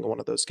every single one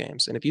of those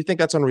games. And if you think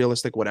that's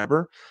unrealistic,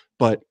 whatever,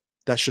 but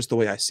that's just the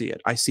way I see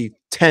it. I see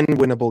 10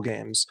 winnable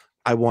games.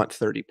 I want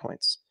 30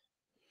 points.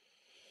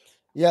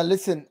 Yeah,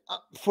 listen,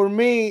 for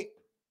me,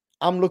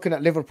 I'm looking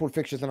at Liverpool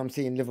fixtures and I'm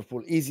seeing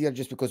Liverpool easier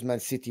just because Man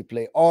City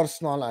play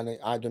Arsenal and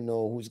I don't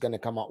know who's going to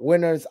come out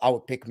winners. I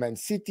would pick Man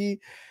City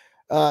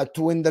to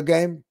win the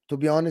game, to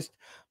be honest.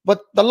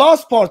 But the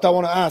last part I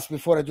want to ask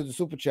before I do the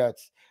Super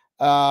Chats,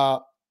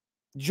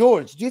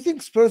 George, do you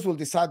think Spurs will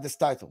decide this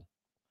title?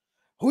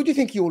 Who do you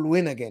think you will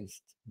win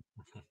against?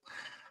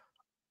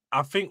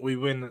 I think we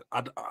win.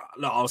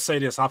 I'll say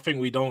this. I think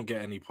we don't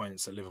get any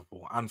points at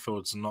Liverpool.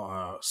 Anfield's not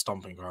a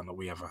stomping ground that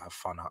we ever have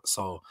fun at.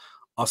 So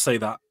I'll say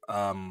that.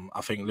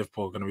 I think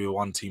Liverpool are going to be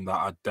one team that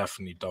I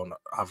definitely don't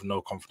have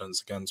no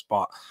confidence against.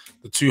 But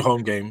the 2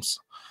 home games,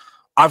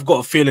 I've got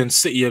a feeling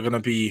City are going to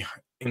be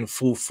in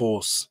full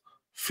force,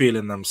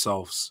 feeling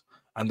themselves.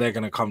 And they're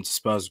going to come to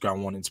Spurs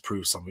ground wanting to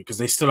prove something because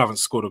they still haven't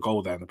scored a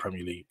goal there in the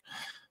Premier League.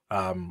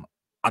 I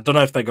don't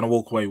know if they're going to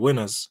walk away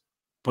winners,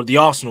 but the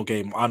Arsenal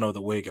game, I know that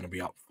we're going to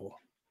be up for.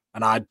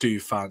 And I do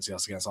fancy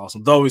us against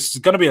Arsenal, though it's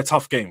going to be a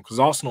tough game because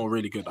Arsenal are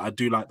really good. I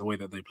do like the way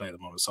that they play at the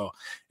moment. So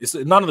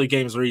none of the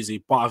games are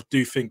easy, but I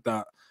do think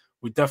that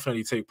we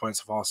definitely take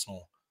points of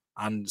Arsenal.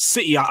 And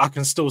City, I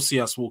can still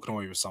see us walking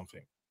away with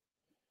something.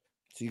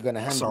 So you're going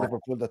to hand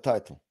Liverpool the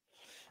title?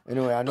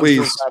 Anyway, I know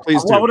please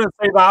I wouldn't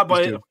say that,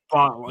 but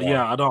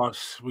yeah, I don't.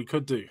 We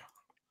could do.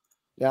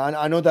 Yeah,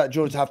 I know that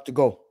George have to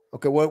go.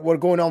 Okay, we're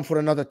going on for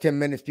another 10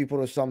 minutes, people,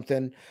 or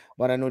something.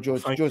 But I know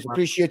George. George,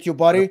 appreciate you,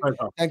 buddy.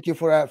 Thank you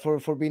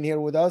for being here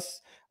with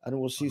us, and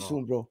we'll see you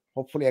soon, bro.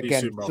 Hopefully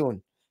again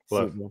soon. See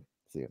you, bro.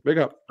 See you. Big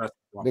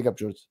up,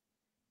 George.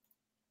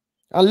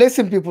 And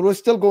listen, people, we're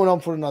still going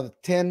on for another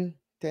 10,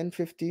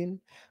 15,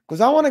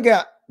 because I want to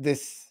get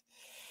this.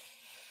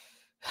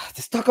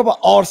 Let's talk about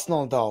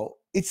Arsenal, though.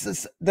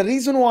 It's the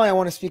reason why I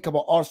want to speak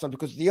about Arsenal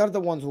because they are the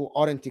ones who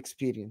aren't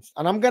experienced.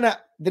 And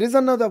there is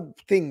another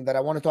thing that I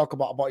want to talk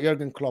about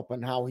Jurgen Klopp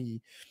and how there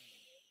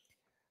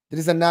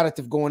is a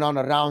narrative going on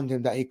around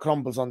him that he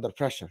crumbles under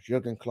pressure,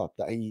 Jurgen Klopp,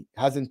 that he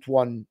hasn't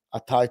won a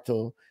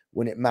title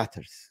when it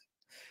matters.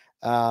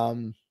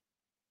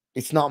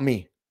 It's not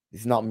me.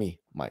 It's not me,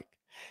 Mike.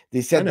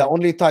 They said the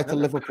only title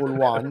Liverpool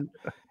won,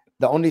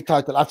 the only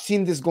title, I've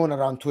seen this going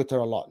around Twitter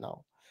a lot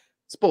now.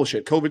 It's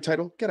bullshit. COVID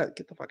title. Get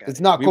the fuck out.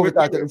 It's not COVID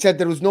title. It said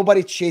there was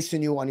nobody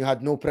chasing you and you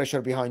had no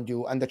pressure behind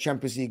you. And the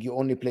Champions League, you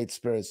only played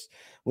Spurs.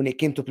 When it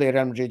came to play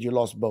Real Madrid, you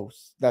lost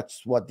both.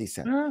 That's what they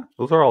said. Yeah,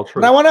 those are all true.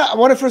 But I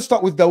want to first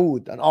start with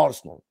Dawood and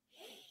Arsenal.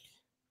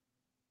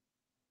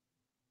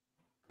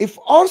 If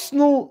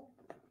Arsenal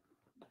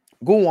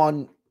go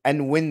on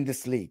and win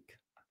this league,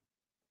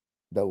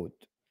 Dawood,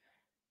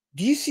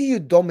 do you see you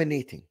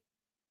dominating?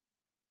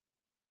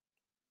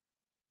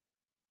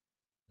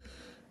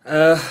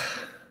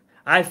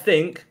 I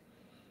think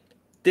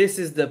this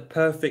is the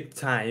perfect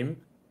time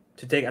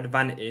to take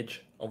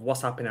advantage of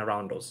what's happening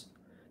around us.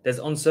 There's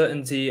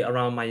uncertainty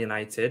around Man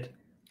United,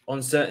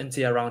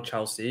 uncertainty around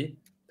Chelsea.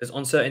 There's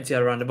uncertainty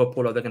around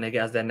Liverpool, or they're going to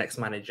get as their next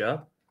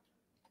manager.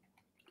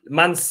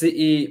 Man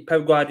City,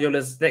 Pep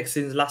Guardiola's next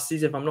season, last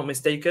season, if I'm not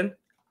mistaken.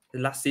 The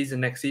last season,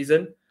 next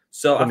season.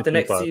 So after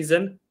next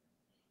season,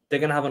 they're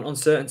going to have an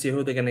uncertainty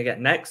who they're going to get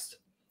next.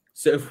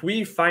 So if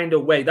we find a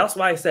way, that's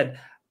why I said,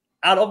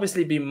 I'll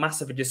obviously be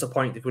massively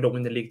disappointed if we don't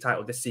win the league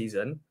title this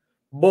season.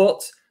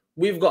 But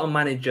we've got a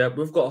manager,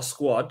 we've got a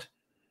squad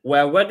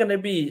where we're going to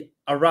be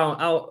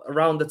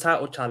around the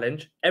title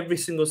challenge every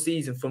single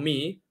season for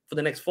me for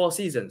the next 4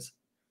 seasons.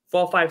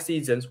 4 or 5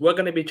 seasons, we're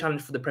going to be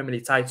challenged for the Premier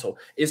League title.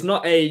 It's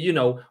not a,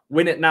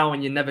 win it now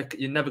and you're never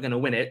going to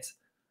win it.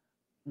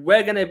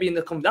 We're going to be in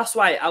the... That's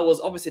why I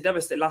was obviously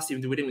devastated last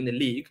season we didn't win the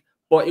league,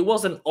 but it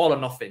wasn't all or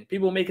nothing.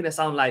 People were making it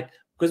sound like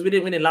because we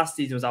didn't win it last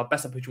season, it was our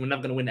best opportunity, we're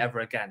never going to win it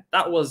ever again.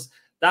 That was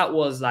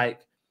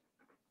like,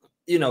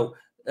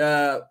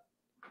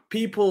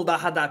 people that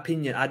had that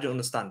opinion, I don't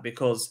understand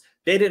because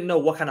they didn't know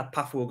what kind of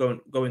path we were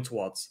going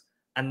towards.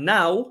 And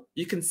now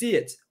you can see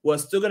it. We're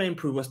still going to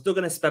improve. We're still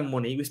going to spend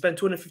money. We spent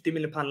 £250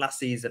 million last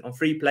season on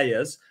 3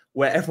 players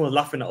where everyone's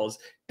laughing at us.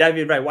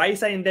 David Raya. Why are you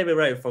saying David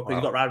Raya for? Because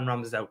you got Ryan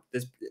Ramsdale.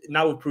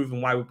 Now we're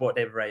proving why we bought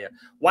David Raya.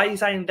 Why are you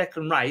saying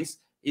Declan Rice?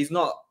 He's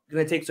not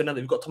going to take to another.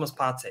 We've got Thomas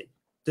Partey.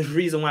 The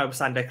reason why we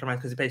signed Declan Rice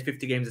because he plays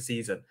 50 games a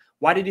season.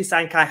 Why did he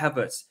sign Kai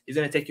Havertz? He's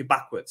going to take you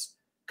backwards.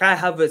 Kai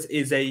Havertz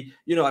is a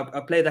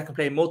player that can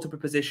play multiple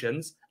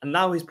positions, and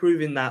now he's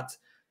proving that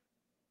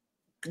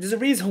there's a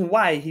reason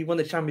why he won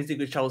the Champions League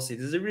with Chelsea.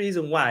 There's a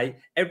reason why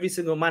every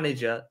single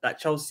manager that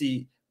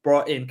Chelsea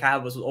brought in, Kai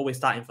Havertz was always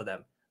starting for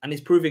them. And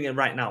he's proving it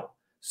right now.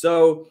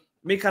 So,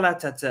 Mikel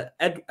Arteta,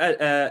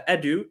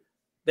 Edu,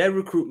 their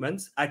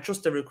recruitment, I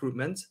trust their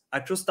recruitment. I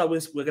trust that we're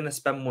going to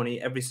spend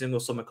money every single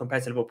summer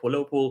compared to Liverpool.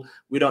 Liverpool,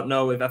 we don't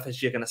know if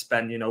FSG are going to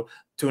spend, you know,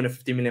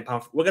 £250 million.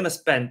 We're going to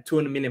spend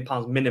 £200 million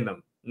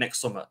minimum next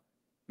summer.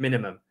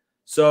 Minimum.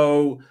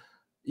 So,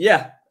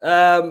 yeah.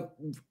 For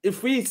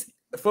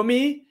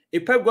me,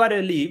 if Pep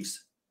Guardiola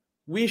leaves,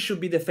 we should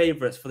be the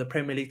favourites for the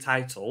Premier League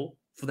title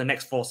for the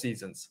next 4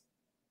 seasons.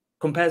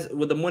 Compared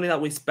with the money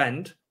that we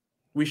spend,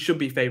 we should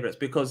be favourites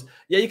because,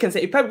 yeah, you can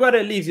say if Pep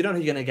Guardiola leaves, you don't know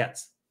who you're going to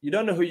get. You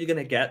don't know who you're going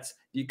to get.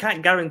 You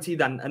can't guarantee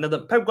that another...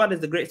 Pep Guardiola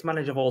is the greatest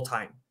manager of all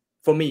time.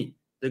 For me,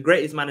 the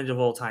greatest manager of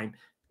all time.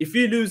 If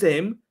you lose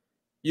him,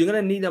 you're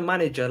going to need a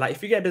manager. Like,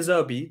 if you get De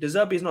Zerbi is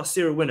not a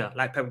serial winner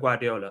like Pep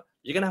Guardiola.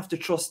 You're going to have to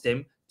trust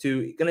him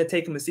to... going to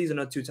take him a season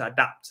or 2 to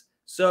adapt.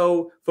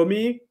 So, for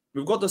me...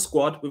 We've got the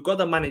squad. We've got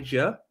the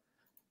manager.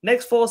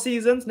 Next 4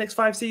 seasons, next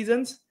 5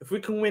 seasons, if we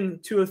can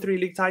win 2 or 3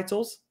 league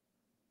titles,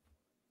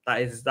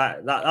 that's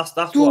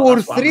 2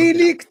 or 3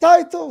 league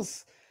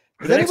titles.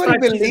 Does anybody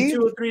believe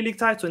 2 or 3 league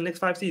titles in the next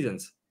 5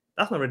 seasons?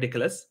 That's not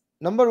ridiculous.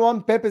 Number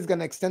one, Pep is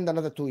gonna extend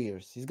another 2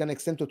 years. He's gonna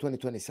extend to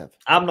 2027.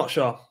 I'm not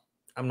sure.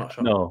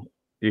 No,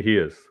 he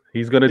is.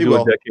 He's gonna do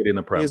a decade in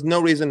the Prem. There's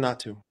no reason not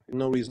to.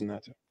 No reason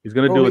not to. He's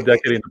gonna do a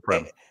decade in the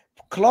Prem.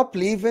 Klopp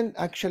leaving,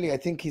 actually, I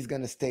think he's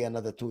gonna stay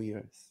another 2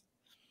 years.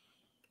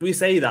 We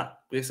say that,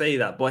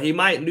 but he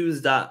might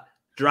lose that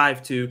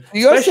drive to.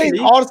 You're saying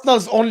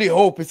Arsenal's only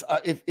hope is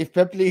if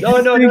Pep leaves?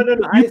 No.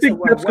 You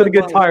think Pep's going to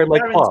get tired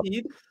like Klopp?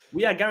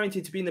 We are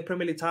guaranteed to be in the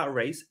Premier League title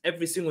race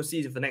every single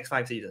season for the next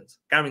 5 seasons.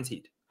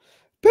 Guaranteed.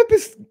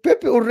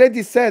 Pep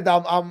already said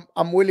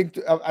I'm willing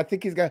to. I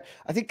think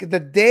the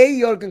day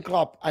Jurgen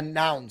Klopp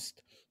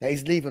announced that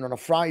he's leaving on a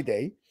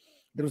Friday,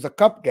 there was a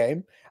cup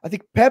game. I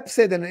think Pep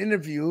said in an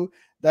interview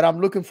that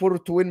I'm looking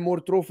forward to win more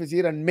trophies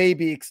here and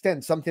maybe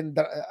extend something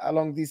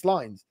along these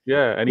lines.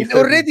 Yeah, and he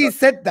already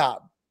said that,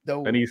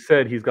 though. And he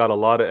said he's got a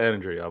lot of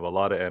energy. I have a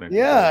lot of energy.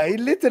 Yeah, he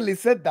literally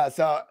said that.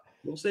 So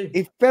we'll see.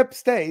 If Pep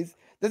stays,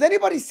 does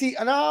anybody see?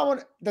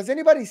 Does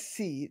anybody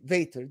see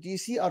Vater? Do you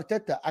see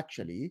Arteta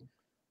actually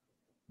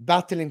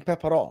battling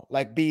Pep at all,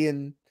 like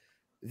being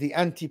the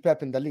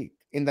anti-Pep in the league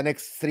in the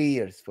next 3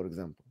 years, for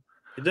example?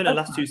 He's done it the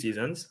last 2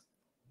 seasons.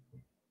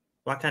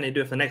 Why can't he do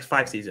it for the next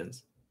 5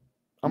 seasons?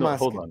 I'm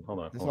asking. Hold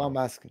on. That's what I'm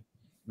asking.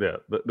 Yeah,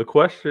 the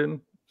question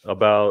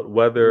about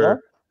whether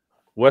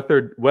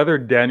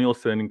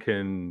Danielson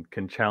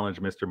can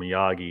challenge Mr.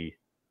 Miyagi.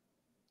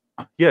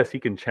 Yes, he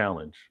can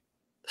challenge.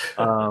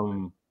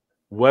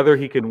 Whether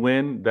he can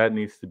win, that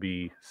needs to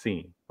be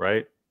seen,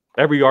 right?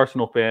 Every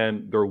Arsenal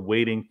fan, they're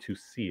waiting to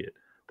see it.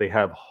 They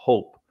have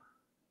hope.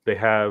 They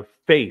have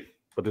faith,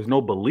 but there's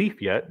no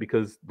belief yet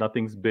because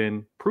nothing's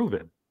been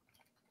proven.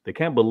 They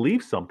can't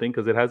believe something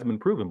because it hasn't been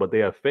proven, but they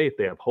have faith.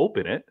 They have hope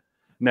in it.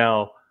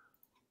 Now,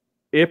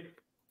 if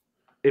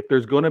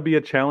there's going to be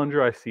a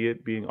challenger, I see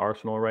it being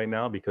Arsenal right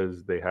now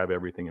because they have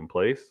everything in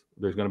place.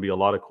 There's going to be a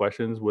lot of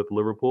questions with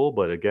Liverpool,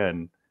 but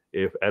again,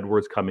 if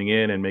Edwards coming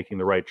in and making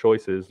the right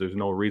choices, there's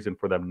no reason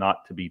for them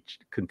not to be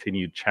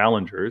continued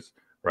challengers,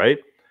 right?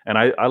 And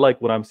I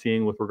like what I'm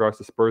seeing with regards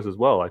to Spurs as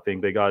well. I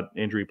think they got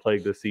injury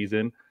plagued this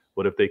season,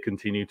 but if they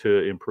continue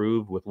to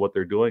improve with what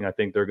they're doing, I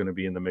think they're going to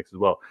be in the mix as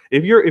well.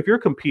 If you're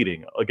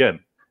competing, again,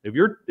 if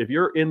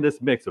you're in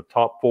this mix of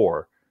top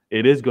 4,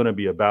 it is going to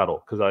be a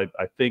battle because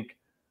I think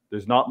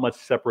there's not much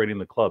separating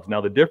the clubs.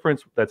 Now, the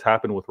difference that's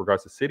happened with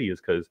regards to City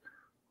is because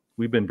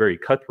we've been very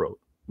cutthroat.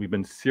 We've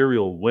been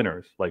serial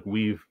winners. Like,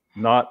 we've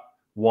not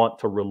want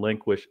to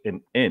relinquish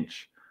an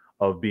inch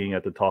of being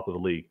at the top of the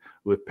league.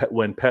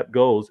 When Pep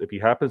goes, if he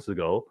happens to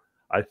go,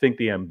 I think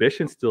the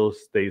ambition still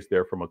stays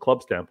there from a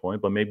club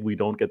standpoint, but maybe we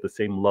don't get the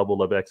same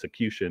level of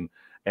execution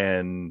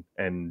and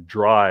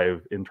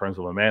drive in terms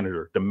of a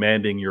manager,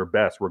 demanding your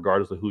best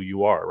regardless of who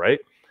you are, right?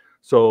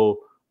 So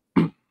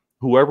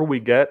whoever we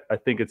get, I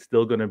think it's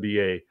still going to be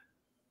a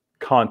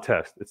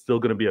contest. It's still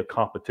going to be a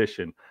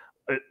competition.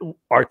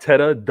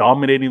 Arteta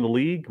dominating the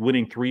league,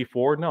 winning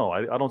 3-4. No,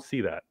 I don't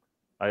see that.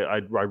 I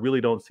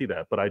really don't see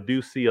that. But I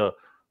do see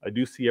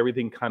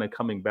everything kind of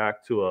coming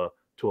back to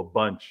a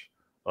bunch,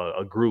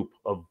 a group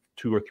of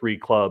 2 or 3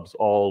 clubs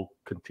all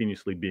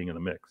continuously being in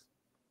the mix.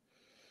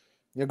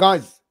 Yeah,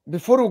 guys,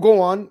 before we go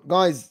on,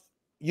 guys,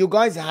 you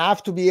guys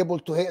have to be able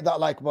to hit that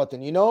like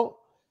button. You know,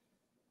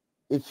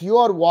 if you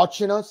are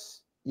watching us,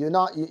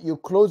 you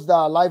close the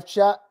live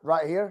chat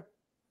right here.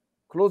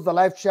 Close the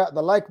live chat.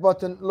 The like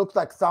button looks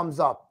like thumbs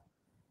up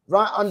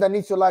right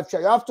underneath your live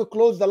chat. You have to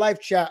close the live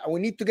chat, and we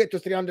need to get to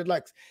 300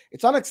 likes.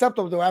 It's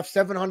unacceptable to have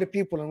 700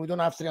 people and we don't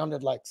have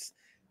 300 likes.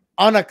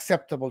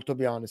 Unacceptable, to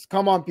be honest.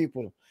 Come on,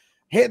 people.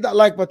 Hit that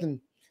like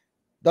button.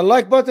 The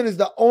like button is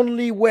the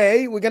only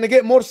way we're going to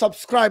get more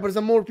subscribers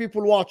and more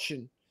people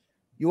watching.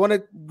 You want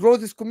to grow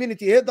this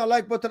community, hit the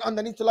like button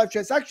underneath the live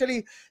chat. It's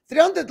actually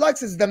 300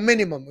 likes is the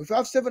minimum. If you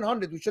have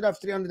 700, we should have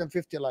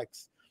 350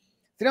 likes.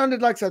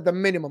 300 likes are the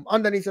minimum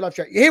underneath the live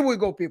chat. Here we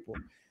go, people.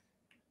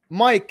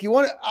 Mike, you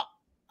want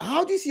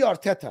how do you see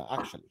Arteta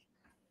actually?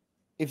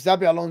 If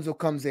Xabi Alonso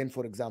comes in,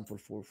 for example,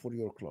 for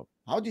your club,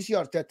 how do you see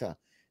Arteta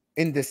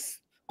in this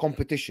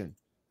competition?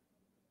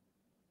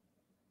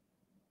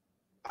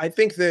 I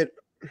think that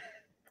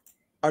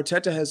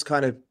Arteta has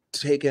kind of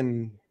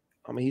taken,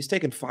 I mean, he's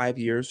taken 5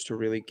 years to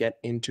really get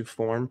into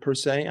form per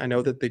se. I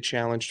know that they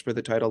challenged for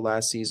the title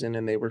last season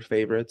and they were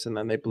favorites and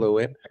then they blew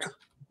it,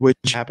 which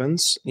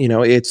happens. You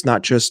know, it's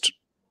not just,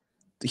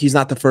 he's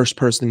not the first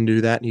person to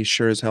do that, and he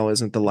sure as hell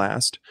isn't the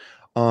last.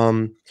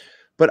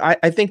 But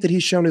I think that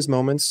he's shown his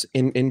moments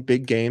in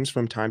big games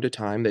from time to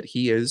time that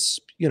he is,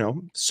 you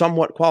know,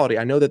 somewhat quality.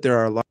 I know that there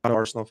are a lot of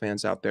Arsenal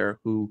fans out there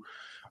who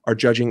are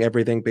judging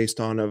everything based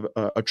on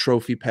a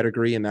trophy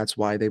pedigree, and that's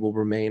why they will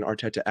remain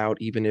Arteta out,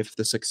 even if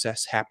the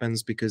success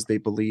happens, because they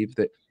believe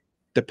that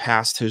the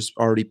past has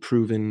already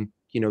proven,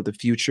 you know, the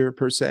future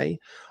per se.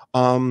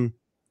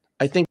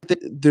 I think that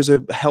there's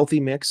a healthy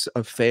mix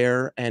of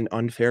fair and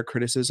unfair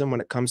criticism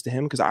when it comes to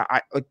him, because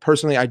I like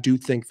personally, I do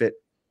think that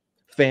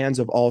fans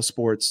of all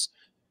sports,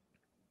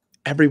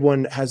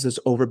 everyone has this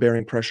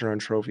overbearing pressure on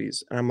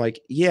trophies. And I'm like,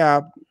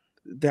 yeah,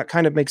 that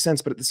kind of makes sense.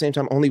 But at the same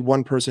time, only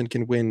one person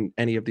can win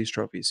any of these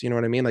trophies. You know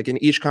what I mean? Like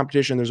in each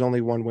competition, there's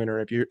only one winner.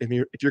 If you're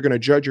going to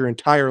judge your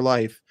entire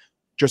life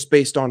just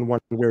based on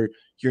one where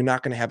you're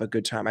not going to have a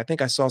good time. I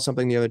think I saw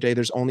something the other day.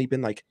 There's only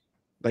been like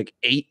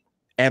 8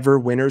 ever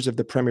winners of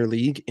the Premier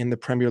League in the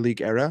Premier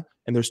League era.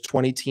 And there's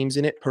 20 teams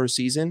in it per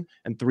season,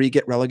 and 3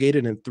 get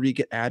relegated and 3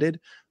 get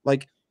added.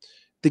 Like,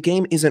 the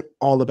game isn't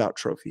all about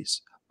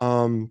trophies.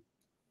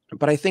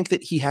 But I think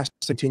that he has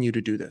to continue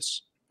to do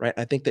this, right?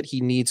 I think that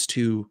he needs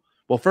to,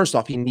 well, first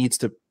off, he needs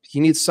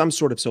some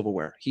sort of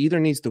silverware. He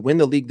either needs to win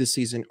the league this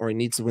season or he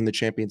needs to win the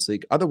Champions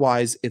League.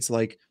 Otherwise, it's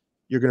like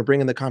you're going to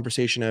bring in the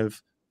conversation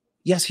of,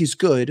 yes, he's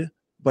good,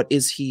 but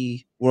is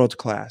he world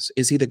class?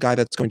 Is he the guy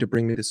that's going to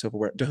bring me the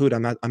silverware?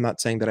 Dahoud, I'm not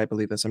saying that I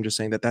believe this. I'm just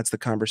saying that that's the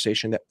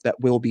conversation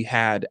that will be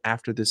had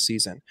after this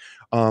season.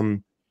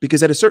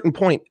 Because at a certain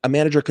point, a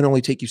manager can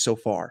only take you so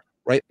far,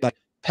 right? Like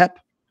Pep,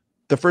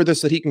 the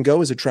furthest that he can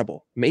go is a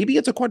treble. Maybe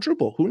it's a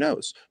quadruple. Who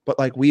knows? But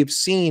like, we have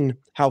seen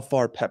how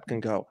far Pep can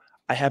go.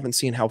 I haven't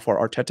seen how far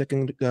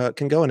Arteta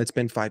can go, and it's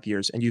been 5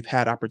 years. And you've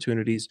had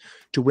opportunities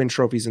to win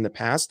trophies in the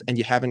past, and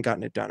you haven't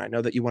gotten it done. I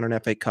know that you won an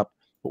FA Cup.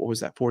 What was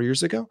that, 4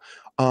 years ago?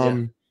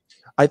 Yeah.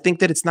 I think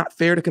that it's not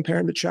fair to compare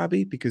him to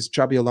Xabi, because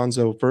Xabi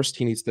Alonso, first,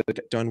 he needs to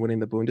get done winning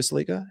the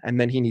Bundesliga, and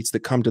then he needs to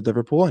come to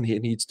Liverpool, and he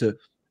needs to,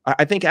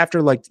 I think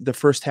after like the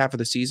first half of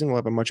the season, we'll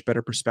have a much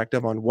better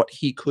perspective on what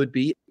he could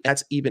be.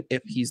 That's even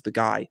if he's the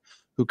guy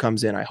who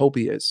comes in. I hope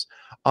he is.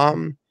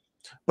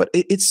 But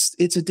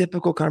it's a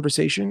difficult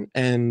conversation.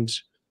 And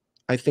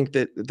I think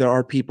that there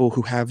are people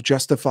who have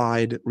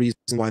justified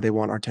reasons why they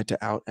want Arteta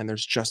out, and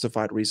there's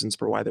justified reasons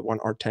for why they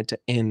want Arteta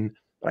in.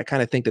 But I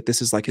kind of think that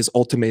this is like his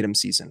ultimatum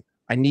season.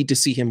 I need to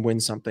see him win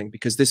something,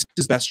 because this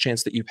is the best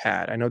chance that you've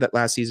had. I know that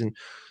last season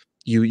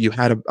you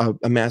had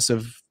a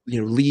massive,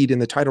 you know, lead in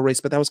the title race,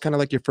 but that was kind of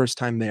like your first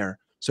time there.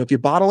 So if you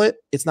bottle it,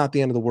 it's not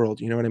the end of the world.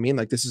 You know what I mean?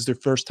 Like, this is their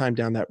first time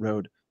down that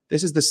road.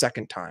 This is the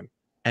second time.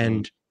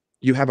 And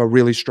you have a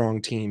really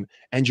strong team,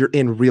 and you're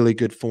in really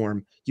good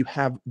form. You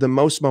have the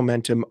most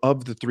momentum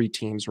of the 3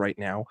 teams right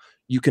now.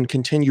 You can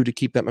continue to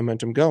keep that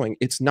momentum going.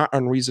 It's not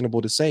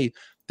unreasonable to say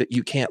that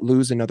you can't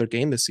lose another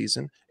game this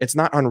season. It's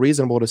not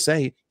unreasonable to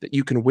say that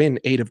you can win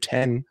 8 of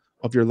 10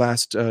 of your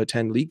last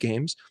 10 league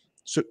games.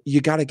 So you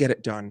got to get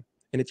it done.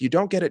 And if you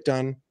don't get it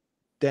done,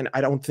 then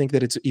I don't think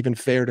that it's even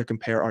fair to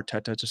compare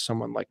Arteta to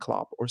someone like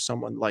Klopp or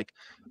someone like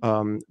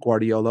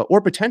Guardiola, or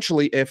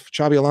potentially, if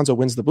Xabi Alonso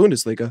wins the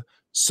Bundesliga,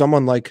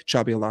 someone like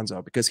Xabi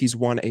Alonso, because he's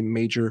won a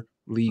major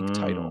league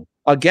title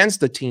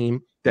against a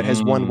team that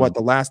has won what,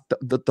 the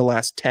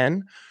last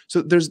 10.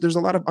 So there's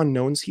a lot of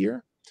unknowns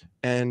here.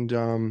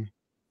 And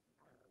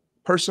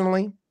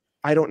personally,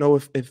 I don't know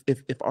if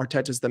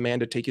Arteta's the man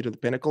to take you to the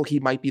pinnacle.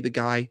 He might be the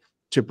guy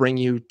to bring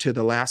you to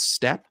the last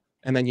step,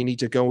 and then you need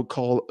to go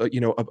call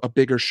a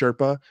bigger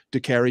Sherpa to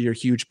carry your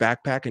huge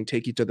backpack and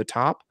take you to the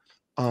top.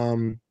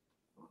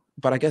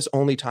 But I guess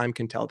only time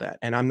can tell that.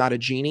 And I'm not a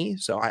genie,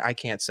 so I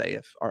can't say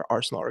if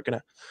Arsenal are going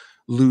to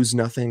lose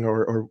nothing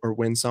or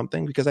win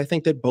something, because I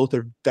think that both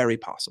are very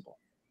possible.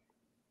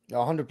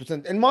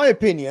 100%. In my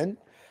opinion,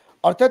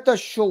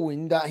 Arteta's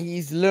showing that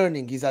he's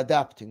learning, he's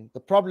adapting. The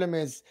problem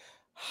is,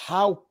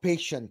 how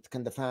patient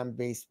can the fan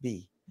base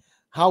be?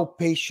 How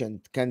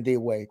patient can they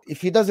wait?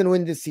 If he doesn't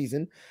win this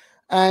season,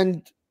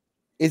 and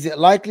is it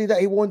likely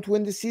that he won't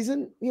win this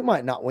season? He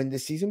might not win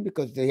this season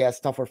because he has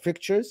tougher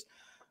fixtures.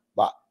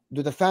 But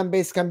do the fan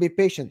base can be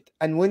patient?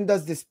 And when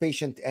does this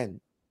patience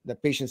end? The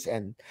patience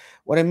end.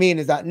 What I mean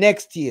is that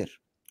next year,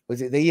 or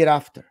is it the year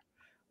after?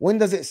 When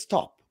does it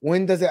stop?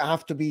 When does it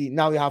have to be,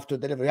 now you have to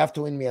deliver, you have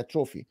to win me a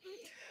trophy?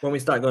 When we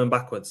start going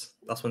backwards,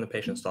 that's when the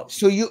patience stops.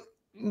 So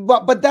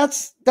but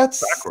that's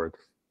backwards.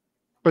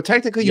 But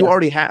technically, you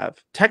already have.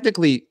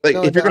 Technically, like,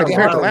 if you're going to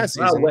compare it to last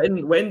season,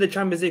 we're in the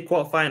Champions League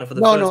quarterfinal for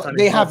the first time.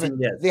 They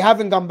haven't. They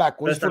haven't gone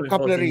backwards for a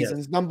couple of reasons.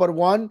 Years. Number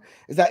one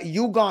is that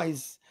you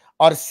guys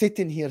are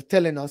sitting here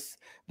telling us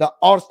that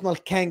Arsenal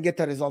can get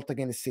a result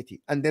against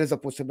City, and there is a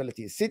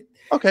possibility.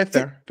 Okay,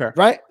 fair.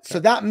 Right? So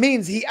that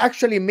means he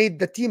actually made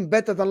the team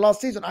better than last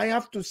season. I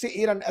have to sit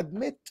here and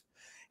admit,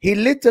 he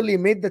literally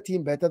made the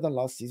team better than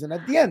last season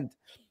at the end.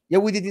 Yeah,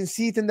 we didn't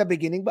see it in the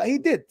beginning, but he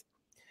did.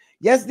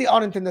 Yes, they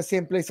aren't in the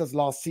same place as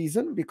last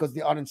season because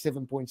they aren't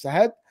 7 points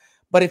ahead.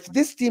 But if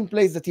this team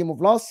plays the team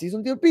of last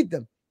season, they'll beat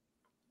them.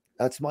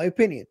 That's my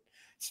opinion,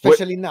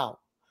 especially now.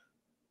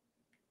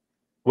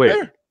 Wait,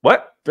 fair.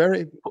 What?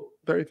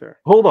 Very fair.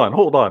 Hold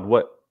on.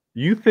 What?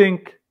 You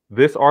think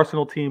this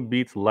Arsenal team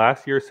beats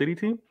last year's City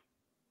team?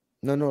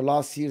 No,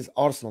 last year's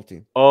Arsenal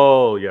team.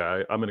 Oh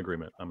yeah, I'm in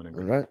agreement.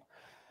 Right.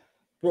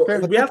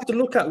 Well, we have to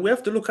look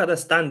at the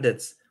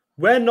standards.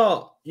 We're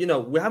not,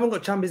 we haven't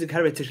got Champions League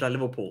heritage like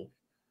Liverpool.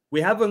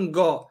 We haven't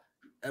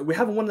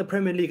won the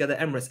Premier League at the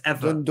Emirates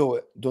ever. Don't do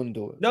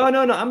it. No.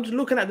 I'm just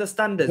looking at the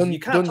standards. You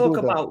can't talk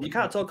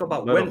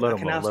about when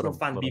can an Arsenal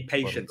fan be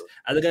patient.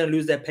 Are they going to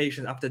lose their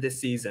patience after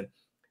this season?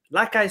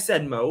 Like I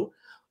said, Mo,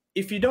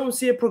 if you don't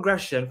see a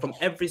progression from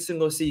every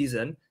single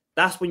season,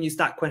 that's when you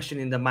start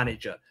questioning the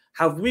manager.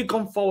 Have we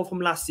gone forward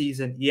from last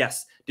season?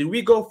 Yes. Did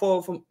we go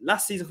forward from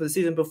last season for the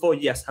season before?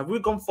 Yes. Have we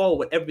gone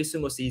forward every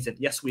single season?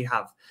 Yes, we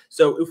have.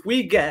 So if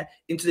we get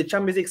into the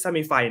Champions League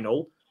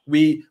semi-final,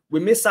 we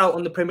miss out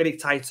on the Premier League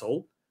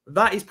title,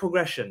 that is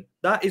progression.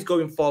 That is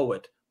going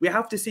forward. We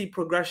have to see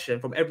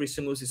progression from every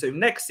single season. So if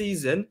next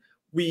season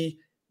we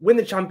win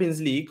the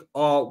Champions League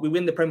or we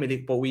win the Premier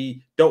League, but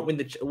we don't win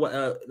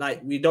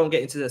we don't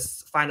get into the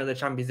final of the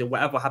Champions League,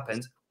 whatever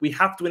happens, we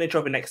have to win a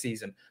trophy next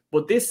season.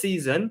 But this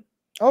season,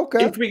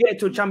 if we get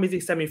to a Champions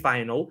League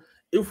semi-final,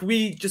 if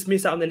we just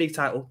miss out on the league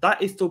title,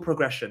 that is still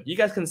progression. You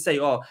guys can say,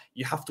 "Oh,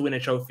 you have to win a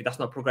trophy." That's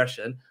not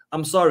progression.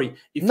 I'm sorry.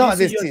 If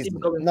you see your team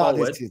going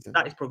forward,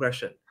 that is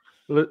progression.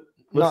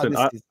 Listen,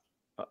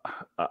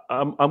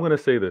 I'm going to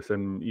say this,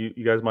 and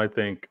you guys might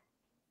think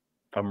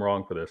I'm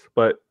wrong for this,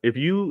 but if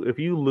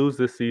you lose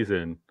this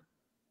season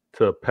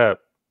to Pep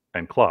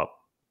and Klopp,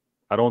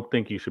 I don't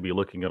think you should be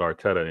looking at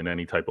Arteta in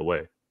any type of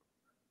way.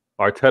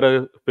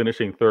 Arteta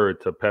finishing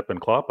third to Pep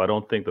and Klopp, I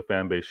don't think the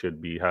fan base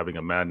should be having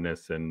a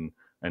madness and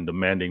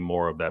demanding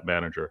more of that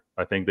manager.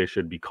 I think they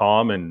should be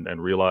calm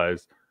and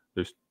realize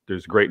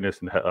there's greatness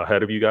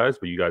ahead of you guys,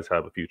 but you guys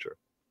have a future.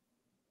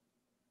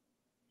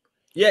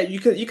 Yeah, you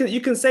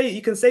can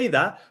say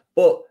that,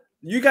 but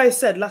you guys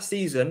said last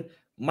season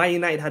Man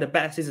United had a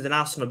better season than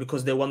Arsenal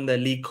because they won the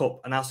League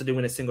Cup and Arsenal didn't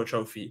win a single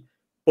trophy.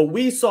 But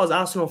we saw as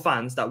Arsenal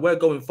fans that we're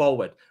going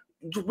forward.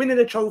 Winning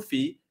a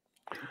trophy,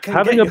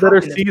 having a better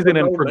season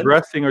and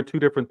progressing are two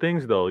different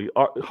things, though.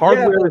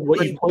 Hardware is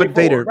what you play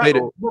for.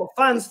 Vader. But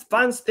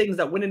fans think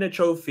that winning a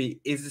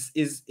trophy is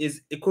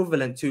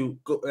equivalent to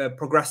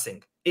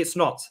progressing. It's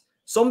not.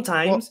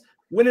 Sometimes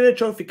winning a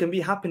trophy can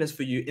be happiness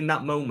for you in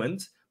that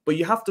moment, but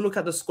you have to look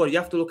at the squad. You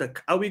have to look at,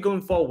 are we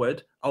going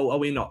forward or are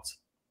we not?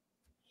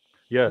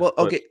 Yeah. Well,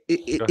 okay.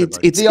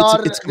 It's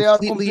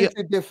completely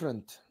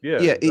different.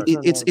 Yeah.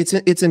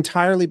 It's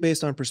entirely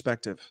based on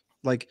perspective.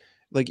 Like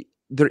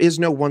there is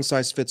no one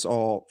size fits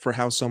all for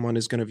how someone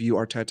is going to view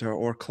Arteta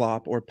or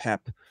Klopp or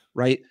Pep,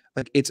 right?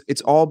 Like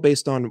it's all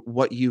based on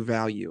what you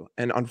value.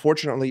 And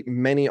unfortunately,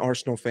 many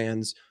Arsenal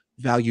fans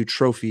value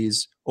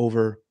trophies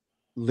over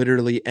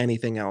literally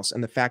anything else.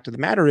 And the fact of the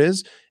matter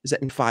is that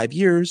in 5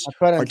 years,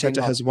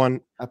 Arteta has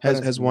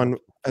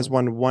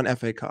won one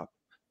FA Cup.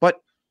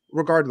 But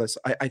regardless,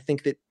 I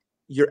think that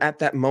you're at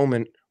that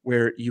moment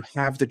where you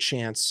have the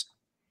chance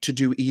to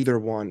do either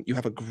one. You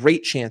have a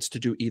great chance to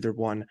do either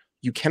one.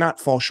 You cannot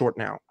fall short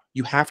now.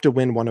 You have to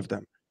win one of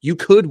them. You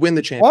could win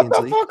the Champions League.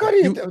 What the fuck are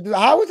you?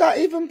 How is that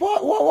even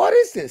part? What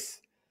is this?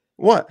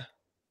 What?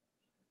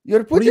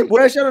 You're putting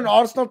pressure on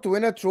Arsenal to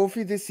win a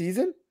trophy this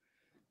season?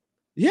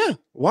 Yeah.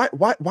 Why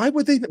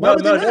would they? No,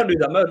 don't do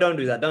that. No, don't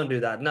do that. Don't do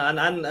that. No,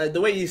 and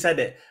the way you said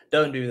it,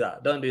 don't do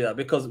that. Don't do that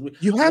because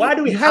why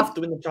do we have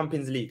to win the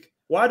Champions League?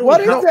 Why do we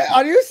have to?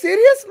 Are you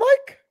serious,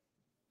 Mike?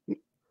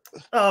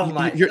 Oh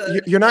my!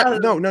 You're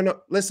not.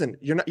 No. Listen,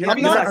 you're not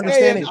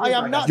understanding. I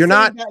am not. You're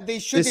not. That they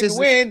shouldn't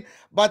win.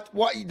 But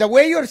the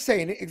way you're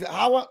saying it is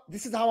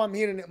this is how I'm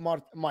hearing it,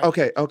 Mike.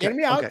 Okay. Hear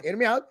me out. Hear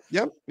me out.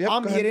 Yep.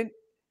 I'm hearing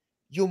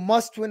you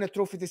must win a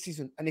trophy this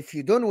season, and if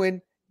you don't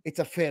win, it's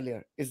a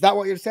failure. Is that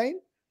what you're saying?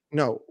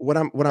 No. What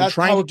I'm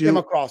trying to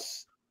do.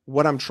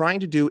 What I'm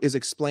trying to do is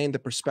explain the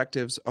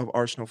perspectives of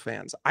Arsenal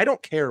fans. I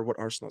don't care what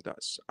Arsenal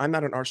does. I'm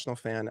not an Arsenal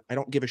fan. I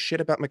don't give a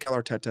shit about Mikel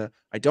Arteta.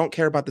 I don't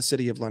care about the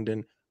City of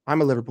London.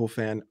 I'm a Liverpool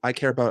fan. I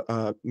care about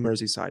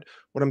Merseyside.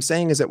 What I'm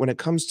saying is that when it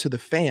comes to the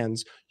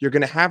fans, you're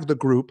going to have the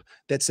group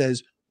that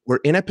says, we're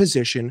in a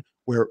position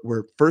where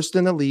we're first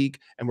in the league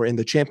and we're in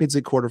the Champions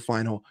League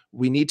quarterfinal.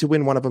 We need to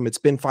win one of them. It's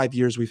been 5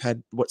 years. We've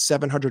had,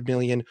 700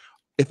 million.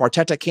 If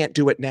Arteta can't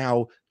do it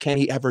now, can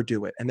he ever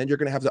do it? And then you're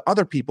going to have the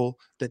other people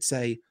that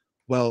say,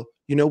 well,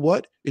 you know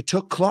what? It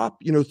took Klopp,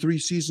 3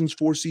 seasons,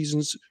 4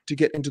 seasons to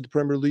get into the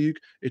Premier League.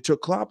 It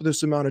took Klopp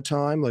this amount of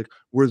time. Like,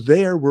 we're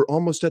there. We're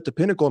almost at the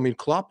pinnacle. I mean,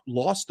 Klopp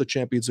lost the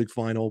Champions League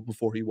final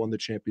before he won the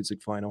Champions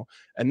League final.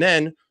 And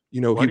then he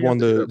won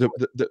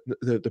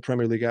the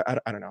Premier League.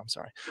 I don't know. I'm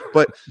sorry,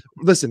 but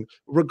listen.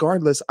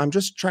 Regardless, I'm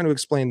just trying to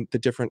explain the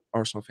different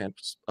Arsenal fan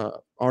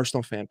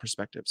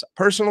perspectives.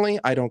 Personally,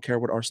 I don't care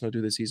what Arsenal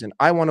do this season.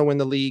 I want to win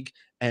the league,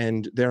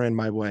 and they're in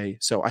my way.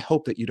 So I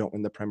hope that you don't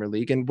win the Premier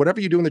League, and whatever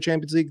you do in the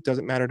Champions League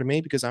doesn't matter to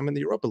me because I'm in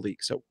the Europa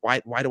League. So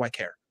why do I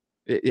care?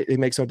 It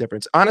makes no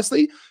difference.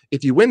 Honestly,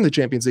 if you win the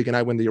Champions League and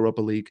I win the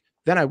Europa League,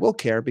 then I will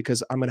care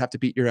because I'm gonna have to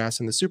beat your ass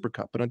in the Super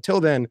Cup. But until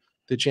then,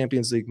 the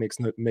Champions League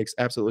makes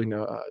absolutely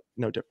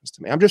no difference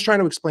to me. I'm just trying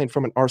to explain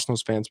from an Arsenal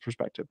fan's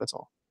perspective. That's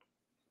all.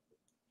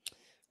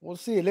 We'll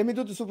see. Let me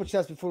do the super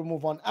chats before we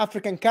move on.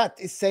 African Cat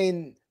is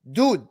saying,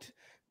 dude,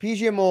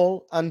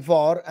 PGMO and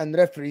VAR and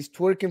referees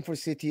twerking for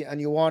City, and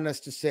you want us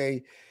to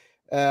say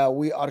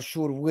we are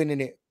sure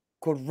winning it.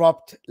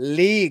 Corrupt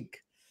league.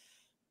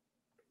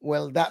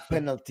 Well, that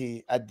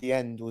penalty at the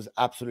end was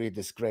absolutely a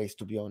disgrace,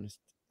 to be honest.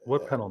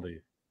 What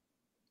penalty?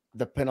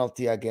 The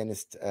penalty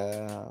against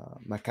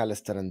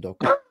McAllister and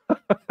Doku.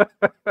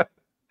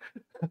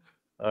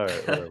 All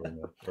right,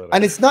 whatever.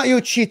 And it's not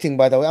you cheating,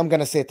 by the way. I'm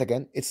going to say it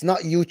again. It's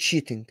not you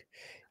cheating.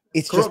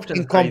 It's just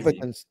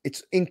incompetence.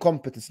 It's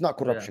incompetence, not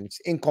corruption. Yeah. It's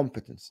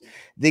incompetence.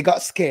 They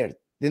got scared.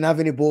 They didn't have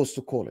any balls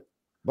to call it.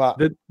 But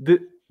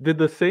did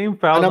the same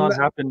foul not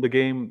happen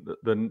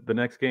the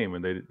next game,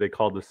 and they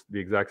called this the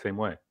exact same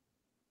way?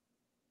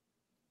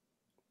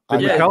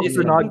 Did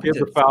McAllister not give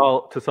the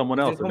foul to someone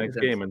else the next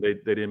game, and they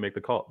didn't make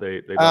the call?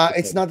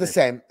 It's not the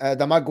same.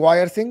 The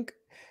Maguire thing,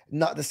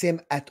 not the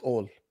same at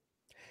all.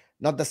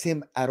 Not the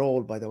same at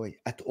all, by the way.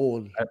 At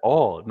all. At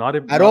all. Not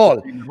at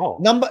all.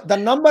 The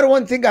number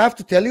one thing I have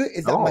to tell you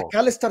is that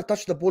McAllister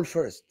touched the ball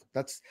first.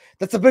 That's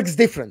a big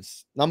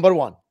difference. Number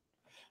one.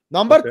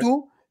 Number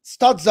two,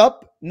 studs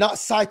up, not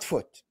side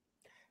foot.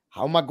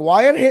 How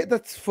Maguire hit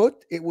that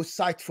foot, it was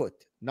side foot,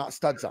 not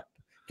studs up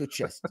to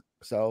chest.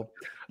 So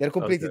they're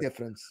completely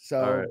different.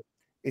 So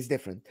it's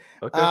different.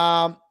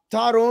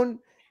 Taron,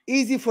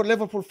 easy for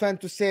Liverpool fan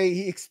to say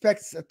he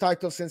expects a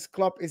title since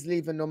Klopp is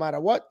leaving no matter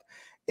what.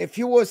 If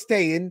he was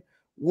staying,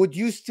 would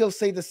you still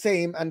say the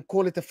same and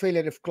call it a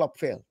failure if Klopp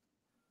failed?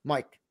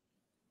 Mike,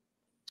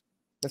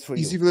 that's for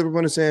you. Easy for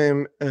Liverpool to say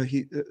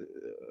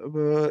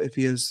if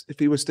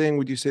he was staying,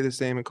 would you say the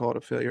same and call it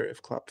a failure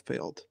if Klopp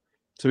failed?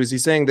 So is he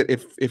saying that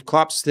if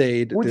Klopp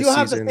stayed, would you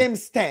have the same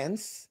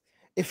stance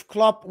if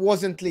Klopp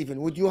wasn't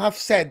leaving? Would you have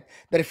said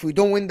that if we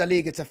don't win the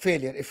league, it's a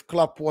failure if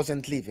Klopp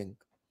wasn't leaving?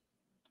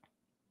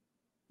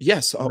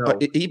 Yes, no.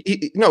 But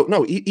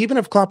no. Even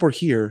if Klopp were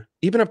here,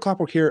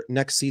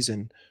 next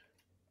season,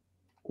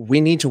 we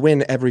need to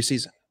win every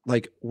season.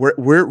 Like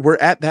we're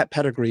at that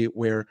pedigree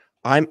where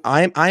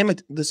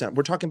listen,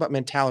 we're talking about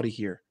mentality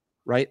here,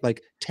 right?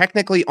 Like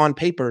technically on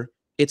paper,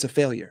 it's a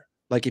failure.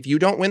 Like if you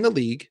don't win the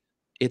league,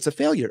 it's a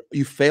failure.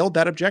 You failed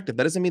that objective.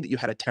 That doesn't mean that you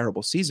had a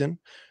terrible season.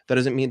 That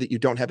doesn't mean that you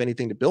don't have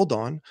anything to build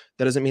on.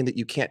 That doesn't mean that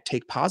you can't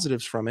take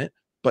positives from it.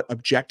 But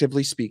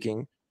objectively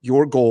speaking,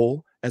 your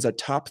goal as a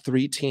top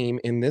 3 team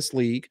in this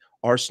league,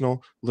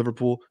 Arsenal,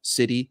 Liverpool,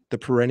 City, the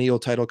perennial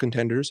title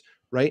contenders,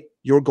 right?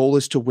 Your goal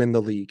is to win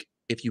the league.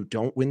 If you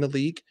don't win the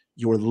league,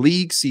 your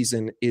league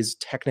season is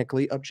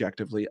technically,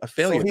 objectively a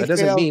failure. So that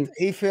doesn't mean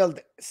he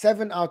failed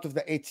 7 out of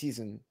the 8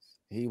 seasons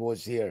he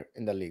was here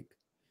in the league.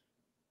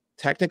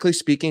 Technically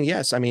speaking,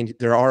 yes. I mean,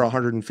 there are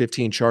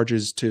 115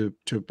 charges to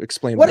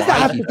explain. What does that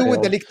have to do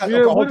with the league?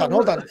 Okay,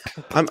 hold on.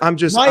 I'm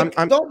just. Mike,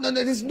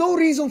 there's no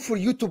reason for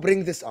you to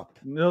bring this up.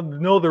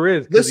 No, there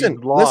is.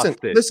 Listen. Hold on.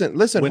 There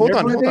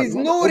is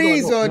no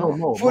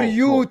reason for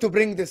you to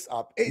bring this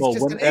up. It's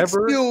just an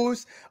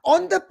excuse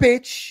on the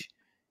pitch.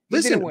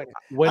 Listen, and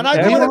I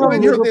don't want to go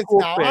into this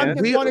now. I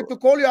just wanted to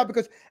call you out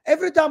because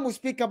every time we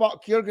speak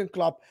about Jurgen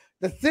Klopp,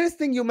 the first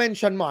thing you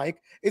mention,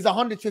 Mike, is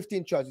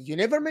 115 charges. You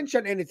never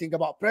mention anything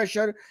about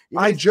pressure.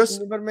 I just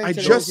said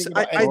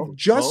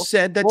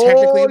that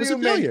technically it was a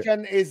failure.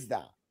 Is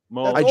that?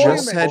 I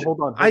just said.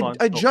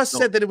 I just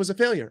said that it was a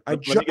failure. I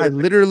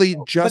literally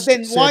just. But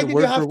then why did you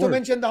have to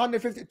mention the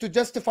 150 to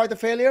justify the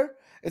failure?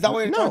 Is that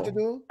what you're trying to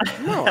do?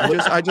 No,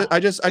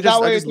 I just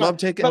love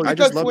taking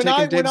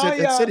dibs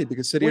at City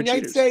because City are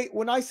cheaters.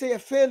 When I say a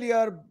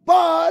failure,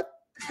 but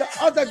the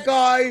other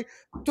guy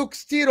took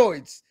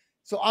steroids,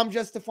 so I'm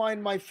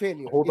justifying my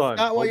failure. Is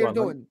that what you're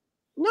doing?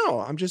 No,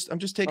 I'm just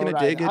taking a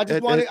dig. I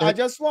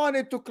just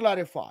wanted to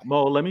clarify.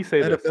 Mo, let me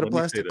say this. At a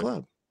plastic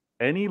club.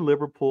 Any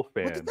Liverpool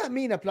fan. What does that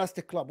mean, a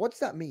plastic club? What does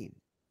that mean?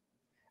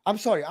 I'm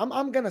sorry.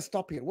 I'm gonna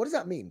stop here. What does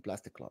that mean,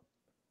 plastic club?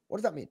 What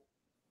does that mean?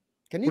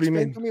 Can you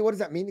explain to me what does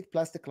that mean,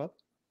 plastic club?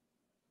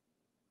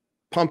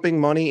 Pumping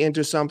money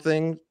into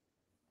something,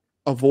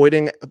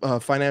 avoiding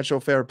financial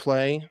fair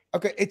play.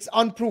 Okay, it's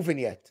unproven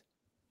yet.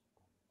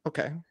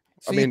 Okay,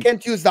 so you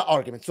can't use that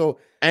argument. So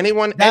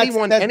anyone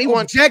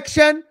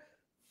objection.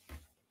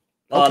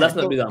 Oh, let's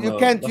not do that. You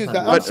can't use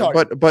that. I'm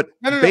sorry. But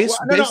no,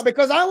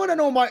 because I want to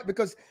know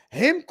because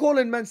him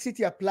calling Man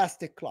City a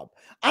plastic club.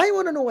 I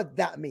want to know what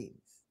that means.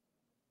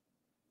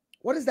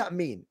 What does that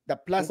mean? The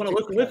plastic.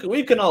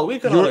 We can all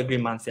agree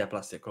Man City a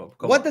plastic club.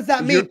 What does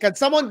that mean? Can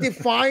someone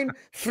define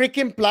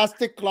freaking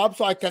plastic club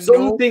so I can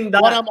know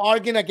what I'm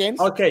arguing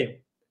against?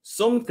 Okay,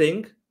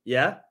 something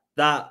yeah,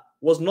 that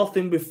was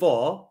nothing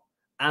before,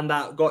 and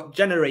that got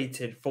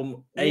generated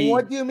from a...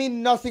 What do you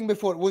mean nothing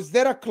before? Was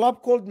there a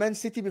club called Man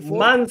City before?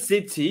 Man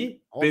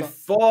City,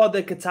 before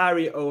the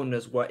Qatari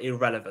owners, were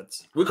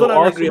irrelevant. We So couldn't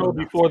agree Arsenal on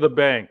that. before the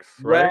banks,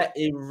 right? Were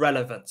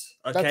irrelevant.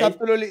 Okay?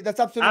 That's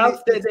absolutely.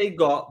 After they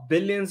got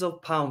billions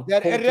of pounds,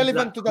 they're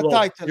irrelevant to the club,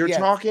 title. You're yes.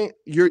 talking.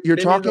 You're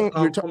talking.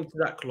 You're come to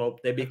that club.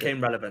 They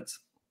became relevant.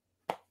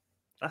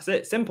 That's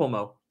it. Simple,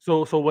 Mo.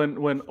 So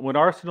when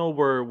Arsenal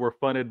were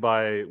funded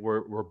by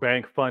were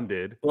bank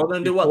funded. We're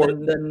gonna do what?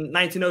 Then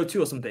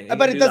 1902 or something.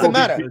 But it doesn't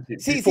matter.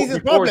 See, the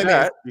problem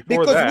is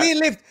because we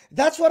lived.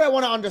 That's what I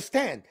want to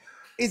understand.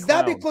 Is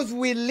that because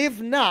we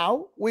live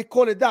now, we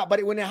call it that.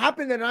 But when it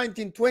happened in the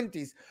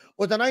 1920s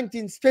or the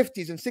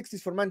 1950s and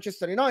 60s for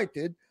Manchester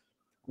United,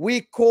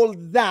 we call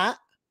that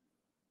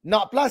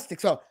not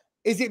plastic. So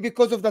is it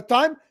because of the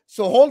time?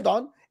 So hold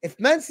on. If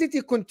Man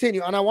City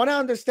continue, and I want to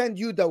understand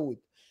you, Dawood,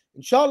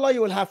 inshallah,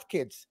 you will have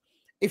kids.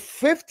 If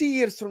 50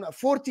 years from now,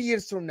 40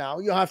 years from now,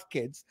 you have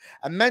kids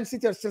and Man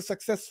City are still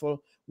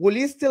successful, will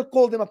you still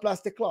call them a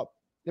plastic club?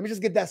 Let me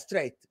just get that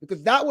straight,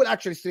 because that will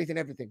actually straighten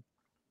everything.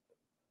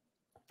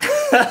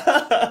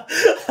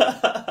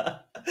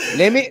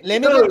 let me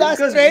get that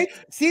straight.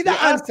 See the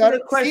answer.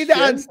 See the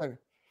answer.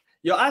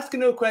 You're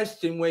asking a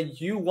question where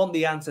you want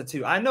the answer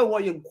to. I know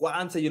what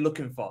answer you're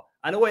looking for.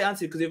 I know what your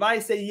answer, because if I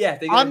say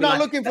yes, I'm not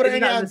looking for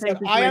any answer.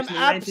 I am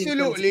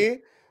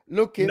absolutely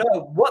looking.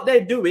 No, what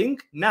they're doing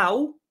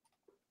now,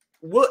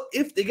 what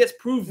if it gets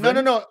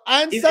proven? No.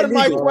 Answer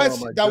my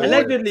question.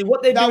 Allegedly,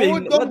 what they're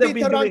doing, what they've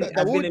been doing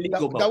has been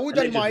illegal. Dawood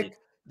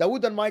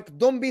and Mike,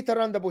 don't beat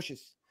around the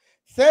bushes.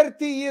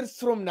 30 years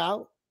from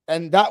now,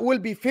 and that will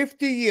be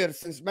 50 years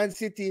since Man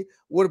City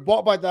were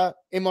bought by the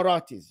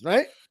Emiratis,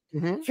 right?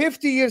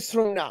 50 years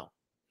from now,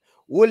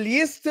 will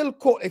you still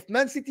call, if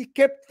Man City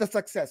kept the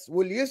success,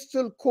 will you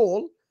still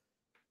call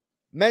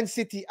Man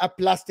City a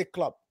plastic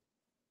club?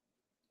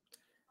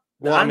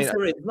 The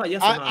answer is not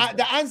yes or no.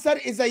 The answer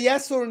is a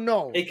yes or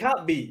no. It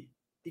can't be.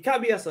 It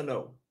can't be yes or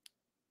no.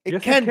 It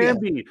can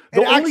be.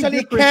 It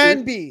actually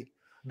can be.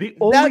 The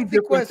only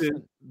difference is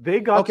they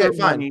got their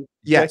money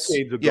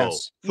decades ago.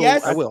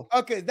 Yes, I will.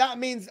 Okay, that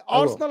means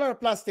Arsenal are a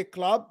plastic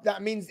club.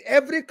 That means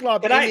every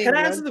club can I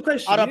answer the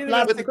question? Are a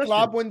plastic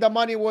club when the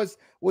money was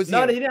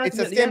no, here. It's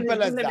as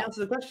simple as that.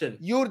 Answer the question.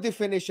 Your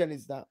definition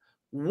is that.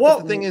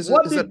 What the thing is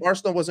that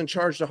Arsenal wasn't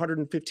charged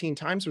 115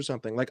 times or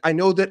something. Like I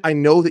know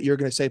that you're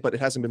going to say, but it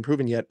hasn't been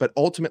proven yet. But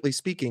ultimately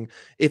speaking,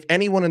 if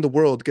anyone in the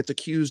world gets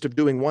accused of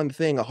doing one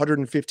thing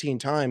 115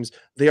 times,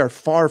 they are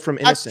far from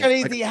innocent.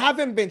 Actually, they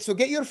haven't been. So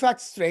get your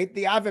facts straight.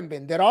 They haven't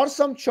been. There are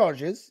some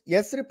charges,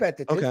 yes,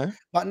 repetitive,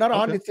 but not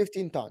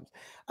 115 times.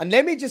 And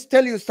let me just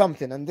tell you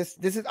something. And this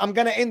is I'm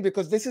going to end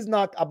because this is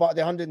not about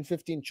the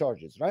 115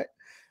 charges, right?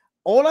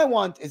 All I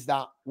want is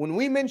that when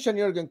we mention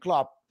Jurgen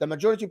Klopp, the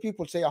majority of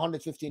people say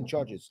 115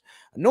 charges.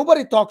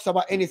 Nobody talks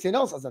about anything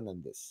else other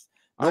than this.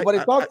 Nobody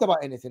talked about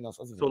anything else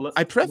other than this.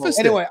 I prefaced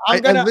anyway, I'm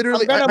gonna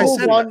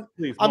move on.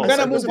 I'm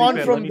gonna move on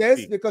from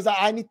this because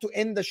I need to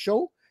end the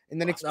show in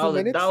the next 2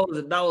 minutes.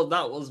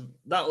 That was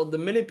the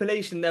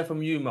manipulation there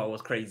from you, Mo,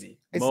 was crazy.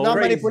 It's not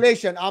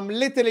manipulation. I'm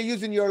literally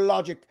using your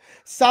logic.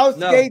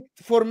 Southgate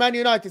for Man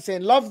United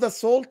saying, love the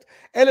salt.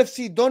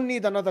 LFC don't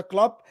need another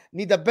club.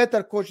 Need a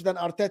better coach than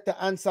Arteta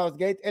and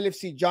Southgate.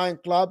 LFC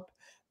giant club.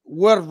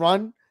 Were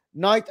run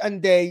night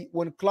and day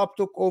when Klopp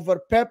took over.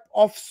 Pep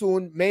off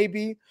soon,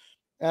 maybe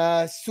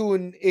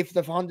soon if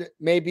the 100,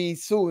 maybe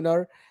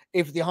sooner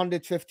if the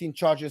 115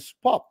 charges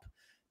pop.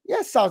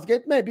 Yes,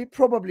 Southgate, maybe,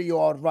 probably you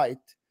are right.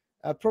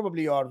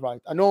 Probably you are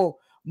right. I know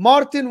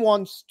Martin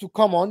wants to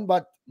come on,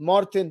 but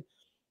Martin,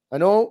 I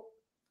know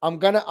I'm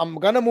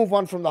gonna move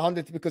on from the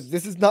 100 because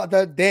this is not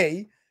the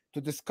day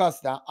to discuss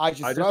that. I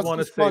just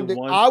want to say one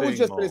thing, I was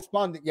just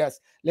responding. Yes,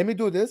 let me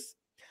do this.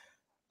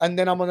 And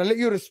then I'm going to let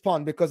you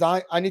respond because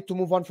I need to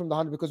move on from the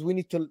 100 because we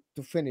need to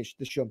finish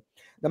the show.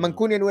 The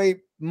Mancunian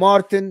way,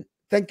 Martin,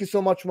 thank you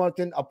so much,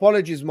 Martin.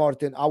 Apologies,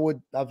 Martin. I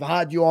would have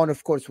had you on,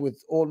 of course,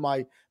 with all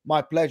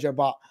my pleasure,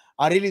 but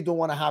I really don't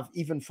want to have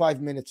even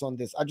 5 minutes on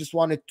this. I just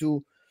wanted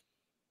to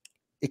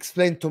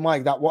explain to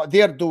Mike that what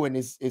they're doing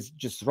is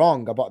just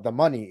wrong about the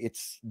money.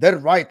 They're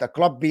right. A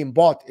club being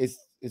bought is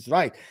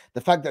right.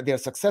 The fact that they're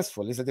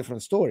successful is a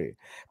different story.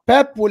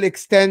 Pep will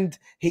extend.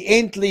 He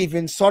ain't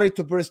leaving. Sorry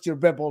to burst your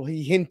bubble.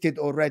 He hinted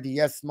already.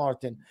 Yes,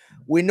 Martin.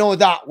 We know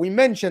that. We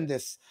mentioned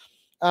this.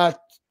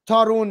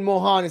 Tarun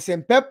Mohan is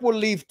saying Pep will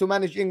leave to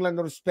manage England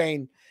or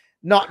Spain.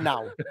 Not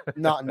now.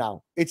 Not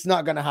now. It's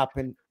not going to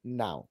happen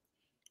now.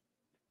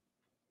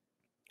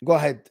 Go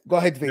ahead,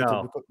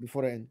 Victor,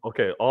 before I end.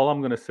 Okay, all I'm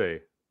going to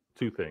say,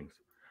 two things.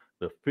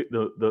 The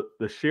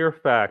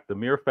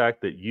mere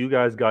fact that you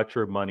guys got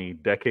your money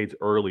decades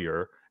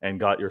earlier and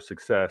got your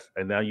success,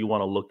 and now you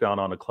want to look down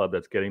on a club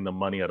that's getting the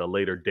money at a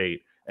later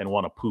date and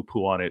want to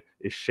poo-poo on it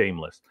is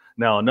shameless.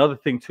 Now, another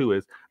thing too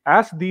is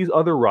ask these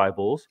other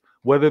rivals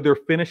whether they're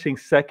finishing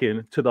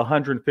second to the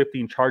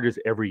 115 charges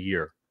every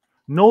year.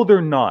 No,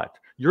 they're not.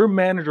 Your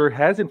manager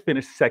hasn't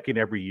finished second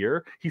every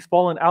year. He's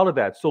fallen out of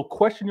that. So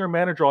question your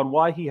manager on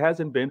why he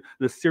hasn't been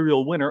the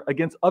serial winner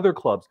against other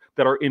clubs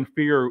that are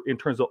inferior in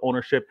terms of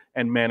ownership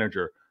and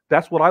manager.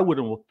 That's what I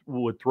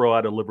would throw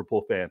at a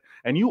Liverpool fan.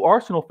 And you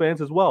Arsenal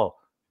fans as well.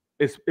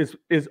 Is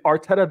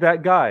Arteta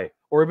that guy?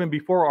 Or even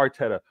before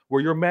Arteta,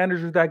 were your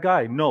managers that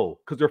guy? No,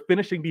 because they're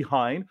finishing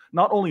behind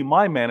not only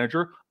my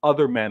manager,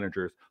 other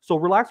managers. So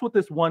relax with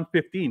this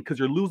 115 because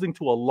you're losing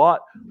to a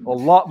lot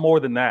more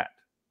than that.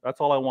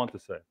 That's all I want to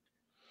say.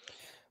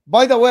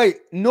 By the way,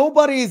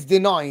 nobody is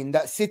denying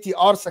that City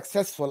are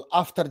successful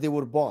after they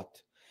were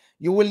bought.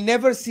 You will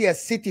never see a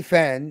City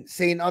fan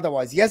saying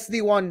otherwise. Yes,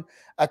 they won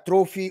a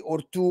trophy or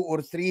 2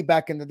 or 3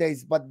 back in the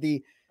days, but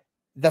the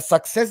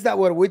success that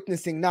we're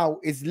witnessing now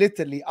is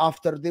literally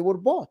after they were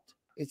bought.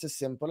 It's as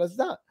simple as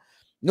that.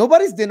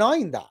 Nobody's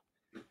denying that.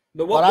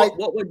 But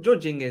what we're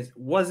judging is,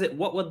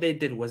 what they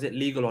did, was it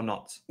legal or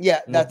not? Yeah,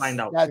 we'll find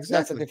out.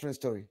 That's a different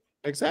story.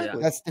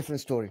 Exactly. That's a different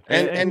story.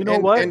 And you know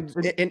what? And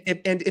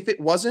if it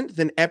wasn't,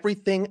 then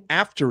everything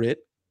after it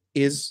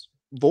is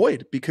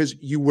void because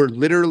you were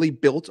literally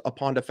built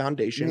upon a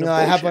foundation. You know,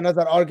 I have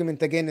another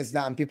argument against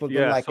that, and people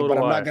don't like it, but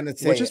I'm not going to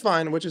say which is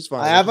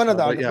fine. I have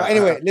another argument. But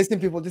anyway,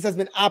 listen, people, this has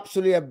been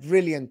absolutely a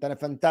brilliant and a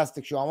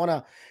fantastic show. I want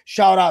to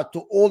shout out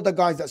to all the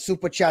guys that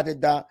super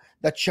chatted the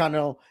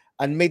channel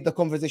and made the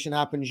conversation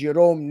happen.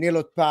 Jerome,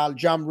 Nilot Pal,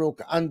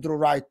 Jamrook, Andrew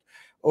Wright,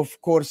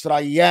 of course,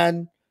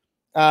 Ryan,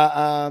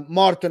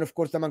 Martin, of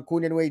course, the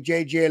Mancunian way,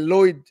 JJ,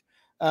 Lloyd,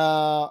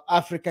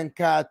 African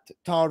Cat,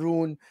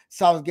 Tarun,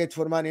 Southgate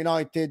for Man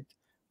United,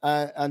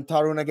 and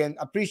Tarun again.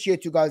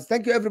 Appreciate you guys.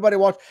 Thank you, everybody.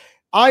 Watch.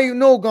 I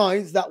know,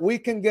 guys, that we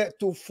can get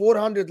to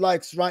 400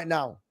 likes right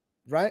now.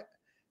 Right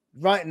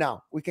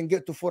now, we can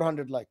get to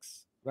 400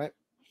 likes. Right.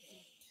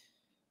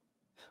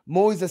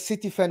 Mo is a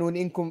City fan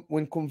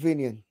when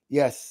convenient.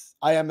 Yes,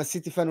 I am a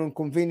City fan when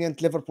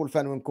convenient, Liverpool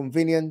fan when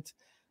convenient,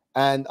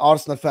 and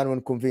Arsenal fan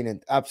when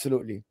convenient.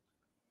 Absolutely.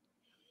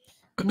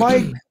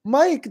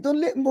 Mike, don't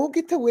let Mo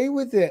get away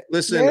with it.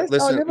 Listen.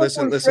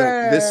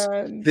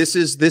 This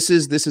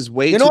is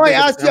way too big I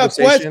asked you a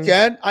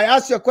question. I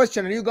asked you a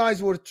question, and you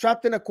guys were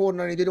trapped in a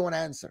corner and you didn't want to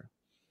answer.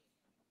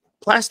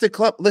 Plastic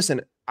Club. Listen,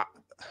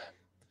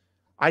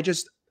 I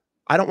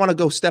don't want to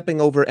go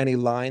stepping over any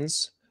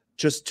lines.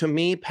 Just to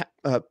me,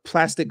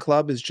 Plastic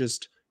Club is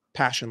just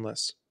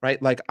passionless,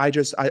 right? Like I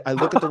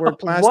look at the word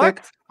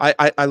plastic.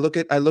 I look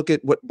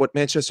at what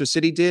Manchester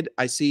City did.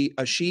 I see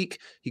a Sheik.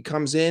 He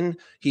comes in.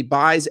 He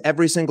buys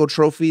every single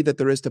trophy that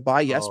there is to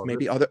buy. Yes,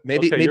 maybe other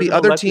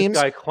teams.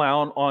 This guy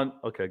clown on.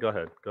 Okay, go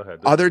ahead.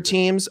 Other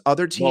teams and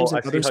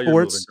other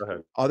sports.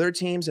 Other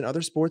teams and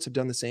other sports have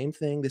done the same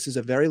thing. This is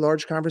a very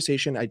large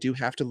conversation. I do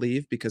have to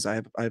leave because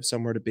I have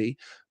somewhere to be.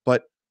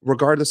 But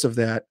regardless of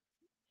that,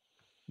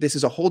 this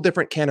is a whole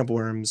different can of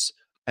worms.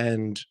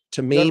 And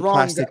to me,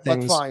 plastic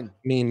things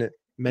mean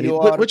many.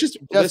 Which is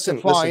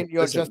listen.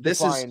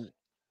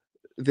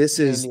 This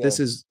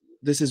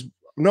is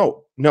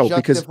no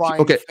because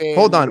okay.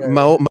 Hold on,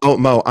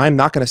 Mo. I'm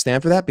not going to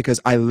stand for that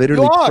because I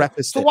literally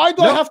prefaced it. So why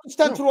do I have to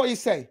stand for what you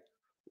say?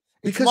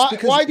 Because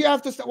why do you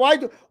have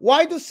to?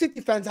 Why do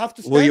City fans have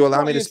to stand? Will you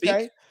allow me to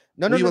speak?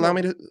 No. Allow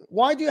me to?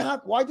 Why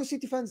do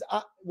City fans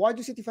have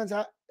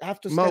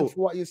to stand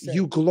for what you say?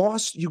 You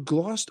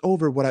glossed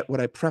over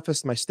what I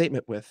prefaced my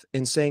statement with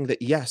in saying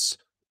that yes,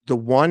 the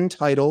one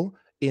title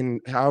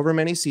in however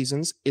many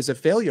seasons is a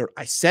failure.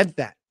 I said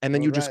that, and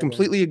then you just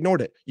completely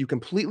ignored it. You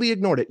completely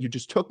ignored it. You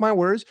just took my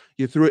words,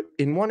 you threw it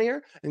in one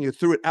ear, and you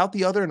threw it out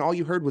the other, and all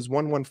you heard was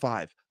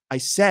 115. I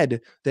said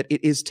that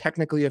it is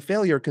technically a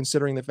failure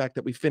considering the fact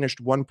that we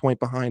finished 1 point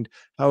behind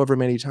however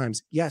many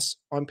times. Yes,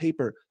 on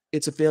paper,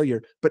 it's a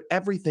failure, but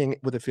everything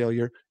with a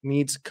failure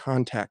needs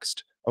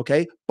context,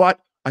 okay? But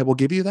I will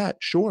give you that,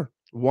 sure.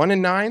 1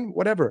 and 9,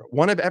 whatever.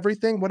 One of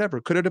everything,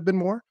 whatever. Could it have been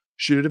more?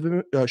 Should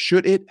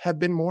it have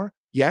been more?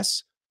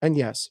 Yes and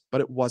yes,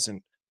 but it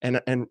wasn't.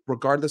 And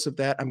regardless of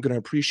that, I'm going to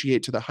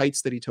appreciate to the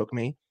heights that he took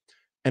me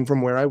and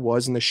from where I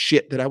was and the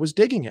shit that I was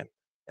digging in.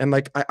 And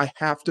like, I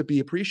have to be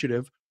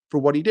appreciative for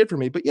what he did for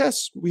me. But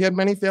yes, we had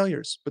many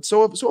failures, but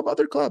so have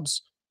other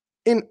clubs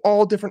in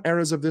all different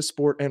eras of this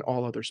sport and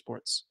all other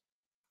sports.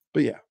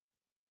 But yeah.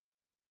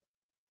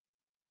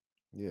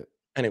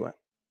 Anyway,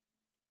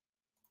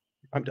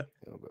 I'm done.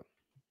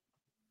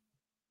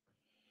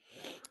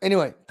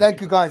 Anyway,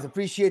 thank you guys.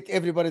 Appreciate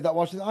everybody that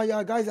watches. Oh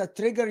yeah, guys, I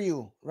trigger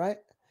you, right?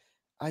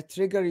 I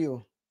trigger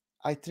you,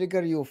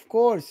 of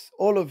course,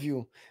 all of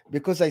you,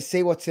 because I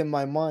say what's in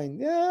my mind.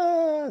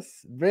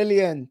 Yes,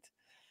 brilliant.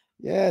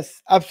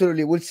 Yes,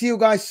 absolutely. We'll see you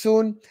guys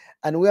soon,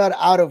 and we are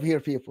out of here,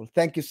 people.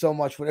 Thank you so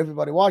much for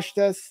everybody watched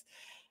us,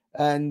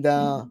 and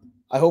I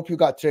hope you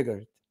got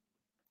triggered.